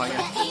end of the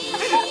podcast.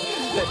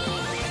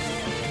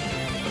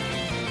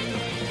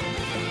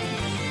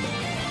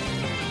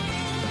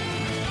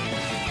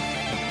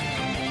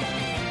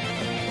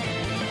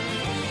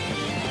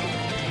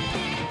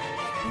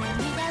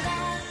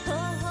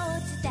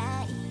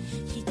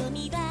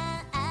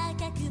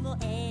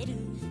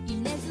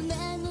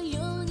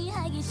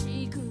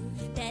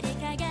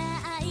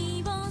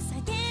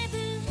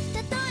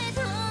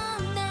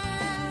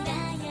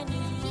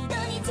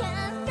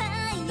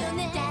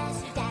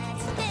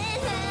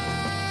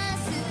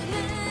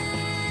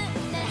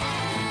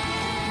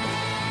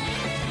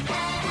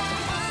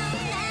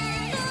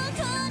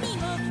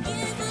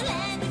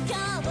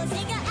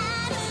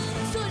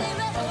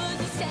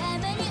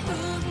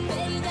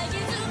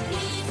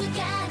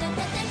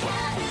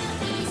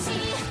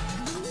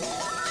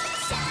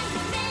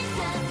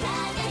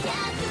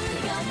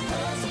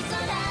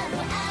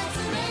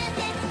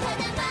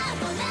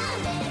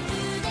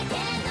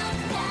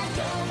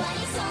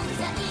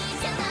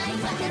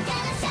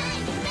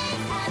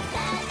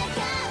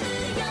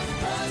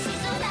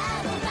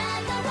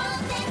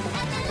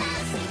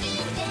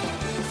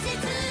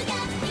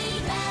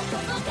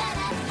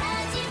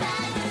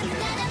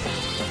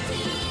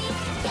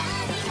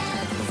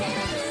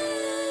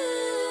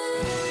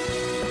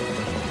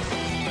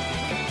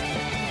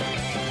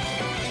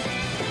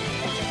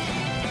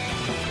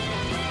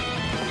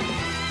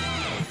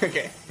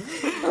 Okay.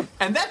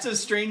 And that's as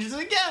strange as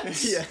it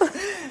gets. Yeah.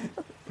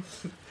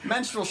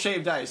 Menstrual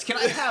shaved ice. Can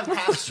I have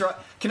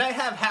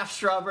half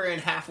strawberry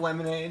and half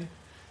lemonade?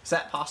 Is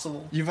that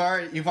possible? You've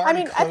already I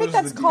mean, I think closed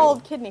that's the deal.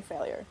 called kidney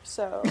failure.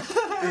 So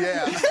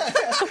Yeah.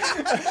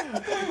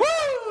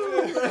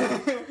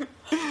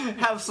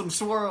 Have some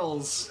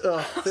swirls.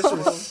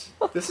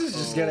 This is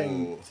just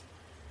getting.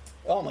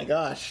 Oh my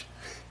gosh.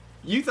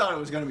 You thought it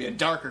was going to be a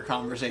darker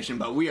conversation,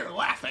 but we are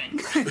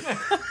laughing.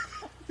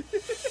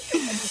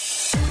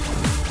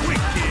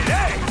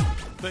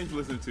 Thanks for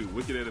listening to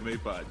Wicked Anime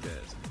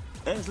Podcast.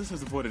 As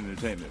listener-supported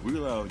entertainment, we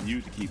rely on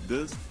you to keep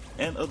this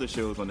and other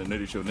shows on the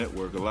Nerdy Show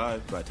Network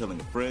alive by telling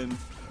a friend,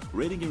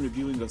 rating and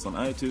reviewing us on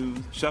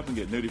iTunes, shopping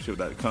at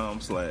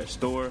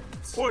nerdyshow.com/store,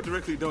 or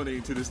directly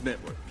donating to this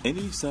network.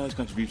 Any size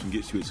contribution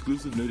gets you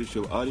exclusive Nerdy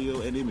Show audio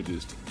and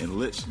images and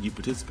lets you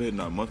participate in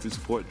our monthly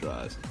support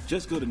drives.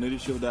 Just go to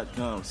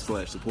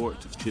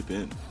nerdyshow.com/support to chip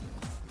in.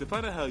 To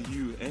find out how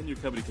you and your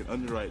company can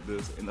underwrite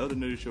this and other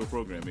Nerdy Show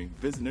programming,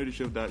 visit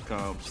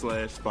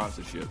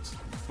nerdyshow.com/sponsorships.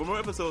 For more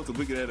episodes of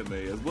Wicked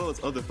Anime, as well as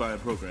other fine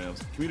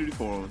programs, community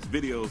forums,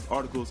 videos,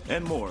 articles,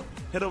 and more,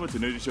 head over to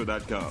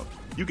nerdyshow.com.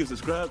 You can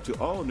subscribe to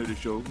all Nerdy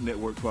Show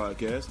Network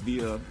podcasts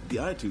via the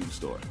iTunes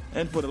Store.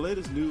 And for the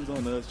latest news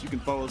on us, you can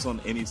follow us on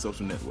any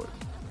social network.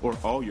 Or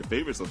all your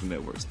favorite social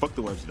networks. Fuck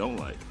the ones you don't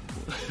like.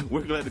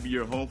 We're glad to be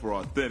your home for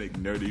authentic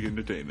nerdy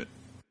entertainment.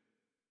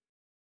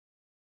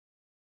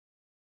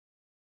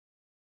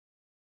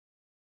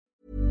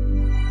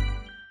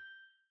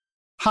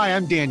 Hi,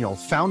 I'm Daniel,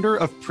 founder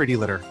of Pretty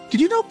Litter.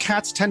 Did you know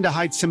cats tend to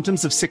hide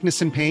symptoms of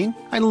sickness and pain?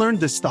 I learned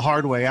this the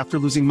hard way after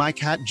losing my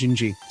cat,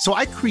 Gingy. So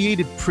I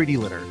created Pretty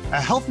Litter,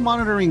 a health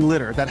monitoring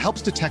litter that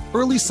helps detect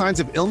early signs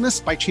of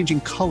illness by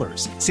changing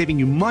colors, saving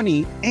you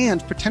money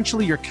and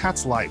potentially your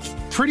cat's life.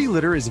 Pretty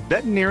Litter is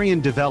veterinarian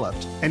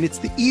developed, and it's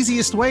the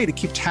easiest way to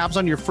keep tabs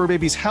on your fur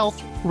baby's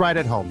health right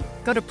at home.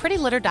 Go to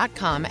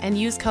prettylitter.com and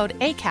use code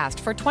ACAST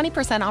for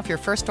 20% off your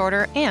first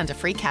order and a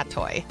free cat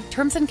toy.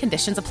 Terms and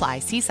conditions apply.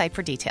 See site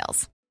for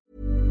details.